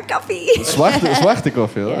 bring me my coffee. Zwarte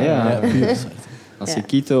koffie, hoor. Ja. puur. Als je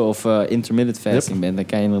keto of intermittent fasting bent, dan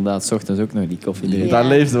kan je inderdaad 's ochtends ook nog die koffie drinken. Ja. Daar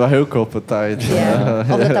leefden we heel op een tijd. Ja.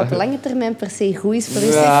 Of dat op lange termijn per se goed is voor je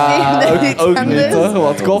Ja, systeem, dat weet ik ook niet, anders. toch?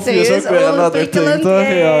 Want koffie is Serieus ook weer een ander ding, overprikkelend,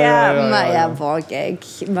 toch? Ja. Maar ja, bon, kijk.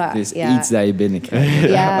 Maar, Het is ja. iets dat je binnenkrijgt.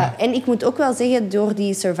 Ja, en ik moet ook wel zeggen, door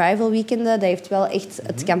die survival weekenden, dat heeft wel echt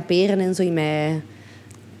het kamperen en zo in mij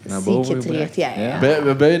Naar ziek boven getreerd. gebracht. Ja.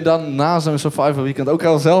 Ja. Ben je dan na zo'n survival weekend ook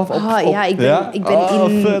al zelf op? Ja, ik ben Oh,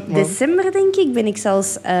 in vet, man. december, denk ik, ben ik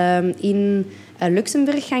zelfs in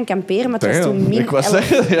Luxemburg gaan kamperen, maar het was toen min Ik wou 11,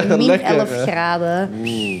 zeggen, ja, min lekker, 11 hè. graden.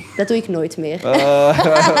 Dat doe ik nooit meer.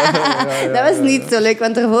 Dat was niet zo leuk,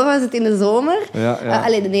 want daarvoor was het in de zomer.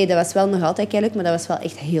 Nee, dat was wel nog altijd leuk, maar dat was wel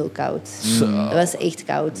echt heel koud. Dat was echt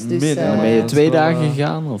koud. Dus, Midden. Dan ben je 2 dagen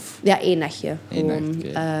gegaan? Of? ja, 1 nachtje. Eén nacht, gewoon.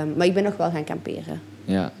 oké. Maar ik ben nog wel gaan kamperen.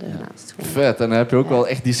 Ja. Daarnaast. gewoon. Vet, en dan heb je ook wel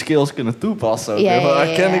echt die skills kunnen toepassen. Ook, Ja, hè? ja, Van,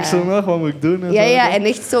 ja, ken ja. ik zo nog? Wat moet ik doen? En Ja, zo. ja, en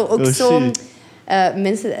echt zo, ook Oh, zo... shit.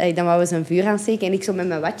 Mensen, dan wouden ze een vuur aansteken en ik zo met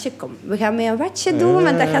mijn watje, kom, we gaan met een watje doen,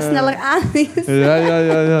 want dat gaat sneller aan.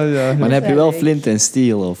 Ja. Maar dan heb je wel flint en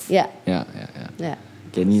steel? Of? Ja. Ja. Ja.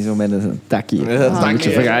 Oké, niet zo met een takje. Ja, dat Een beetje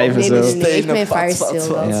takje. wrijven Nee, zo. nee, echt Stenen, met pat, fire pat,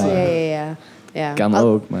 steel. pat. Dat. Ja. Ja. Kan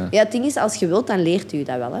ook, maar Ja, het ding is, als je wilt, dan leert u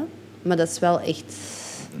dat wel. Hè. Maar dat is wel echt...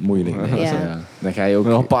 moeilijk. denk ik. Ja. Ja. Dan ga je ook...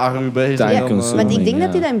 Nog een paar uur bezig. Time dan, consuming. Maar ik denk ja.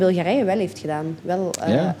 dat hij dat in Bulgarije wel heeft gedaan. Wel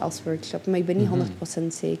Ja? als workshop, maar ik ben niet 100%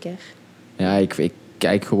 zeker. Ja, ik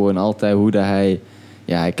kijk gewoon altijd hoe dat hij...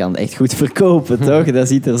 Ja, hij kan echt goed verkopen, toch? Dat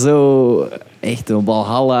ziet er zo echt een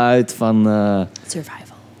balhalle uit van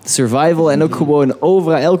survival. En ook gewoon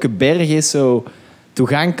overal, elke berg is zo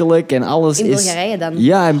toegankelijk en alles In is... Bulgarije dan?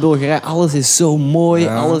 Ja, in Bulgarije. Alles is zo mooi,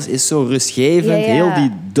 Ja. alles is zo rustgevend. Ja. Heel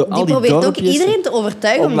al Die die probeert ook dorpjes. iedereen te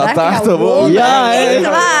overtuigen Om om naar daar daar te te gaan wonen. wonen. Ja, echt ja.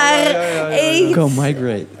 waar. Echt. Go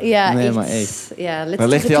migrate. Ja, Nee, echt. maar echt. Ja, let's Dan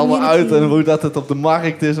legt keep hij it allemaal uit community. en hoe dat het op de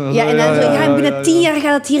markt is. En Ja, en dan zo, ja, binnen 10 jaar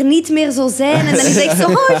gaat het hier niet meer zo zijn. En dan is het echt zo,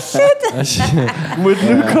 oh shit. moet nu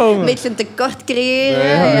Een komen. beetje een tekort creëren.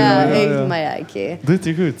 Ja, Echt. Maar ja, oké. Doet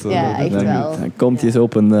hij goed. Ja, echt Dan, wel. dan komt hij zo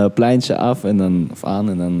op een pleintje af en dan, of aan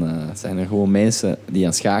en dan zijn er gewoon mensen die aan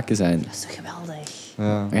het schaken zijn. Dat is toch geweldig.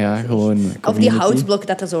 Ja. Ja, gewoon Of die community. houtblok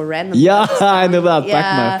dat er zo random Ja, staan. inderdaad.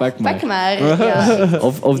 Ja, Pak maar. Pak maar. Ja, echt.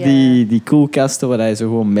 Of Ja. die koelkasten waar je zo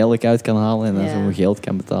gewoon melk uit kan halen en dan Ja. zo geld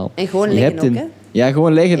kan betalen. En gewoon Je liggen hebt ook, in- hè? Ja,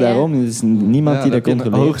 gewoon leggen Ja. daarom. Er is niemand Ja, die dat in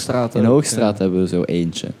controleert. Hoogstraat In ook, Hoogstraat hebben we zo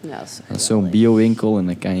eentje. Ja, dat is Dat is zo'n geweldig. biowinkel en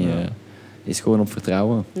dan kan je... Is gewoon op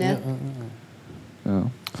vertrouwen. Ja, Ja.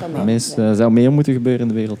 zou mooi Mensen, zijn. er zou meer moeten gebeuren in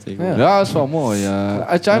de wereld tegenwoordig. Ja, dat is wel mooi.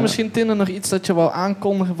 Had jij misschien, Tinne, nog iets dat je wou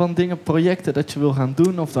aankondigen van dingen, projecten dat je wil gaan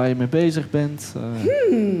doen of waar je mee bezig bent?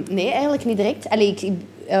 Nee, eigenlijk niet direct. Allee, ik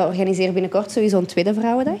organiseer binnenkort sowieso een tweede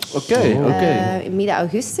vrouwendag. Oké. Midden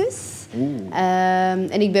augustus.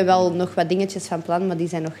 En ik ben wel nog wat dingetjes van plan, maar die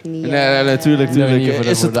zijn nog niet... Nee, tuurlijk. Nee, niet voor de-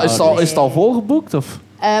 Is voor het, de is, het al, ouders. is het al volgeboekt? Of?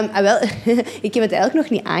 Wel, ik heb het eigenlijk nog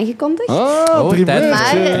niet aangekondigd. Oh, tijd primeur. Maar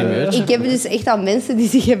primeur. ik heb dus echt al mensen die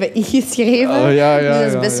zich hebben ingeschreven. Oh, ja, dus dat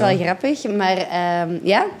is ja, best ja. wel grappig. Maar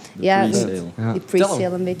ja, pre-sale. Ja. die pre-sale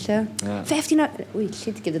een beetje. Ja. 15 Oei,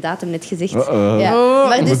 shit, ik heb de datum net gezegd. Uh-oh. Ja.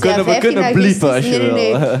 Maar dus, We 15 kunnen augustus, bliepen als je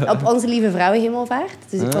nee. wil. Op Onze Lieve Vrouwenhemelvaart.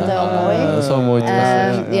 Dus ik vond dat wel mooi. Dat is wel mooi.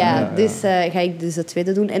 Dus ga ik dus het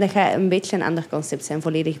tweede doen. En dat gaat een beetje een ander concept zijn.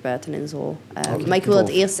 Volledig buiten en zo. Maar ik wil het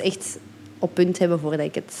eerst echt op punt hebben voordat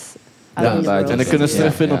ik het... out in the buiten. world En dan kunnen ze zet.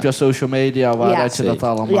 terugvinden op jouw social media waar Ja. dat je dat Zeker.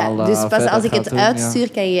 allemaal Ja, dus pas verder als ik gaat het doen, ja.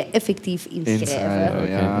 uitstuur, kan je je effectief inschrijven. Inschrijven,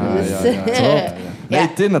 ja, Dus, ja. Nee, Ja.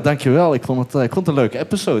 Tinne, dankjewel. Ik vond het een leuke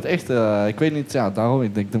episode. Echt, ik weet niet, ja, daarom.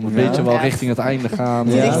 Ik denk dat we een beetje wel Ja. richting het einde gaan.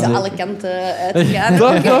 Het is echt zo zeker. alle kanten uitgegaan.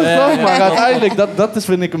 Toch, maar uiteindelijk, dat is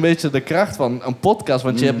vind ik een beetje de kracht van een podcast.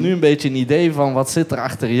 Want je hebt nu een beetje een idee van wat zit er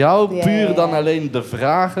achter jou. Ja, Puur ja. dan alleen de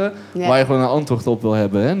vragen Ja. waar je gewoon een antwoord op wil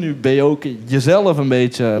hebben. Hè? Nu ben je ook jezelf een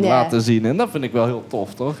beetje Ja. laten kunnen zien. En dat vind ik wel heel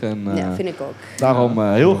tof, toch? En, Ja, vind ik ook. Daarom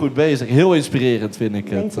heel goed bezig. Heel inspirerend vind ik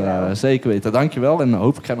het. Dankjewel. Zeker weten. Dankjewel. En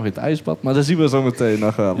hopelijk ga je nog in het ijsbad. Maar dat zien we zo meteen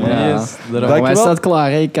nog wel. Ja. Yes, Voor mij staat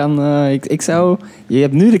klaar. Hè. Je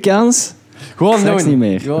hebt nu de kans. Gewoon Straks doen. niet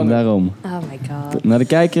meer. Gewoon Daarom. Oh my god. Naar de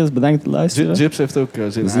kijkers, bedankt voor het luisteren. Gyps heeft ook zin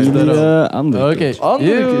We in zien ijsbad. jullie andere Oké. keer.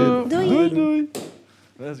 Andere Yo. keer. Doei. Doei.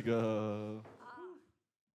 Let's go.